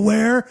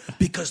 nowhere?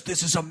 Because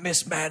this is a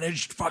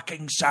mismanaged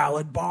fucking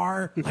salad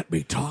bar? Let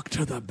me talk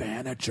to the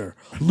manager.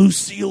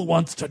 Lucille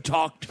wants to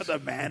talk to the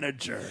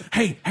manager.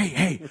 Hey,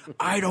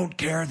 I don't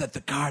care that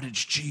the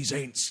cottage cheese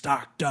ain't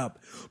stocked up,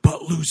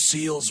 but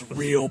Lucille's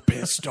real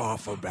pissed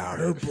off about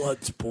it. Her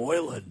blood's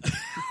boiling.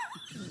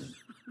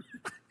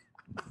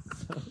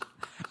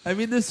 I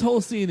mean, this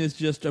whole scene is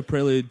just a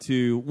prelude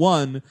to,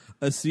 one,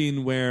 a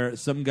scene where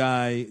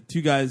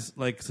two guys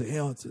like say,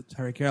 hey, it's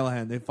Harry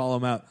Callahan. They follow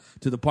him out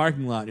to the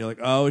parking lot. And you're like,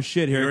 oh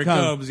shit, here it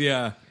comes.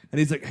 Yeah. And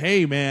he's like,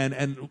 hey man,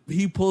 and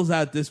he pulls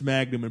out this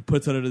Magnum and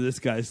puts it under this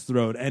guy's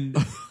throat, and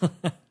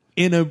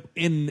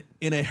in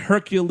a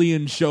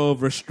Herculean show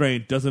of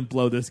restraint, doesn't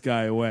blow this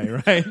guy away,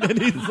 right?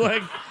 And he's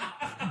like,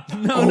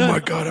 no. My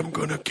God, I'm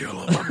gonna kill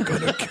him. I'm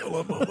gonna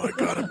kill him. Oh my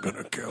God, I'm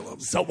gonna kill him.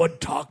 Someone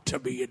talked to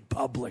me in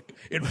public,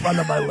 in front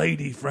of my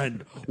lady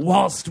friend,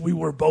 whilst we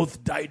were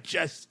both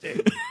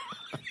digesting.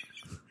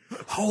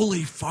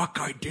 Holy fuck,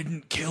 I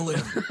didn't kill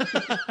him.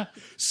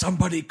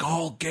 Somebody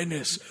call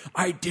Guinness.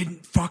 I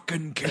didn't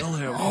fucking kill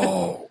him.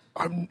 Oh,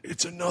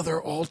 it's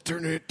another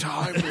alternate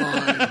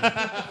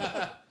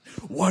timeline.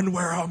 One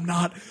where I'm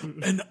not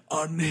an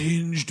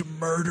unhinged,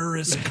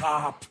 murderous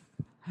cop.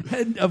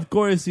 And of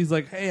course, he's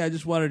like, hey, I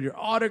just wanted your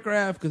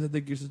autograph because I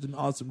think you're such an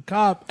awesome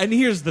cop. And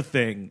here's the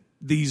thing.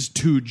 These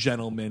two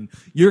gentlemen,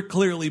 you're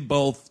clearly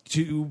both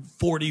two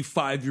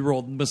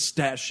 45-year-old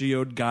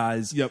mustachioed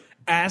guys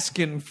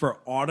asking for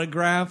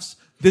autographs.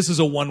 This is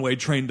a one-way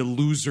train to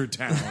Loser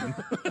Town.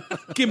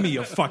 Give me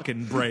a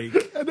fucking break.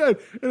 And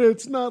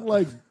it's not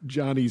like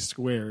Johnny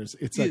Squares.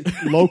 It's a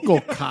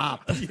local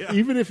cop. Yeah.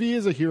 Even if he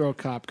is a hero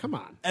cop, come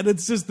on. And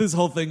it's just this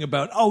whole thing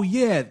about, oh,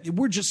 yeah,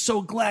 we're just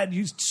so glad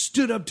you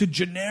stood up to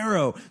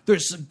Gennaro.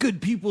 There's some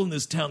good people in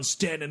this town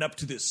standing up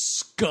to this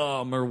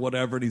scum or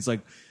whatever. And he's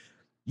like,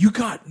 You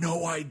got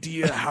no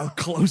idea how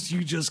close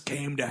you just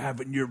came to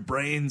having your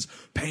brains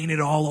painted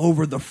all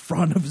over the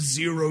front of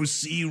Zero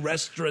C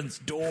Restaurant's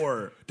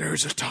door.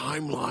 There's a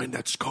timeline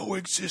that's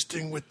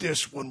coexisting with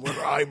this one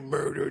where I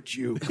murdered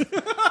you.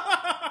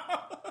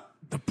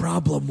 The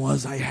problem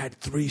was I had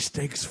 3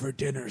 steaks for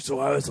dinner, so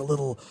I was a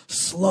little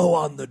slow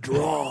on the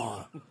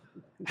draw.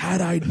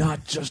 Had I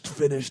not just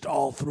finished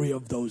all 3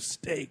 of those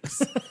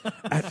steaks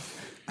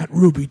at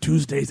Ruby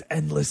Tuesday's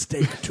Endless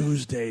Steak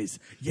Tuesdays,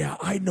 yeah,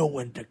 I know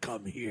when to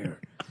come here.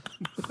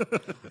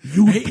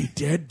 You'd be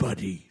dead,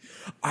 buddy.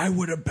 I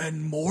would have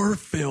been more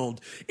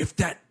filled if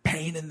that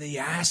pain in the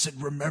ass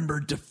had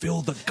remembered to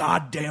fill the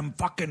goddamn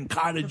fucking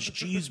cottage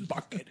cheese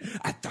bucket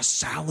at the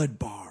salad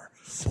bar.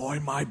 Boy,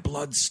 my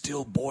blood's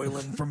still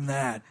boiling from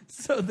that.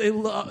 So they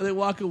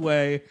walk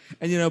away,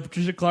 and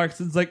Patricia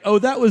Clarkson's like, "Oh,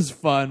 that was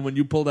fun when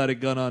you pulled out a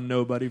gun on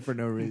nobody for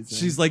no reason."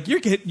 She's like,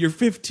 "You're getting your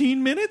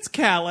 15 minutes,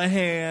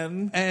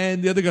 Callahan."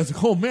 And the other guy's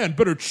like, "Oh man,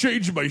 better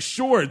change my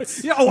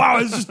shorts." Yeah, wow,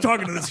 I was just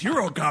talking to this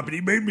hero cop, and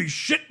he made me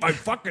shit my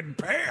fucking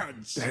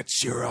pants.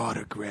 That's your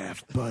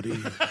autograph, buddy.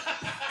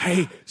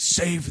 Hey,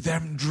 save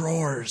them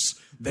drawers.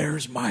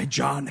 There's my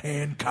John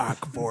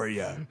Hancock for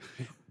you.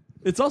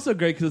 It's also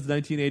great because it's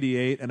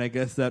 1988, and I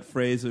guess that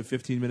phrase of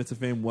 15 minutes of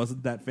fame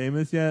wasn't that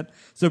famous yet.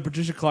 So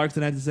Patricia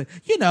Clarkson had to say,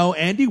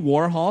 Andy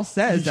Warhol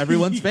says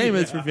everyone's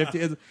famous for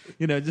 15.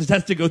 Just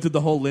has to go through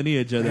the whole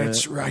lineage of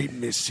That's it. right,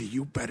 Missy.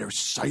 You better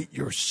cite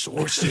your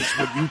sources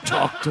when you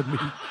talk to me.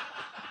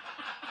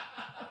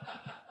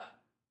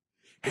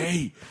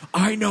 Hey,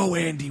 I know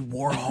Andy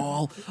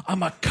Warhol.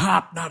 I'm a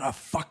cop, not a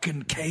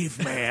fucking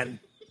caveman.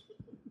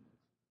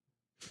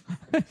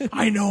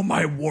 I know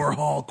my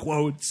Warhol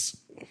quotes.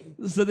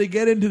 So they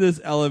get into this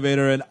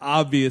elevator, and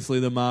obviously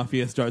the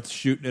mafia starts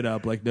shooting it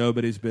up like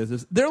nobody's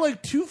business. They're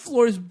like 2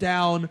 floors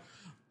down,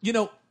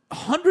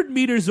 100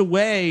 meters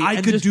away.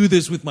 I could do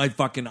this with my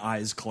fucking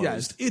eyes closed.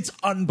 Yes. It's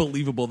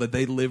unbelievable that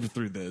they lived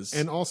through this.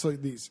 And also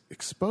these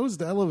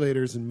exposed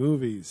elevators in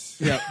movies.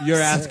 Yeah,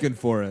 you're asking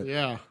for it.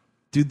 Yeah.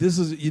 Dude,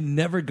 you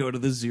never go to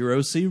the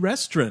Zero C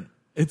Restaurant.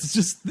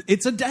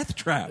 It's a death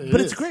trap.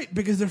 But it's great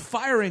because they're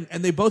firing,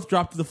 and they both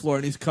drop to the floor,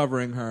 and he's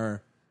covering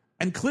her.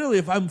 And clearly,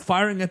 if I'm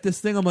firing at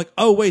this thing, I'm like,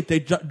 oh, wait, they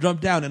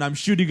jumped down, and I'm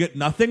shooting at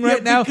nothing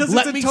right now. because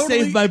Let it's a me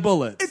totally- save my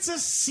bullet. It's a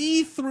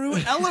see-through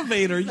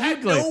elevator.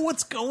 Exactly. You know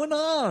what's going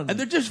on. And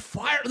they're just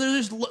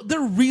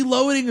they're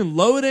reloading and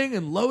loading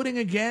and loading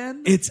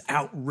again. It's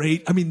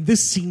outrageous. I mean,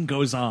 this scene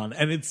goes on,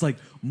 and it's like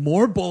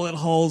more bullet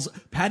holes.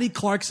 Patty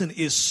Clarkson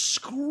is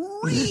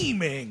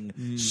screaming,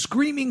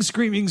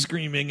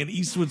 screaming, and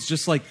Eastwood's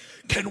just like,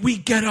 Can we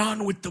get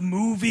on with the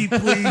movie,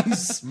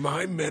 please?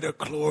 My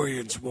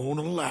metachlorians won't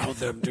allow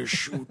them to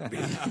shoot me.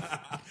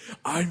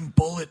 I'm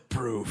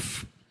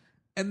bulletproof.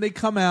 And they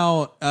come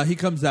out, he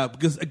comes out,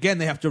 because again,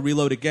 they have to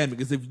reload again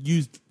because they've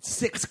used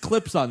 6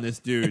 clips on this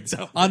dude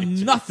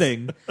on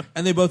nothing,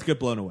 and they both get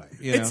blown away.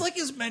 It's like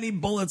as many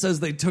bullets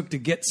as they took to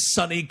get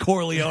Sonny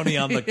Corleone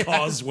on the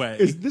causeway.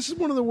 This is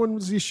one of the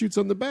ones he shoots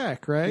on the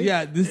back, right?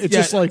 Yeah, It's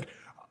just like,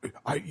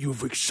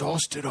 you've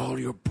exhausted all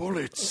your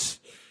bullets.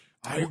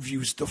 I've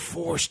used the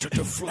force to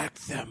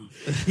deflect them.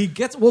 He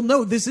gets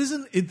this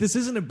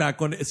isn't a back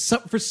one. It's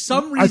for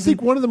some reason. I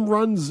think one of them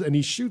runs and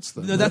he shoots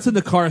them. no, that's in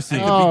the car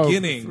scene. Oh,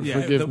 beginning.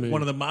 forgive me. One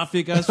of the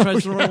mafia guys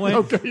tries to run away.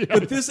 Okay, yeah.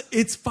 But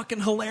it's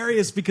fucking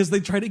hilarious because they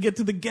try to get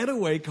to the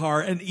getaway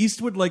car and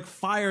Eastwood like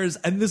fires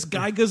and this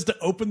guy goes to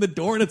open the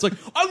door and it's like,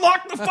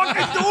 unlock the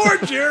fucking door,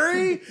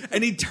 Jerry!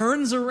 And he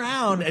turns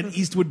around and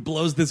Eastwood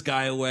blows this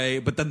guy away,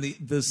 but then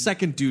the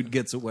second dude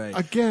gets away.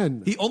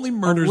 Again, He only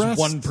murders arrest-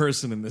 one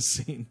person in this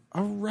scene.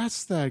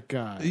 Arrest that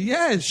guy.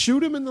 Yes.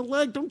 Shoot him in the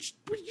leg. Don't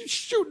you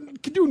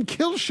shoot doing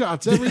kill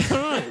shots every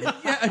time.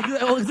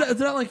 Yeah, well, it's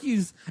not like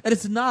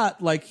it's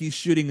not like he's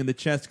shooting in the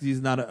chest because he's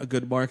not a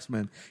good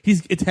marksman.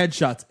 It's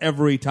headshots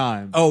every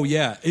time. Oh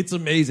yeah, it's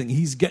amazing.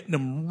 He's getting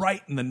him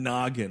right in the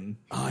noggin.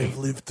 I've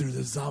lived through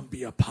the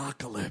zombie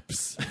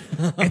apocalypse.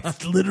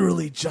 It's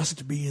literally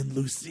just me and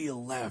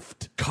Lucille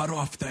left. Cut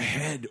off the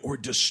head or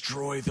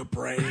destroy the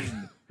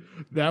brain.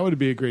 That would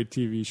be a great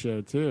TV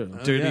show too.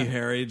 Dirty yeah.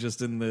 Harry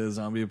just in the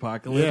zombie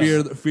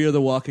apocalypse. Fear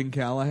the walking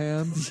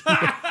Callahans.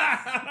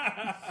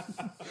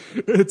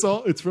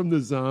 It's from the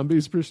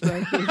zombies'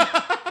 perspective.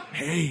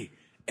 Hey,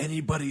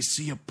 anybody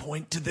see a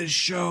point to this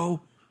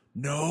show?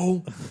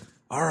 No?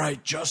 All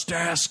right, just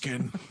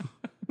asking.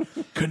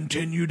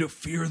 Continue to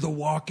fear the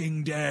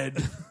Walking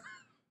Dead.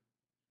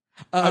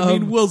 I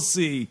mean, we'll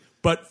see,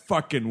 but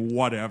fucking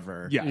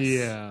whatever.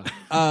 Yeah.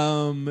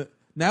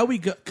 Now we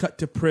cut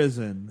to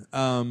prison.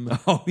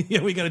 Oh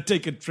yeah, we got to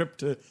take a trip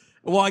to.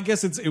 Well, I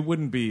guess it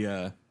wouldn't be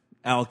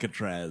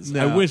Alcatraz.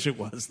 No. I wish it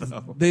was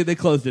though. They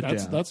closed it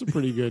That's down. that's a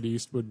pretty good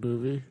Eastwood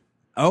movie.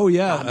 Oh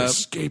yeah, I'm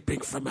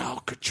escaping from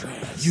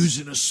Alcatraz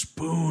using a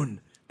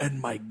spoon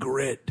and my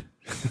grit.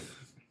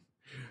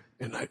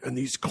 And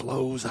these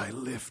clothes I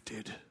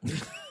lifted.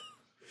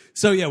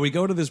 so yeah, we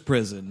go to this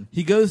prison.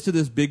 He goes to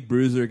this big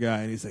bruiser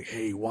guy and he's like,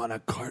 Hey, want a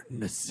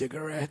carton of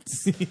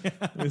cigarettes?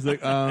 he's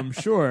like,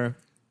 sure.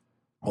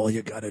 all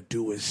you gotta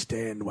do is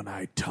stand when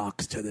I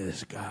talks to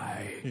this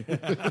guy.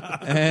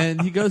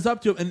 And he goes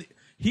up to him, and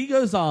he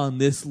goes on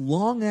this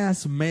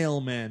long-ass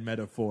mailman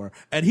metaphor,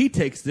 and he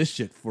takes this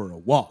shit for a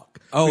walk.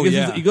 Oh, Because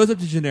yeah. he goes up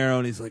to Gennaro,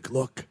 and he's like,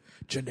 look,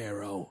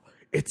 Gennaro,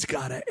 it's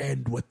gotta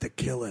end with the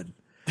killing.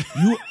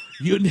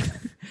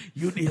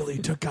 You nearly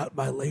took out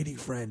my lady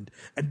friend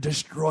and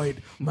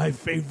destroyed my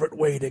favorite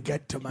way to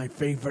get to my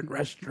favorite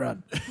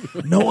restaurant.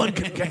 No one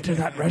can get to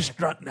that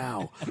restaurant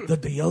now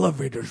that the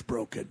elevator's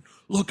broken.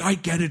 Look, I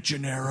get it,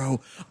 Gennaro.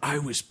 I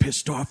was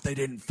pissed off they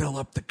didn't fill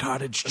up the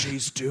cottage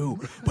cheese too,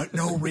 but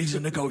no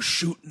reason to go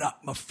shooting up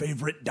my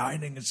favorite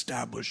dining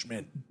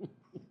establishment.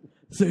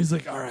 So he's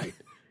like, all right,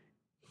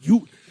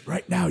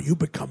 right now you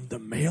become the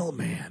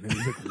mailman. And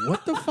he's like,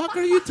 what the fuck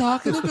are you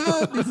talking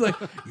about? And he's like,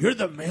 you're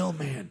the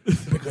mailman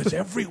because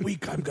every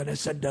week I'm going to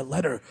send a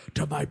letter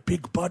to my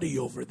big buddy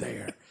over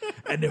there.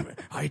 And if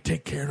I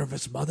take care of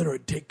his mother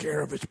and take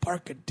care of his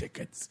parking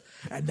tickets.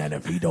 And then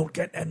if he don't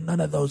get none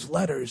of those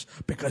letters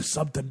because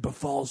something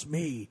befalls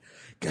me,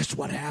 guess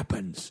what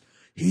happens?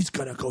 He's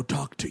going to go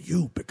talk to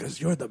you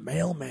because you're the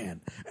mailman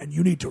and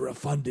you need to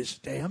refund his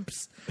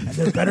stamps. And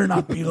there better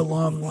not be a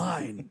long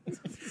line.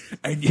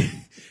 And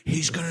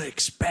he's going to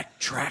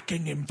expect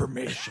tracking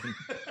information.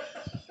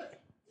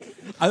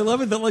 I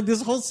love it that like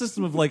this whole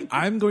system of like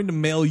I'm going to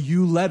mail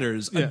you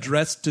letters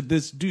addressed to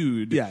this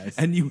dude, Yes.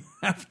 and you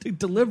have to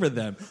deliver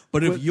them.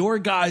 But if your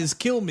guys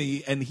kill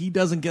me and he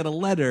doesn't get a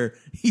letter,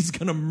 he's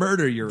gonna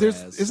murder your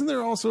ass. Isn't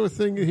there also a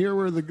thing here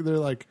where they're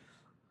like,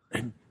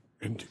 and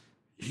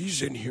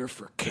he's in here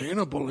for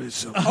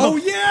cannibalism. Oh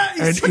yeah,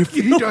 And he's like,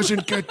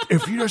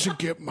 if he doesn't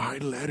get my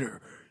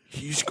letter,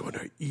 he's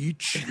gonna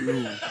eat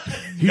you.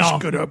 He's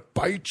gonna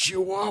bite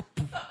you up.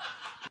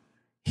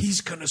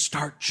 He's going to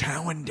start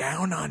chowing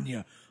down on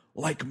you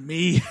like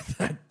me at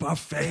that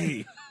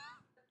buffet.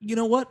 You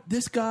know what?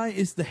 This guy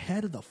is the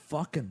head of the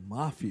fucking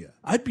mafia.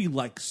 I'd be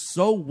like,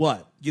 so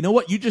what? You know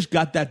what? You just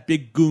got that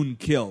big goon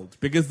killed.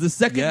 Because the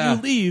second Yeah.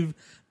 you leave,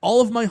 all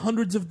of my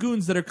hundreds of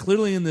goons that are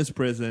clearly in this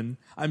prison,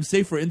 I'm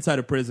safer inside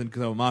a prison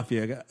because I'm a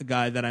mafia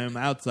guy than I am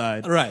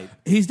outside. Right.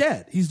 He's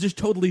dead. He's just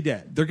totally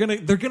dead. they're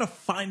gonna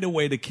find a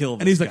way to kill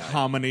this And he's guy. like,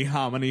 hominy,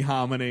 hominy,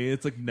 hominy.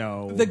 It's like,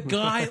 no. The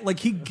guy,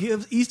 like,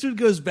 Eastwood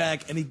goes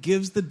back and he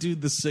gives the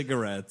dude the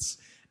cigarettes,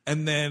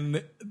 and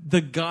then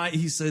the guy,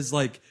 he says,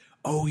 like,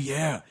 Oh,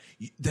 yeah.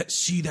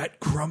 That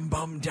crumb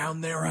bum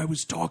down there I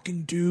was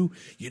talking to?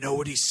 You know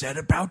what he said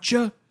about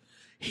you?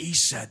 He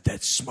said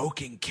that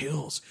smoking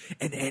kills,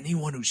 and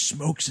anyone who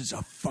smokes is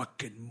a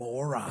fucking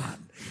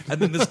moron. and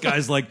then this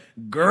guy's like,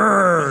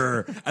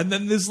 grrr, and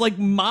then this, like,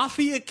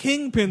 mafia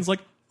kingpin's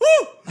like,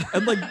 whoo,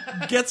 and,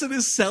 like, gets in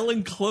his cell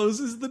and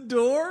closes the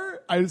door.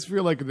 I just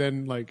feel like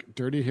then like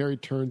Dirty Harry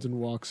turns and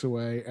walks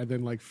away, and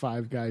then like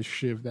five guys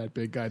shiv that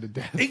big guy to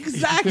death.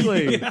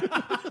 Exactly.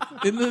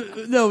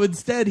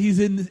 Instead he's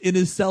in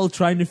his cell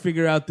trying to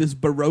figure out this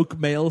Baroque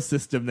mail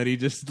system that he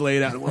just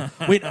laid out. Well,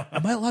 wait,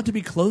 am I allowed to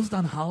be closed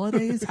on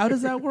holidays? How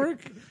does that work?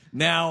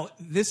 Now,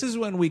 this is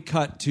when we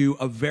cut to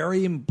a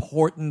very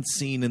important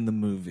scene in the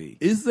movie.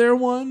 Is there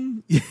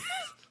one?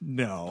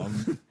 No.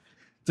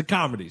 It's a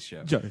comedy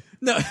show. Sorry.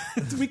 No,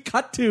 we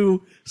cut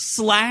to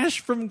Slash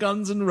from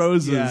Guns N'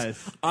 Roses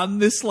Yes. on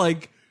this,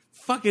 like,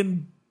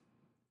 fucking...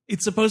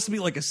 It's supposed to be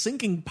like a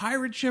sinking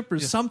pirate ship or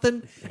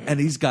something, and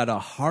he's got a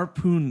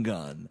harpoon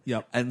gun.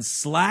 Yep. And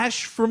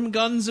Slash from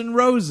Guns N'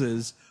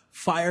 Roses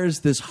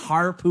fires this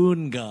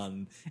harpoon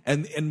gun,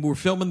 and we're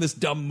filming this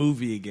dumb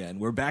movie again.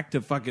 We're back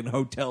to fucking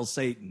Hotel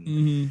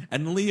Satan.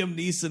 And Liam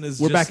Neeson is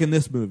We're just- back in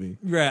this movie.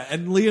 Yeah,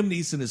 and Liam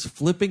Neeson is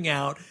flipping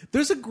out.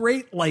 There's a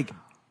great, like,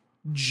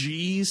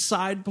 G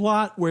side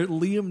plot where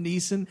Liam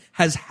Neeson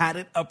has had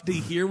it up to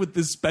here with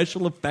this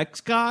special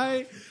effects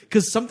guy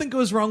because something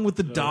goes wrong with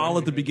the doll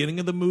at the beginning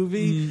of the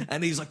movie,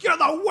 and he's like, "You're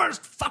the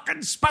worst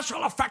fucking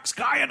special effects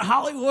guy in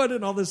Hollywood,"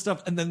 and all this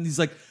stuff. And then he's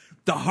like,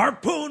 "The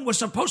harpoon was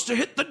supposed to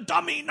hit the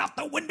dummy, not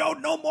the window.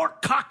 No more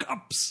cock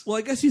ups." Well,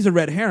 I guess he's a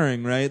red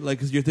herring, right? Like,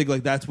 because you think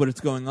like that's what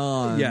it's going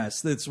on. Yes,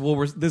 this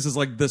is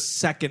like the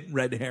second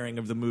red herring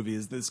of the movie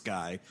is this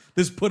guy,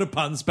 this put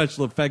upon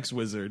special effects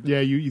wizard. Yeah,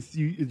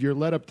 you're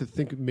led up to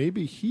think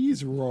maybe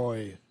he's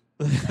Roy.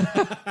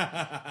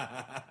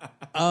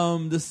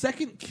 The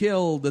second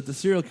kill that the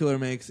serial killer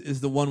makes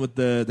is the one with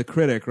the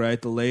critic,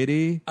 right? The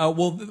lady.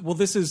 Well,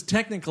 this is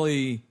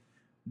technically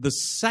the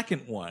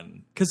second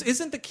one because is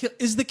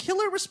the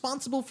killer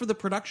responsible for the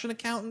production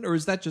accountant, or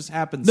is that just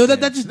happens? No,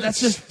 that's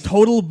just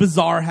total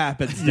bizarre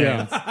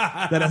happenstance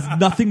that has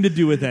nothing to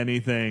do with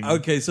anything.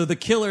 Okay, so the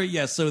killer,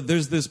 yes. So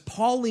there's this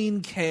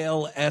Pauline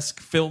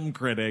Kael-esque film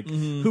critic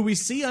who we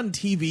see on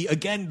TV.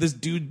 Again, this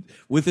dude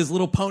with his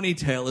little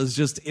ponytail is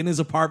just in his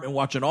apartment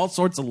watching all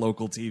sorts of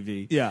local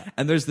TV. Yeah.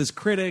 And there's this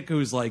critic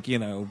who's like, you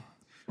know,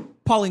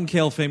 Pauline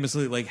Kael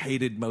famously like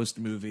hated most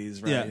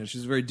movies, right? Yeah. You know,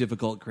 she's a very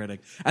difficult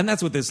critic. And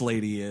that's what this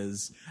lady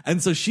is.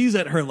 And so she's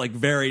at her like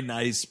very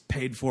nice,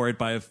 paid for it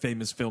by a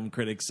famous film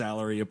critic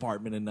salary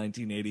apartment in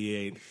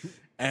 1988.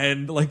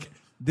 And like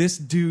this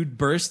dude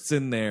bursts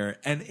in there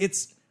and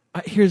it's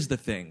here's the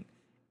thing.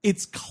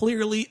 it's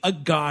clearly a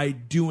guy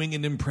doing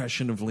an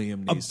impression of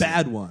Liam A Neeson.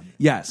 bad one.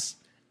 Yes.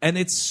 And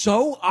it's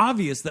so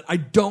obvious that I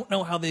don't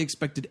know how they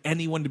expected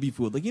anyone to be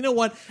fooled. Like, you know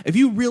what? If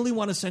you really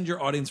want to send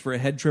your audience for a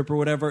head trip or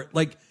whatever,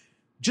 like,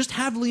 just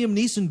have Liam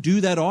Neeson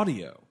do that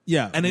audio.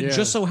 Yeah. And it Yeah.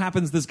 just so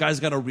happens this guy's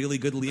got a really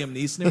good Liam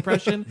Neeson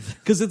impression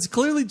because it's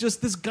clearly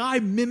just this guy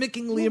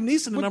mimicking Liam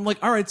Neeson. And I'm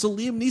like, all right, so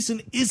Liam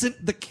Neeson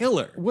isn't the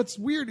killer. What's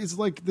weird is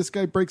like this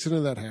guy breaks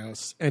into that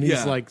house and he's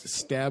Yeah. like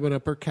stabbing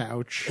up her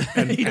couch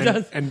and,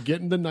 and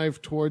getting the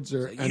knife towards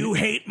her. And You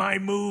hate my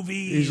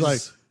movies. he's like,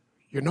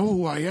 you know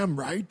who I am,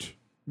 right?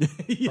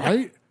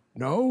 Right?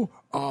 No?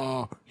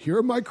 Here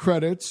are my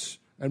credits,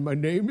 and my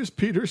name is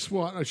Peter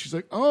Swan. And she's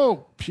like,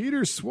 oh,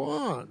 Peter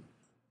Swan.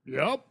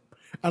 Yep.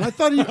 And I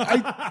thought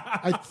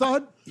I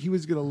thought he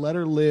was going to let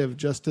her live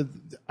just to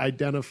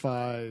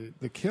identify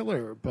the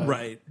killer, but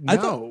Right.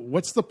 no.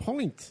 What's the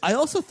point? I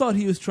also thought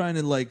he was trying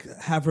to like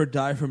have her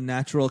die from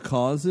natural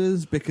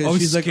causes because Oh,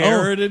 she's like, scare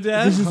oh, her to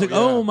death? She's like,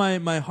 oh,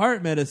 my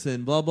heart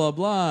medicine, blah blah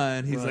blah,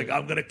 and he's like,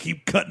 I'm gonna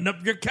keep cutting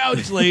up your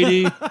couch,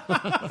 lady.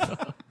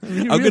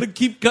 I'm going to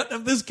keep cutting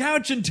up this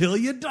couch until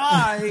you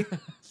die.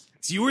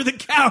 It's you or the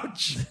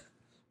couch.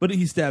 But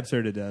he stabs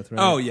her to death, right?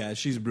 Oh, yeah,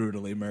 she's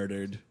brutally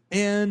murdered.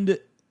 And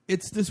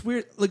it's this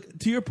weird, like,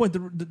 to your point,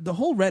 the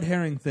whole red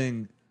herring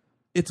thing,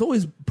 it's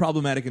always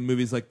problematic in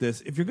movies like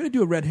this. If you're going to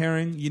do a red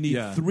herring, you need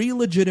Yeah. 3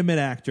 legitimate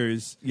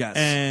actors. Yes.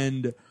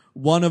 And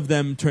one of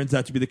them turns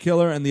out to be the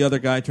killer, and the other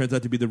guy turns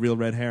out to be the real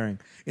red herring.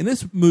 In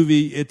this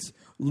movie, it's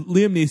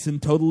Liam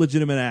Neeson, total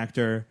legitimate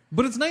actor,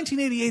 But it's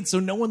 1988, so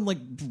no one, like,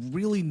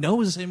 really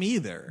knows him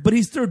either. but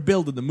he's third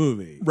billed in the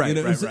movie. Right,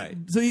 right, so, right.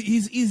 So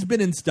he's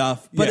been in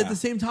stuff, but Yeah. at the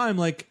same time,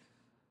 like,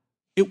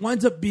 it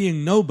winds up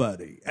being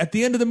nobody. At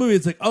the end of the movie,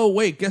 it's like, oh,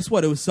 wait, guess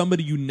what? It was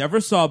somebody you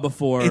never saw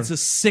before. It's a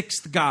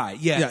 6th guy.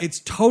 Yeah, Yeah. it's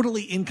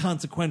totally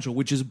inconsequential,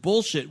 which is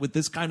bullshit with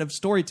this kind of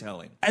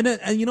storytelling. And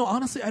you know,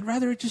 honestly, I'd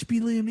rather it just be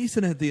Liam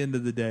Neeson at the end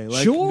of the day.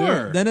 Like,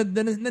 Sure.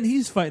 Then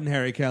he's fighting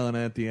Harry Callahan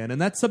at the end, and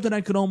that's something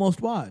I could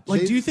almost watch.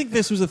 Like, do you think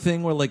this was a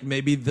thing where, like,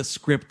 maybe the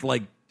script,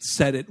 like,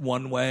 said it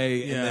one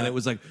way, and Yeah. then it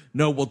was like,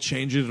 no, we'll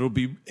change it.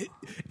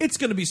 It's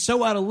going to be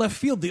so out of left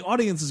field. The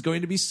audience is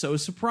going to be so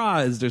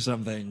surprised or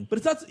something. But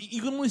it's not.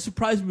 You can only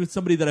surprise me with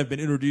somebody that I've been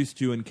introduced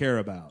to and care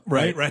about.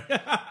 Right.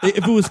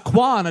 If it was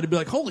Quan, I'd be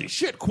like, holy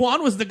shit,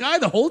 Quan was the guy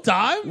the whole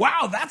time.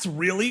 Wow, that's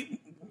really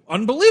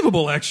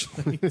unbelievable,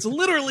 actually. It's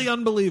literally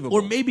unbelievable.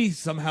 Or maybe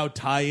somehow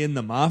tie in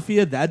the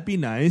mafia. That'd be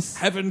nice.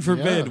 Heaven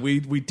forbid Yeah.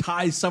 we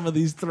tie some of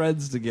these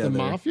threads together. The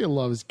mafia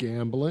loves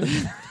gambling.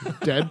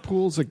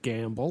 Deadpool's a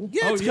gamble.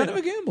 Yeah, it's yeah. kind of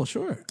a gamble,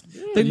 sure.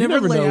 They You never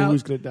never lay know out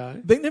who's going to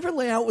die. They never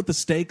lay out what the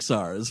stakes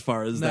are as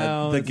far as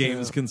No, the it's game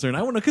is concerned.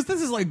 I want to because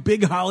this is like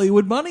big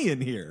Hollywood money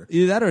in here.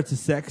 Either that or it's a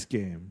sex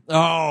game.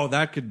 Oh,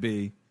 that could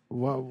be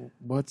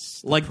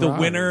What's like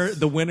prize?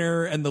 the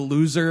winner and the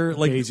loser,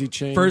 like Daisy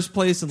chain. first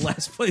place and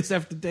last place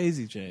after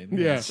Daisy Chain.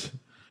 Yes.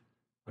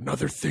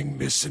 Another thing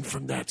missing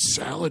from that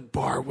salad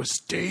bar was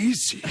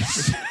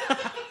daisies.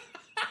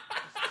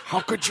 How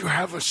could you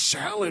have a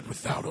salad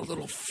without a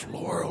little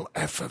floral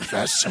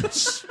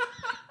effervescence?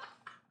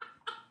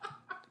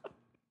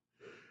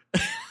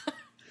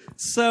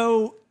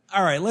 So,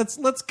 all right, let's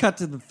cut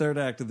to the third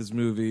act of this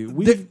movie.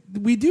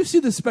 We do see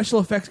the special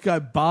effects guy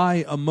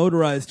buy a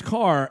motorized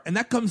car, and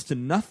that comes to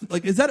nothing.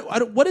 Like, is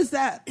that what is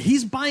that?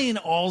 He's buying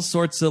all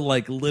sorts of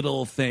like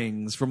little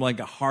things from like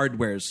a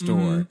hardware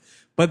store.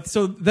 But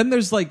so then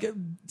there's like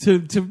to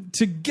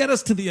get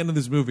us to the end of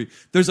this movie,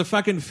 there's a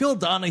fucking Phil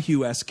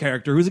Donahue-esque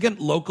character who's again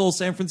local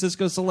San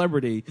Francisco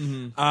celebrity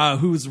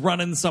who's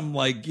running some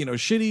like, you know,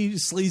 shitty,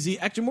 sleazy,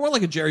 actually more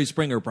like a Jerry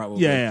Springer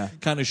probably Yeah.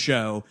 kind of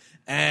show.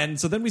 And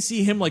so then we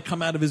see him like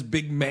come out of his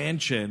big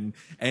mansion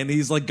and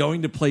he's like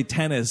going to play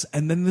tennis,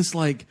 and then this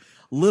like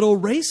little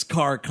race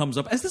car comes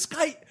up as this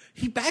guy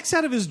he backs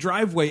out of his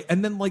driveway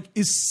and then like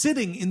is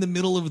sitting in the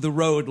middle of the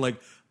road like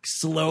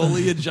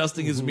slowly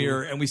adjusting his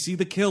mirror, and we see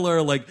the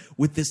killer like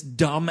with this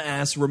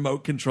dumbass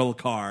remote control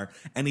car,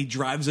 and he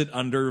drives it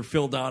under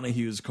Phil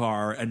Donahue's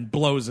car and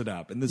blows it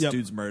up, and this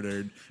dude's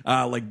murdered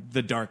like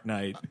the Dark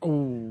Knight.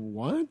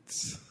 What?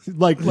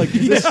 Like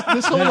this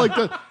whole like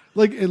the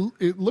like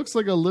it looks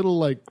like a little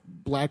like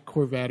black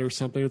Corvette or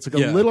something. It's like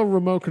a Yeah. little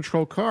remote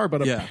control car,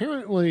 but Yeah.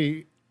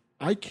 apparently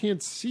I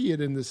can't see it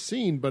in the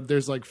scene, but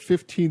there's like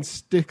 15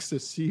 sticks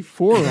of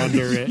C4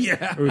 under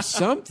it or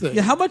something.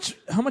 Yeah, how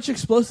much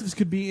explosives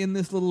could be in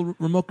this little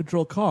remote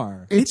control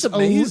car? It's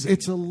amazing.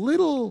 It's a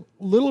little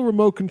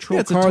remote control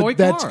Yeah, it's a car toy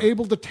that's car.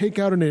 able to take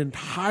out an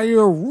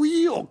entire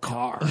real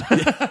car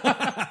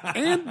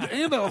and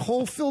a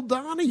whole Phil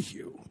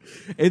Donahue.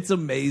 It's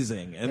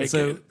amazing, and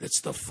so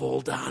It's the full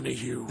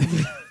Donahue.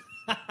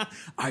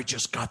 I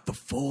just got the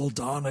full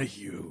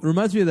Donahue.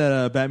 Reminds me of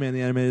that Batman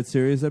the Animated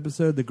Series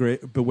episode,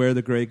 Beware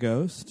the Gray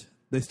Ghost.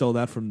 They stole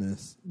that from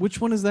this. which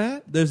one is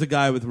that? There's a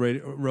guy with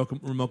remote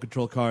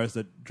control cars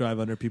that drive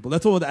under people.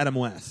 That's the one with Adam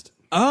West.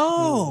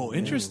 Oh,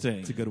 interesting.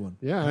 It's a good one.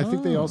 Yeah, I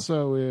think they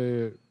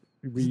also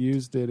We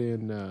used it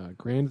in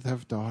Grand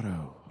Theft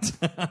Auto.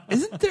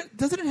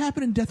 Doesn't it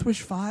happen in Death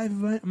Wish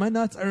 5? Am I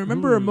nuts? I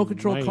remember a remote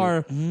control might.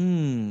 car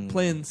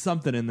playing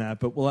something in that,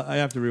 but I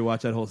have to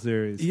rewatch that whole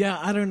series. Yeah,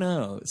 I don't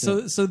know.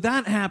 So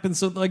that happens.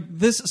 So like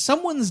this,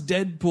 someone's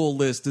Deadpool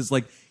list is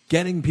like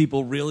getting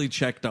people really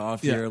checked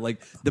off Yeah. here.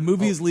 Like the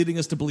movie is leading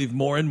us to believe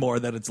more and more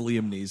that it's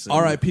Liam Neeson.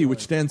 R.I.P.,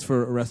 which stands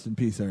for Rest in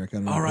Peace, Eric. I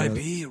don't know.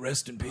 R.I.P.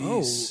 Rest in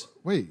Oh, peace.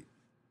 wait.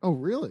 Oh,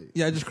 really?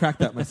 Yeah, I just cracked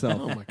that myself.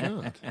 Oh, my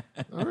God.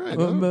 All right.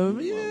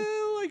 Yeah,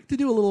 I like to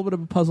do a little bit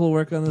of puzzle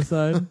work on the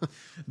side.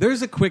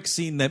 There's a quick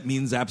scene that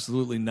means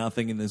absolutely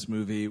nothing in this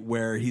movie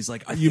where he's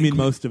like, You mean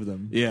most of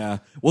them? Yeah.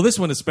 Well, this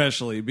one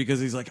especially because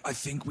he's like, I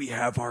think we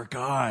have our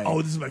guy.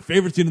 Oh, this is my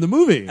favorite scene in the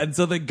movie. And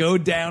so they go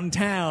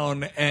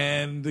downtown,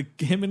 and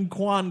him and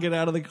Quan get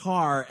out of the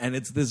car, and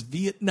it's this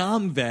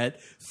Vietnam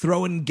vet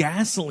throwing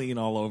gasoline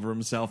all over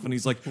himself. And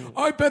he's like,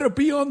 I better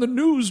be on the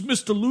news,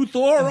 Mr.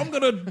 Luthor. I'm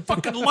going to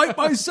fucking light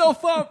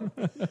myself up.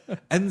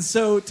 And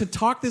so to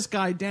talk this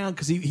guy down,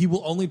 because he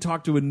will only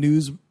talk to a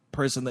news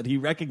person that he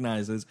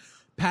recognizes,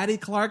 Patty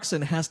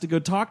Clarkson has to go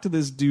talk to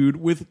this dude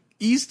with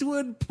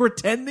Eastwood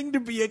pretending to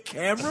be a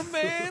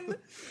cameraman.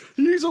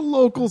 He's a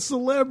local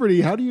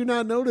celebrity. How do you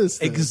not notice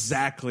this?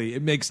 Exactly.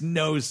 It makes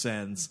no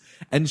sense.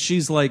 And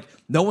she's like,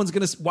 no one's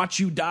going to watch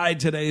you die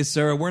today,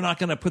 sir. We're not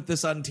going to put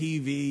this on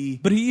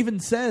TV. But he even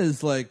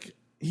says, like,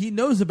 he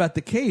knows about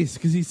the case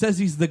because he says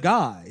he's the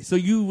guy. So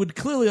you would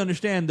clearly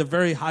understand the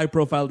very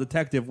high-profile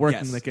detective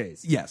working the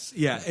case. Yes.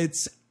 Yeah.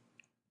 It's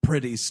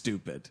pretty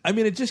stupid. I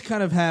mean, it just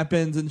kind of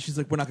happens, and she's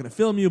like, we're not going to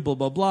film you, blah,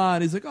 blah, blah.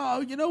 And he's like,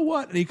 oh, you know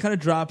what? And he kind of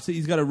drops it.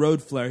 He's got a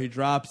road flare. He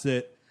drops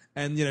it.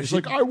 And, you know, He's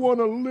like, I want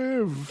to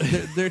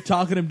live. they're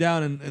talking him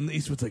down, and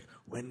Eastwood's like,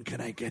 when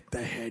can I get the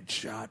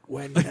headshot?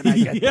 When can I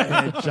get the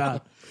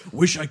headshot?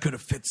 Wish I could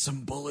have fit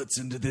some bullets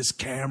into this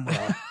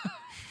camera.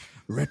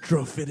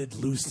 Retrofitted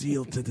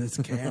Lucille to this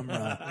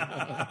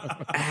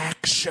camera.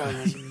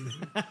 Action.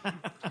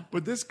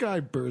 But this guy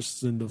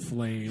bursts into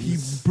flames.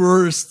 He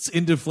bursts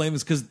into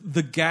flames because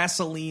the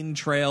gasoline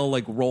trail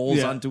like rolls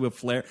Yeah. onto a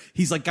flare.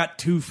 He's like got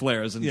two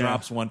flares and Yeah.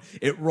 drops one.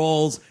 It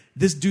rolls.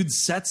 This dude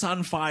sets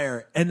on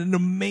fire, and an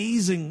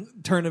amazing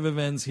turn of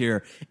events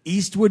here.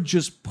 Eastwood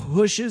just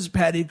pushes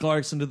Patty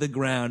Clarkson to the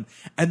ground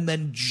and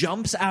then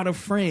jumps out of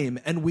frame,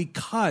 and we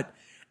cut.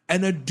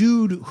 And a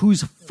dude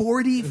who's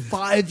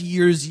 45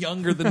 years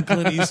younger than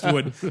Clint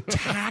Eastwood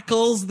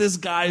tackles this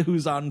guy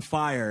who's on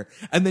fire.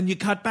 And then you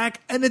cut back,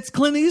 and it's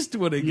Clint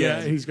Eastwood Yeah,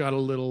 again. he's got a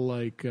little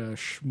like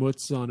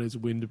schmutz on his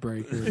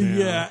windbreaker now.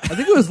 Yeah. I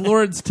think it was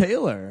Lawrence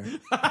Taylor.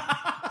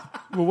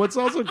 But what's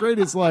also great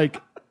is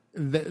like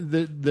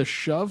the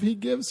shove he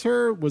gives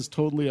her was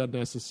totally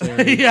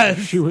unnecessary. Yes.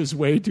 She was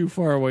way too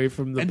far away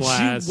from the And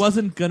blast. she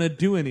wasn't going to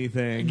do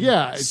anything.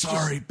 Yeah, it's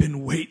Sorry,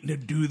 been waiting to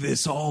do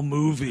this all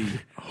movie.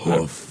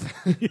 hoof.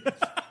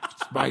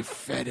 It's my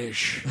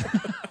fetish.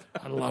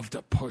 I love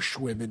to push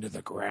women to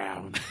the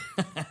ground.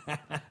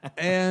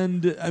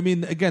 And, I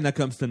mean, again, that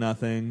comes to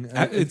nothing.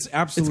 It's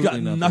absolutely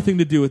It's got nothing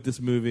to do with this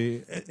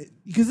movie.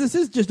 Because this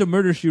is just a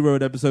Murder, She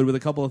Wrote episode with a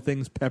couple of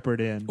things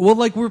peppered in. Well,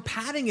 like we're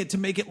padding it to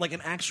make it like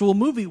an actual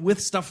movie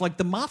with stuff like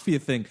the mafia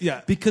thing.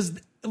 Yeah. Because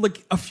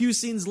like a few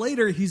scenes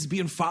later, he's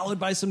being followed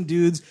by some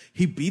dudes.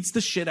 He beats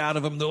the shit out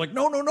of them. They're like,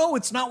 no,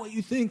 it's not what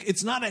you think.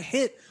 It's not a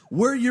hit.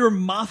 We're your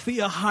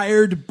mafia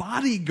hired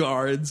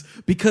bodyguards.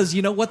 Because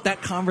you know what?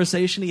 That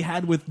conversation he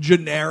had with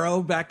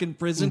Gennaro back in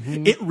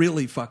prison, it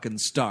really fucking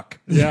stuck.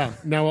 Yeah,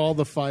 now all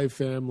the 5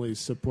 families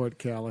support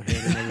Callahan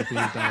and everything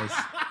he does.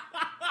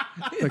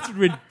 It's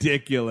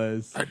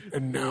ridiculous.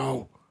 And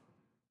now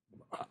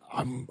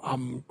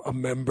I'm a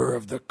member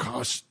of the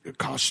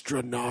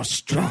Costra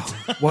Nostra.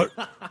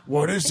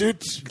 What is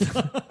it?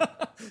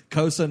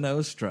 Cosa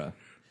Nostra.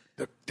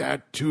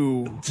 That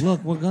too.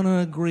 Look, we're going to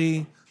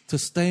agree to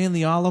stay in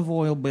the olive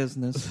oil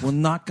business. We're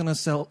not going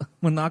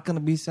to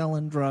be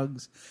selling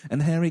drugs.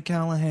 And Harry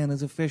Callahan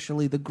is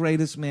officially the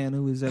greatest man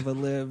who has ever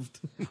lived.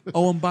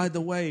 Oh, and by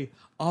the way,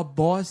 our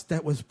boss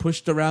that was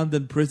pushed around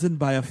in prison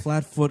by a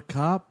flat-foot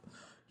cop,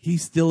 he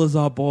still is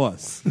our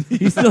boss.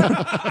 He's still...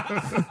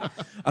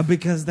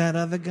 Because that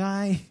other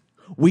guy,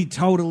 we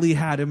totally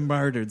had him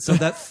murdered. So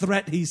that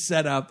threat he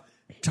set up,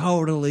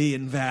 totally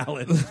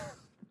invalid.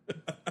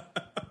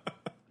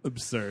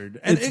 absurd.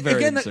 It's very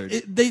again,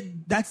 absurd.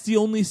 That's the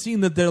only scene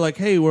that they're like,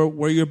 hey,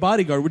 we're your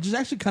bodyguard, which is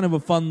actually kind of a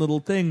fun little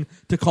thing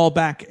to call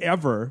back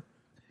ever.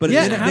 But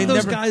Yeah, they have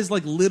those never, guys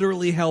like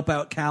literally help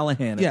out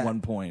Callahan Yeah. at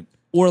one point.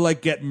 or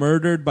like get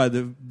murdered by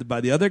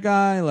the other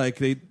guy, like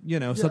they,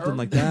 something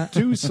like that.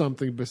 Do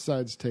something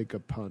besides take a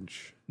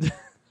punch.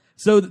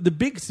 So the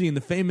big scene,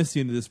 the famous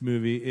scene of this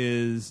movie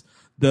is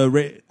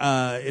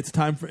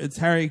it's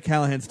Harry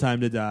Callahan's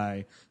time to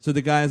die. So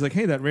the guy's like,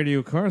 hey, that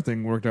radio car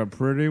thing worked out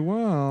pretty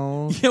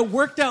well. Yeah,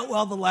 worked out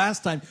well the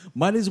last time.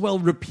 Might as well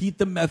repeat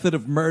the method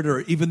of murder,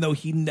 even though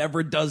he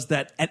never does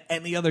that at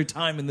any other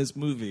time in this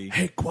movie.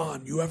 Hey,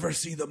 Quan, you ever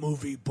see the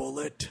movie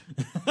Bullet?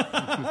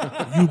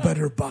 You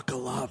better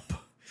buckle up.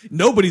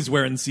 Nobody's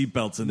wearing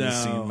seatbelts in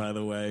this No. scene, by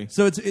the way.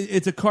 So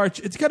it's a car.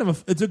 It's kind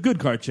of it's a good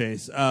car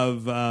chase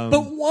of.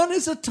 But one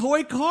is a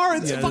toy car.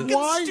 It's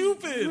fucking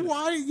stupid.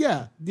 Why?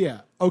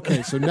 Yeah.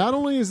 Okay, so not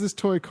only is this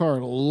toy car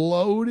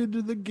loaded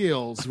to the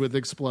gills with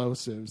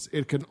explosives,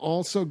 it can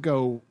also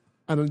go.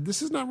 And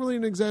this is not really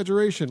an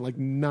exaggeration, like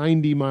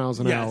 90 miles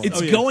an hour. It's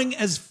going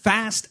as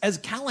fast as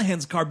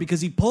Callahan's car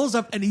because he pulls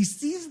up and he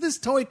sees this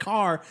toy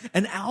car,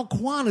 and Al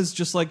Quan is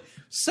just like,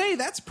 say,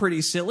 that's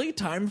pretty silly.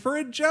 Time for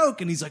a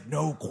joke. And he's like,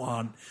 no,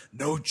 Quan,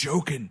 no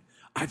joking.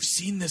 I've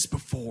seen this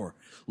before.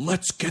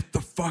 Let's get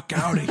the fuck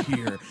out of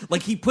here.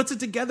 Like, he puts it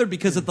together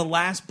because at the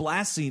last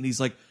blast scene, he's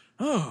like,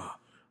 oh,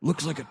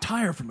 looks like a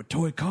tire from a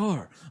toy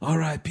car.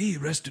 R.I.P.,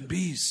 rest in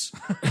peace.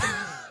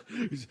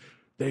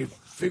 They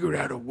figured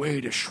out a way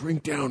to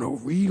shrink down a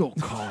real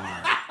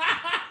car.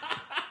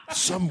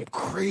 Some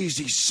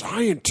crazy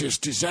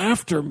scientist is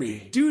after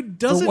me. Dude,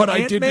 doesn't what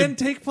I did Ant-Man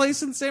to- take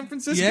place in San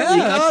Francisco? Yeah,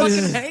 You got that's-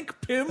 fucking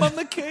Hank Pym on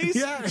the case?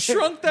 Yeah.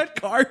 Shrunk that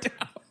car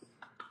down.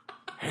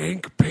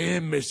 Hank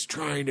Pym is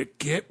trying to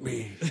get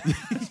me.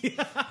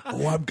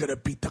 Oh, I'm going to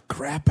beat the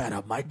crap out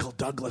of Michael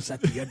Douglas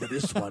at the end of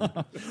this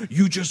one.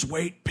 You just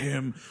wait,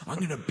 Pym. I'm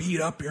going to beat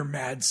up your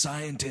mad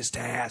scientist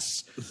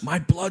ass. My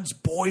blood's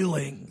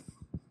boiling.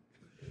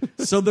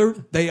 So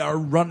they are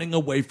running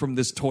away from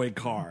this toy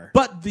car.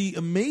 But the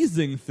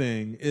amazing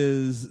thing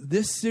is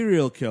this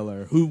serial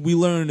killer, who we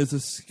learn is a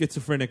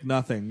schizophrenic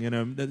nothing,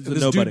 This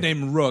nobody. dude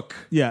named Rook.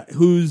 Yeah,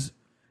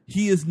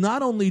 he is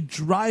not only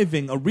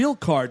driving a real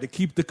car to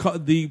keep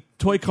the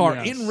toy car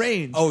Yes. in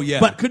range. Oh,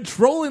 yeah. But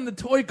controlling the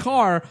toy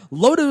car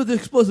loaded with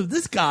explosive.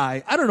 This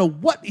guy, I don't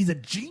know he's a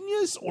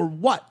genius or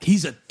what.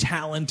 He's a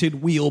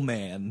talented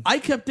wheelman. I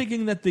kept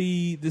thinking that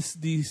the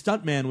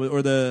stuntman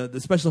or the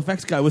special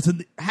effects guy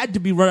had to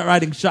be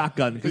riding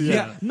shotgun. 'Cause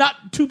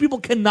not two people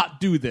cannot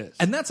do this.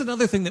 And that's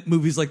another thing that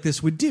movies like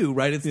this would do,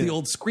 right? It's the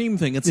old Scream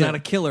thing. It's not a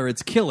killer,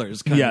 it's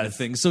killers kind of Yes.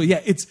 thing. So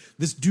yeah, it's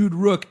this dude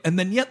Rook, and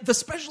then yet the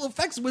special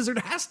effects wizard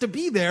has to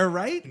be there,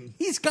 right?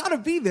 He's got to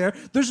be there.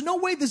 There's no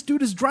way this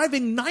dude is driving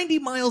 90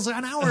 miles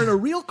an hour in a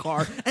real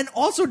car and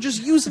also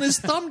just using his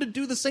thumb to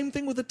do the same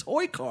thing with a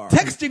toy car.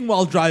 Texting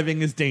while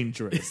driving is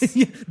dangerous.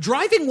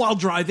 Driving while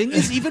driving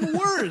is even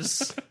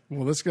worse.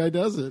 Well, this guy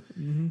does it.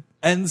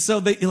 And so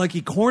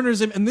he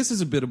corners him, and this is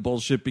a bit of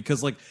bullshit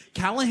because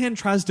Callahan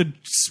tries to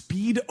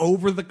speed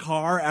over the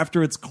car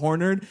after it's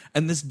cornered,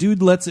 and this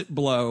dude lets it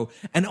blow,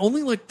 and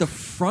only the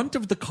front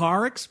of the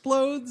car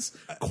explodes.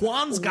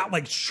 Quan's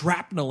got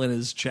shrapnel in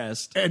his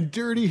chest. And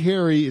Dirty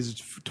Harry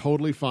is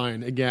totally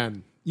fine.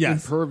 Again,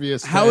 Yes.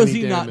 impervious to How is any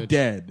he not damage.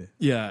 dead?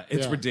 Yeah,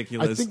 it's Yeah.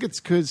 ridiculous. I think it's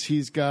because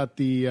he's got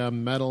the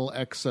metal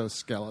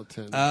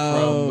exoskeleton from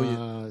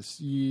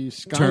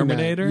Skynet.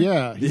 Terminator?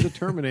 Yeah, he's a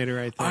Terminator,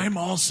 I think. I'm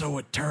also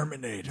a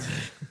Terminator.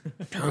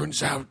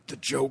 Turns out the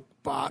joke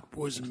bot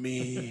was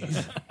me.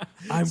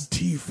 I'm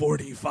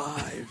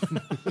T-45.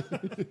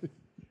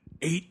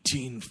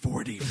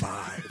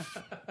 1845.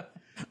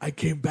 I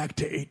came back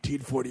to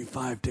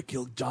 1845 to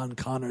kill John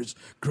Connor's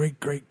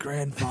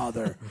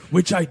great-great-grandfather,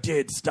 which I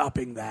did,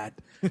 stopping that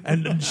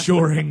and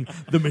ensuring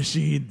the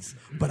machines.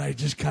 But I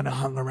just kind of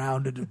hung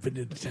around and have been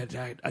a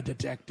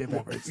detective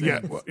ever since. Yeah,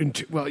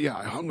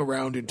 I hung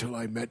around until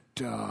I met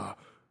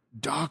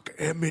Doc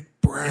Emmett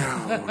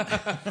Brown.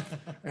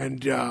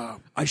 And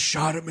I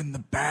shot him in the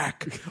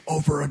back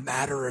over a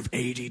matter of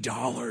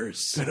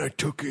 $80. Then I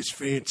took his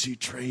fancy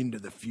train to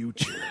the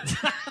future.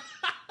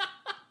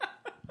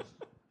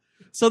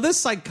 So this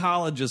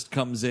psychologist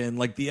comes in,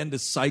 the end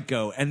of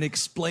Psycho, and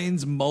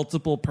explains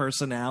multiple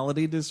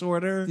personality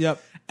disorder.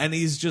 Yep. And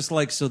he's just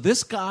so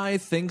this guy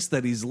thinks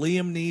that he's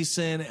Liam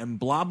Neeson and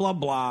blah, blah,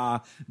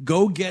 blah.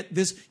 Go get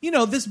this,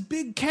 this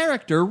big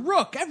character,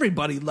 Rook.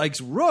 Everybody likes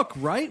Rook,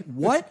 right?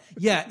 What?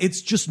 Yeah, it's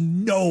just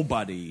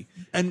nobody.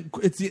 And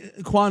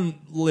Quan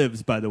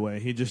lives, by the way.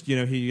 He just,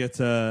 he gets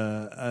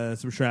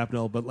some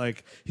shrapnel, but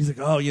he's like,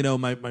 oh,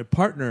 my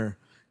partner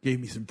gave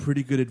me some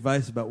pretty good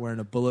advice about wearing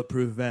a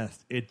bulletproof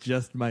vest. It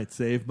just might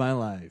save my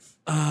life.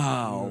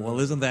 Oh, well,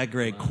 isn't that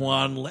great?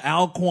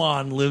 Al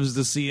Quan lives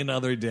to see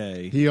another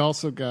day. He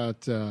also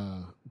got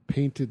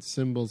painted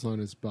symbols on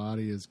his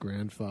body his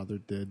grandfather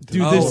did.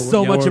 Dude, there's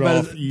so much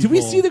about it. it. Did we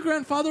see the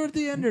grandfather at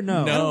the end or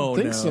no? No. I don't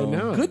think so,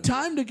 no. Good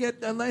time to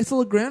get a nice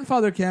little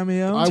grandfather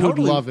cameo. I would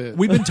love it.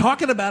 We've been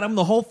talking about him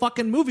the whole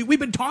fucking movie. We've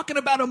been talking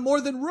about him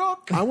more than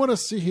Rook. I want to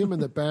see him in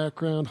the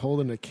background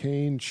holding a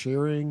cane,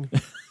 cheering.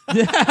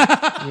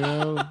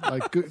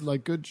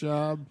 Good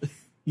job.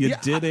 You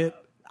did it.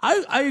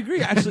 I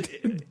agree,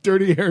 actually.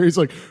 Dirty Harry's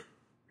like,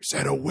 Is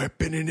that a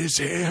weapon in his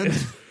hand?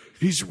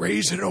 He's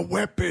raising a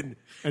weapon.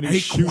 and he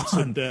shoots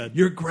him dead.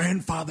 Your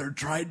grandfather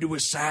tried to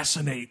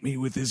assassinate me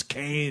with his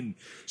cane,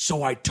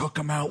 so I took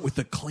him out with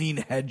a clean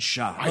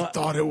headshot. I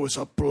thought it was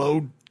a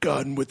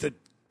blowgun with a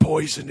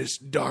poisonous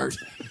dart.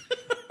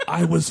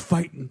 I was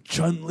fighting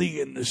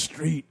Chun-Li in the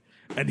street,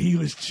 and he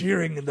was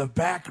cheering in the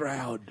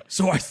background.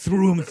 So I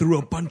threw him through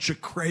a bunch of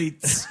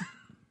crates.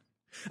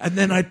 And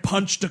then I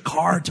punched a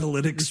car till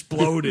it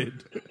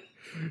exploded.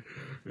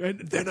 And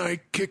then I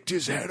kicked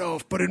his head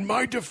off. But in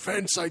my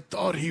defense, I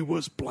thought he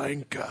was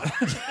Blanca.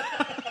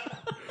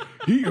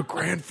 Your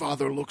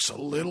grandfather looks a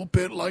little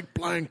bit like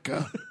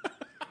Blanca.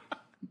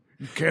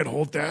 You can't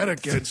hold that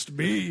against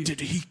me.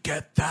 Did he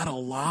get that a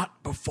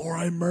lot before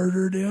I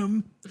murdered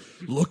him?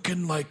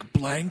 Looking like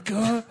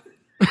Blanca?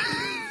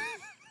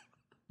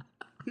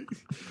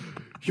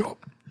 Yo,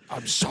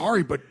 I'm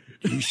sorry, but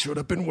he should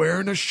have been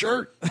wearing a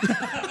shirt.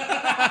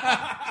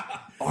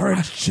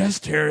 Orange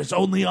chest hair is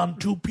only on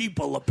 2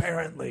 people,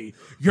 apparently.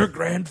 Your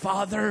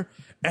grandfather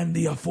and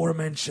the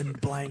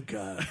aforementioned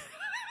Blanca.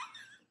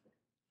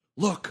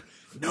 Look,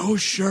 no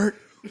shirt,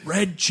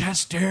 red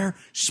chest hair,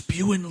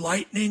 spewing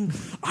lightning.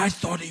 I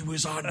thought he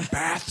was on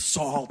bath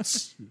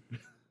salts.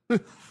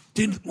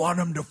 Didn't want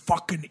him to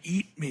fucking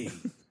eat me.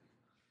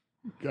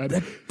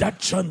 That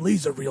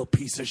Chun-Li's a real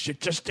piece of shit.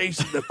 Just stays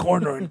in the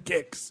corner and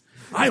kicks.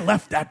 I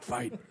left that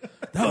fight.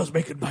 That was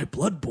making my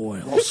blood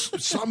boil. Well,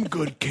 some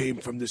good came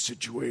from this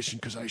situation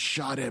because I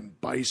shot M.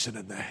 Bison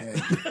in the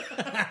head.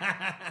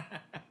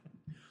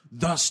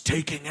 Thus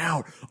taking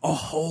out a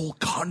whole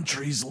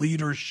country's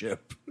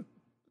leadership.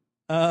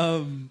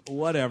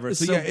 Whatever.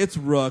 So yeah, it's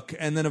Rook,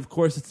 and then of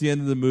course it's the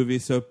end of the movie.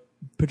 So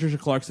Patricia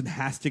Clarkson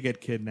has to get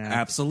kidnapped.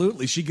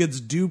 Absolutely. She gets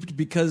duped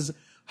because,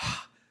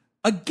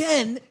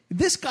 again,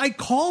 this guy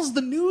calls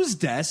the news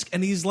desk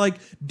and he's like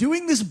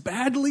doing this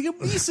bad Liam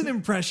Neeson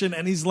impression.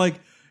 And he's like,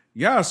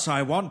 yes,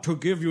 I want to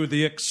give you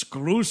the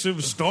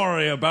exclusive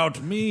story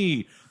about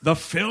me, the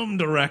film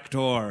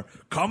director.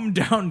 Come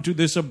down to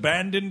this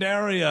abandoned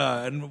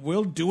area and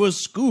we'll do a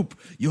scoop.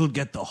 You'll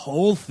get the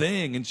whole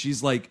thing. And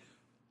she's like,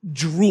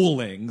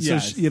 drooling. So,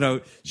 Yes.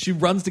 she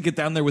runs to get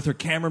down there with her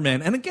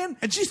cameraman. And again,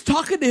 And she's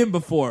talking to him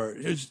before.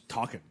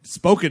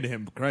 Spoken to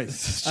him.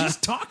 Christ. she's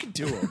talking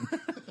to him.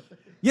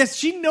 Yes,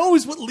 she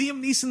knows what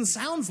Liam Neeson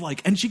sounds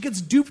like, and she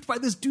gets duped by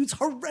this dude's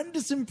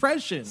horrendous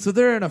impression. So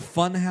they're in a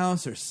fun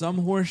house or some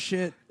horse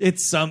shit.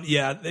 It's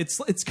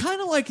it's kind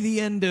of like the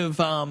end of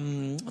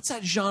what's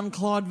that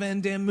Jean-Claude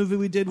Van Damme movie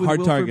we did with Hard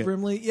Wilford Target.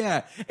 Brimley?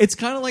 Yeah, it's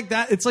kind of like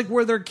that. It's like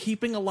where they're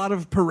keeping a lot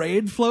of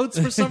parade floats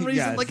for some reason.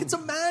 Yes. Like it's a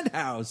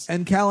madhouse.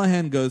 And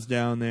Callahan goes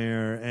down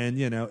there, and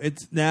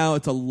it's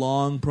a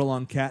long,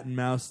 prolonged cat and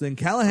mouse thing.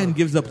 Callahan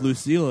gives up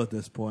Lucille at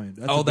this point.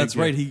 That's a big That's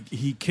deal. right.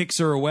 He kicks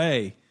her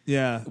away.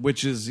 Yeah,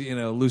 Which is,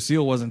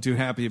 Lucille wasn't too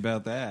happy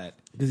about that.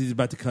 because he's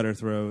about to cut her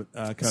throat,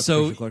 cut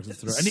So- Patricia Clarkson's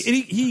throat. And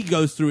he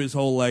goes through his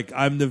whole,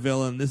 I'm the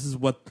villain, this is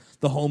what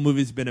the whole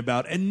movie's been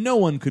about, and no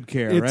one could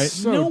care, It's right?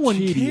 so No one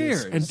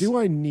tedious. cares. And do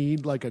I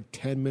need like a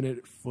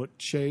 10-minute foot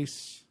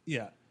chase?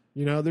 Yeah.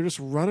 They're just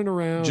running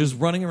around. Just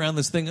running around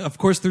this thing. Of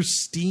course,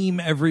 there's steam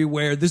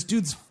everywhere. This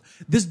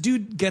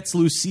dude gets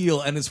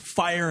Lucille and is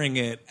firing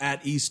it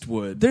at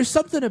Eastwood. There's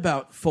something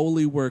about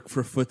Foley work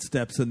for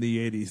footsteps in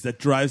the 80s that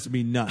drives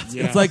me nuts.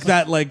 It's like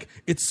that,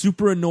 it's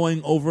super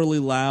annoying, overly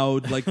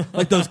loud, like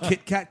those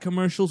Kit Kat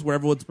commercials where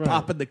everyone's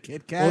popping the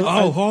Kit Kat.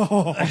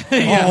 Oh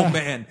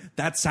man,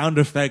 that sound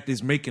effect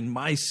is making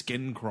my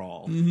skin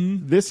crawl.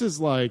 This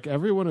is like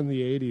everyone in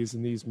the 80s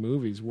in these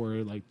movies wore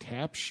like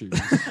tap shoes.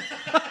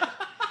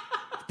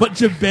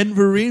 Bunch of Ben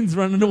Vereen's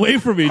running away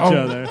from each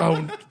other.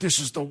 Oh, this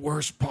is the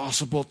worst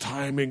possible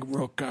timing,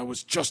 Rook. I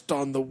was just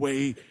on the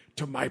way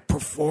to my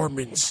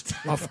performance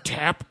of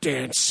tap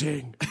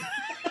dancing.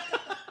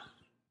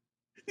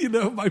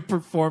 My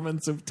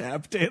performance of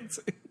tap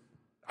dancing.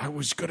 I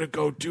was going to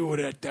go do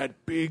it at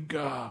that big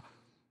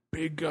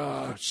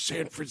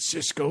San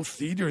Francisco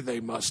theater they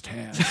must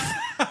have.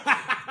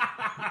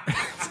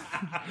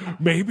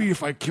 Maybe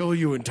if I kill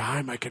you in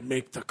time, I can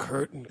make the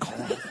curtain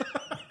call.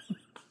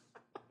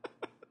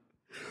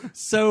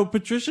 So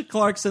Patricia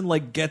Clarkson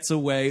gets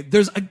away.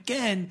 There's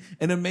again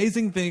an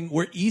amazing thing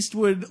where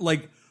Eastwood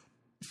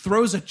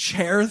throws a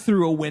chair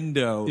through a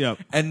window, Yep.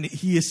 and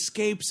he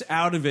escapes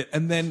out of it.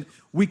 And then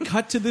we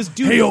cut to this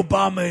dude. Hey,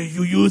 Obama,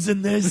 you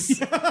using this?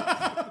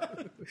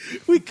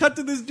 We cut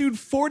to this dude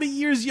 40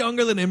 years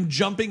younger than him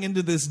jumping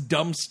into this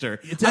dumpster.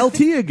 It's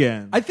LT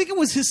again. I think it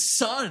was his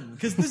son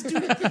because this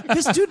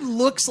dude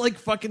looks like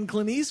fucking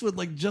Clint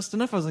Eastwood just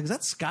enough. I was like, is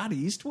that Scott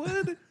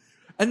Eastwood?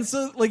 And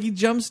so, he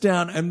jumps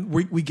down, and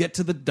we get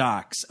to the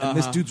docks, and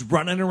this dude's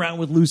running around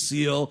with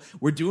Lucille.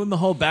 We're doing the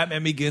whole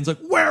Batman Begins,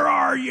 where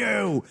are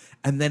you?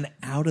 And then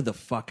out of the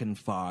fucking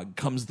fog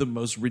comes the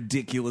most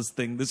ridiculous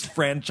thing this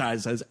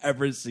franchise has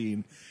ever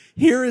seen.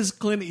 Here is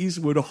Clint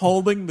Eastwood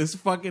holding this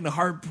fucking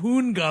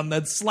harpoon gun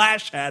that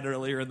Slash had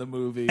earlier in the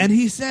movie. and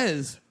he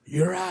says,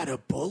 You're out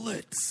of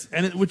bullets.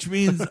 which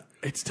means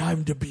It's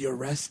time to be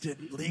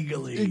arrested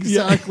legally.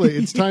 Exactly.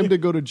 It's time to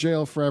go to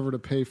jail forever to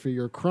pay for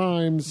your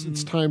crimes.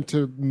 It's time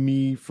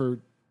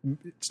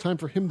it's time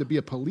for him to be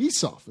a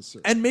police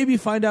officer. and maybe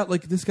find out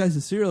this guy's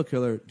a serial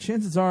killer.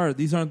 Chances are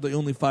these aren't the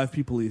only 5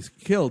 people he's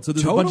killed. So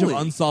there's a bunch of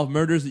Totally. unsolved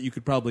murders that you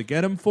could probably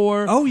get him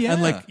for. Oh, yeah.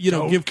 and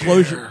Don't give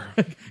closure,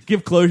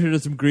 give closure to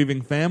some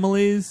grieving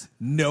families.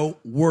 No,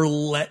 we're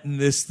letting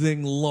this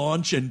thing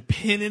launch and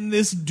pinning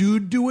this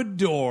dude to a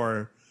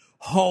door.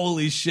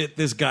 holy shit,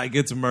 this guy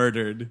gets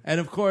murdered. And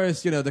of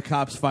course, the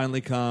cops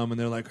finally come and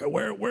they're like,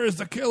 where's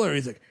the killer?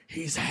 He's like,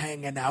 He's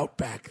hanging out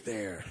back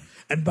there.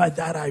 And by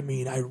that I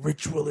mean I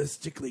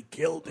ritualistically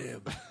killed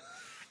him.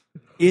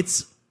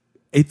 It's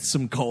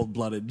some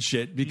cold-blooded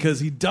shit because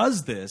he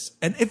does this.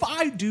 And if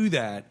I do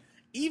that,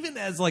 even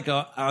as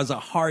a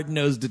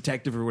hard-nosed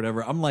detective or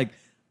whatever, I'm like,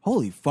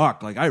 holy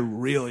fuck, like I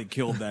really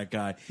killed that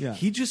guy. Yeah.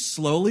 He just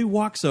slowly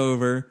walks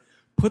over,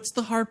 puts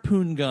the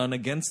harpoon gun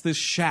against this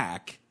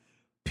shack,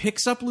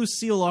 picks up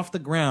Lucille off the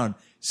ground,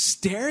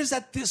 stares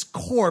at this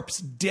corpse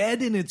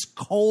dead in its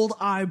cold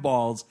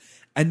eyeballs,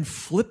 and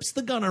flips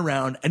the gun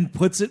around and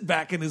puts it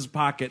back in his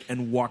pocket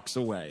and walks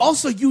away.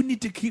 also, you need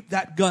to keep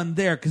that gun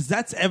there because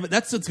that's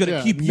what's going to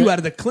Yeah, keep you out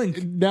of the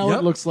clink. Now Yep.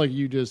 it looks like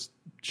you just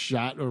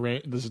shot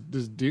this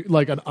dude,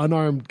 like an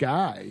unarmed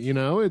guy. You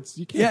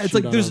can't. Yeah, it's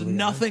shoot like there's unarmed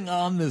guy. nothing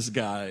on this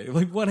guy.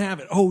 Like, what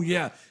happened? Oh,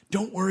 yeah,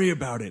 don't worry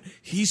about it.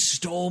 He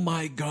stole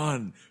my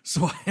gun,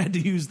 so I had to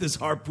use this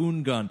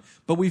harpoon gun.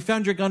 But we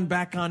found your gun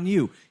back on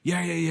you.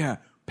 Yeah.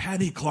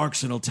 Patty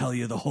Clarkson will tell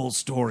you the whole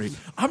story.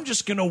 I'm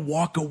just going to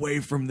walk away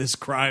from this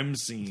crime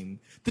scene.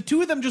 The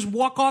two of them just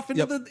walk off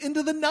into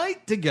the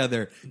night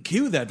together.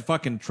 Cue that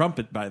fucking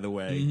trumpet, by the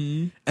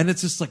way. And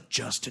it's just like,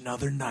 just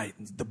another night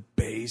in the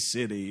Bay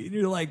City. And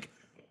you're like,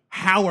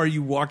 how are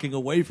you walking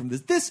away from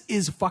this? This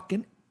is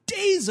fucking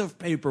days of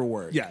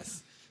paperwork.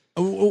 Yes.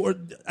 Or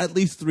at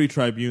least 3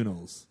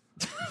 tribunals.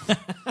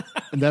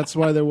 And that's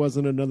why there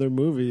wasn't another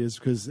movie, is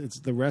because it's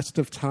the rest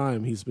of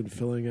time he's been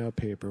filling out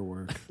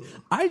paperwork.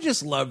 I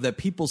just love that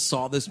people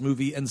saw this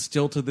movie and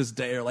still to this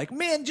day are like,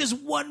 man, just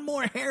one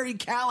more Harry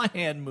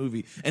Callahan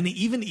movie. And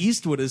even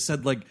Eastwood has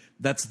said, like,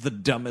 that's the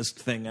dumbest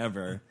thing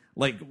ever.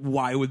 Like,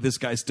 why would this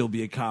guy still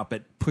be a cop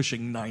at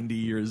pushing 90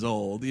 years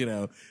old,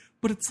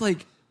 But it's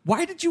like,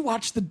 why did you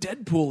watch the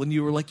Deadpool and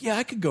you were like, yeah,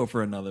 I could go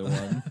for another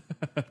one?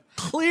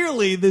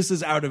 Clearly, this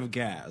is out of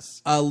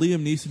gas.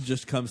 Liam Neeson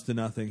just comes to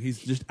nothing. He's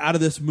just out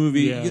of this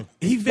movie. Yeah.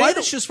 He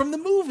vanishes from the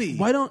movie.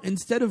 Why don't,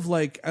 instead of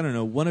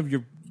one of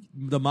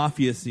the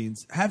mafia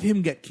scenes, have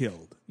him get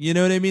killed? You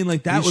know what I mean?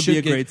 Like, that would be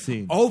a great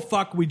scene. Oh,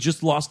 fuck, we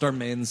just lost our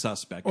main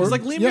suspect. Because,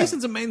 Liam yeah.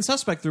 Neeson's a main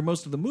suspect through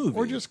most of the movie.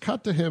 Or just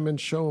cut to him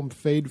and show him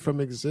fade from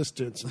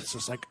existence. It's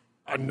just like,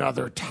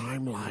 another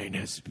timeline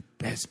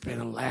has been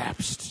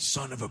elapsed.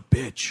 Son of a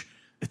bitch.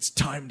 It's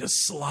time to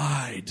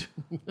slide.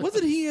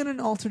 Wasn't he in an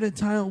alternate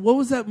time? What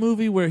was that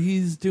movie where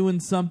he's doing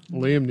something?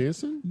 Liam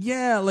Neeson?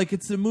 Yeah, like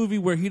it's a movie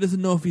where he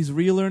doesn't know if he's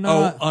real or Oh,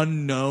 not.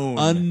 Unknown.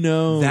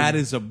 Unknown. That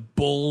is a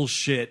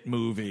bullshit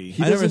movie.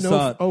 He I never doesn't know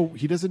saw if- it. Oh,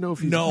 he doesn't know if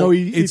he's... No,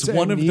 it's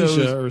one of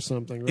amnesia those or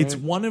something, right? It's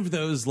one of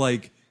those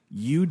like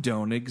you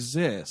don't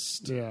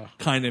exist Yeah.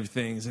 kind of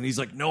things. And he's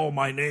like, no,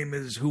 my name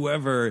is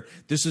whoever.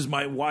 This is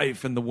my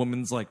wife. And the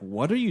woman's like,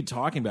 what are you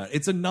talking about?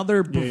 It's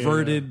another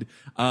perverted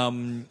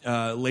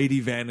Lady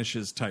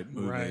Vanishes type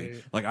movie.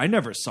 Right. Like, I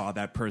never saw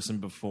that person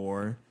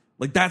before.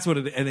 Like, that's what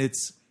it, and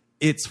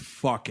it's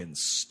fucking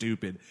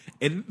stupid.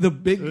 And the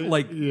big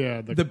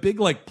the big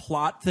like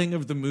plot thing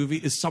of the movie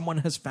is someone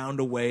has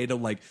found a way to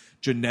like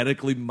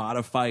genetically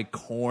modify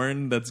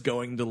corn that's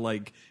going to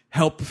like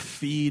help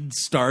feed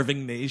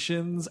starving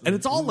nations. And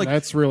it's all like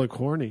That's really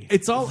corny.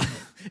 it's all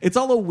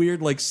a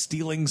weird like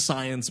stealing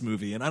science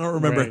movie. And I don't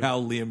remember Right. how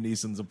Liam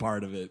Neeson's a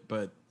part of it,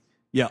 but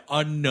yeah,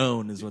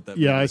 Unknown is what that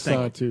Yeah, movie I is.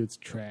 saw it too. It's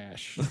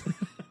trash.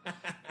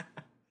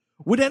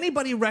 Would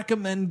anybody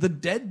recommend the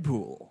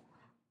Deadpool?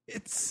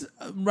 It's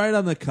right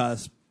on the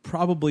cusp.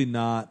 Probably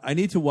not. I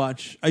need to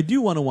watch. I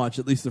do want to watch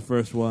at least the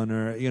first one,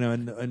 or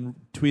and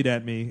tweet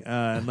at me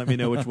and let me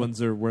know which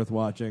ones are worth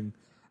watching.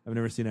 I've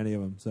never seen any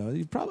of them, so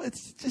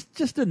it's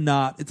just a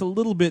not. It's a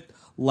little bit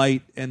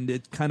light, and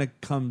it kind of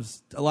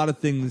comes. A lot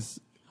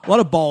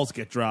of balls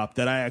get dropped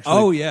that I actually.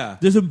 Oh, yeah.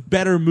 There's a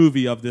better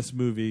movie of this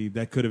movie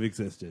that could have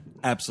existed.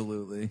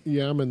 Absolutely.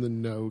 Yeah, I'm in the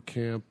no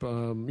camp.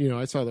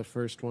 I saw the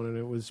first one and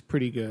it was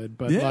pretty good,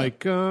 but Yeah.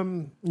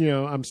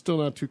 I'm still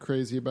not too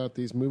crazy about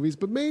these movies.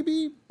 But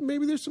maybe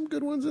there's some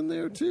good ones in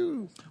there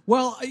too.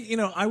 Well,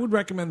 I would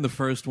recommend the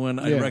first one.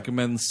 I'd Yeah.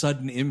 recommend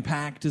Sudden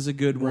Impact is a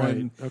good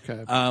one. Right,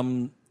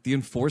 okay. The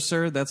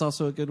Enforcer, that's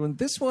also a good one.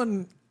 This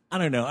one, I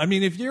don't know. I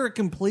mean, if you're a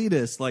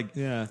completist, like,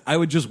 Yeah. I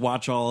would just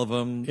watch all of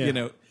them.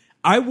 Yeah.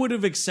 I would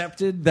have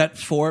accepted that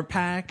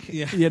 4-pack,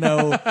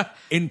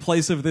 in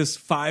place of this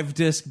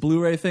 5-disc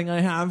Blu-ray thing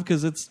I have,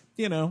 because it's,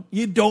 you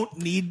don't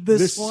need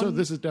this one. So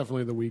this is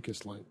definitely the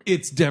weakest link.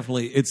 It's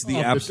the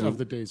absolute of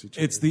the Daisy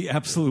Chain. It's the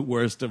absolute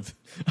worst of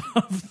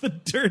the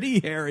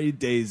Dirty Harry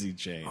Daisy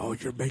Chain. Oh,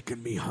 you're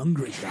making me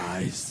hungry,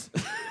 guys.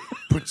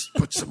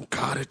 Put some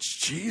cottage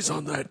cheese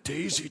on that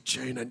daisy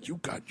chain and you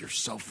got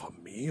yourself a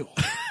meal.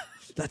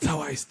 That's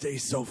how I stay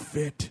so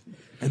fit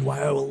and why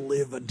I will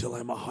live until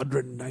I'm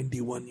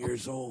 191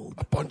 years old.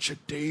 A bunch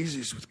of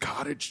daisies with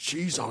cottage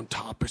cheese on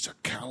top is a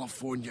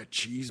California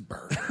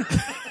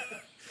cheeseburger.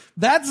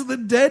 That's the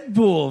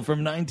Deadpool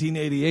from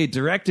 1988,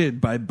 directed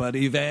by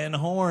Buddy Van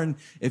Horn.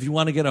 If you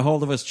want to get a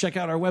hold of us, check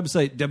out our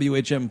website,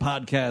 WHM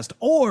Podcast,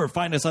 or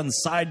find us on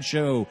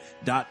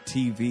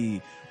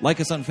Sideshow.tv.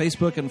 Like us on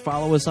Facebook and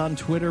follow us on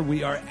Twitter.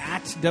 We are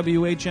at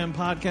WHM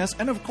Podcast.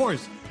 And of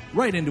course,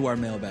 right into our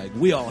mailbag,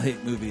 we all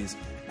hate movies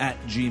at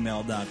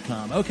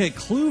gmail.com. Okay,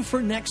 clue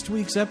for next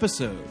week's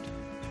episode.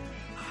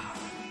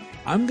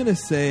 I'm going to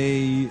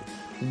say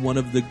one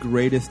of the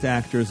greatest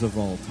actors of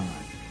all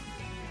time.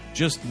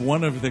 Just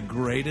one of the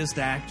greatest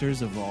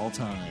actors of all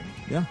time.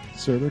 Yeah.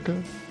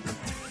 Serpico?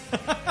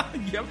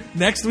 Yep.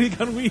 Next week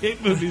on We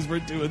Hate Movies, we're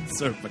doing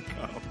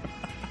Serpico.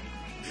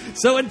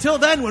 So until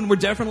then, when we're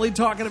definitely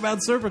talking about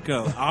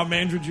Serpico, I'm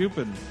Andrew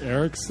Jupin.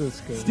 Eric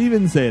Sisko.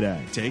 Steven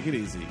Sadak. Take it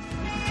easy.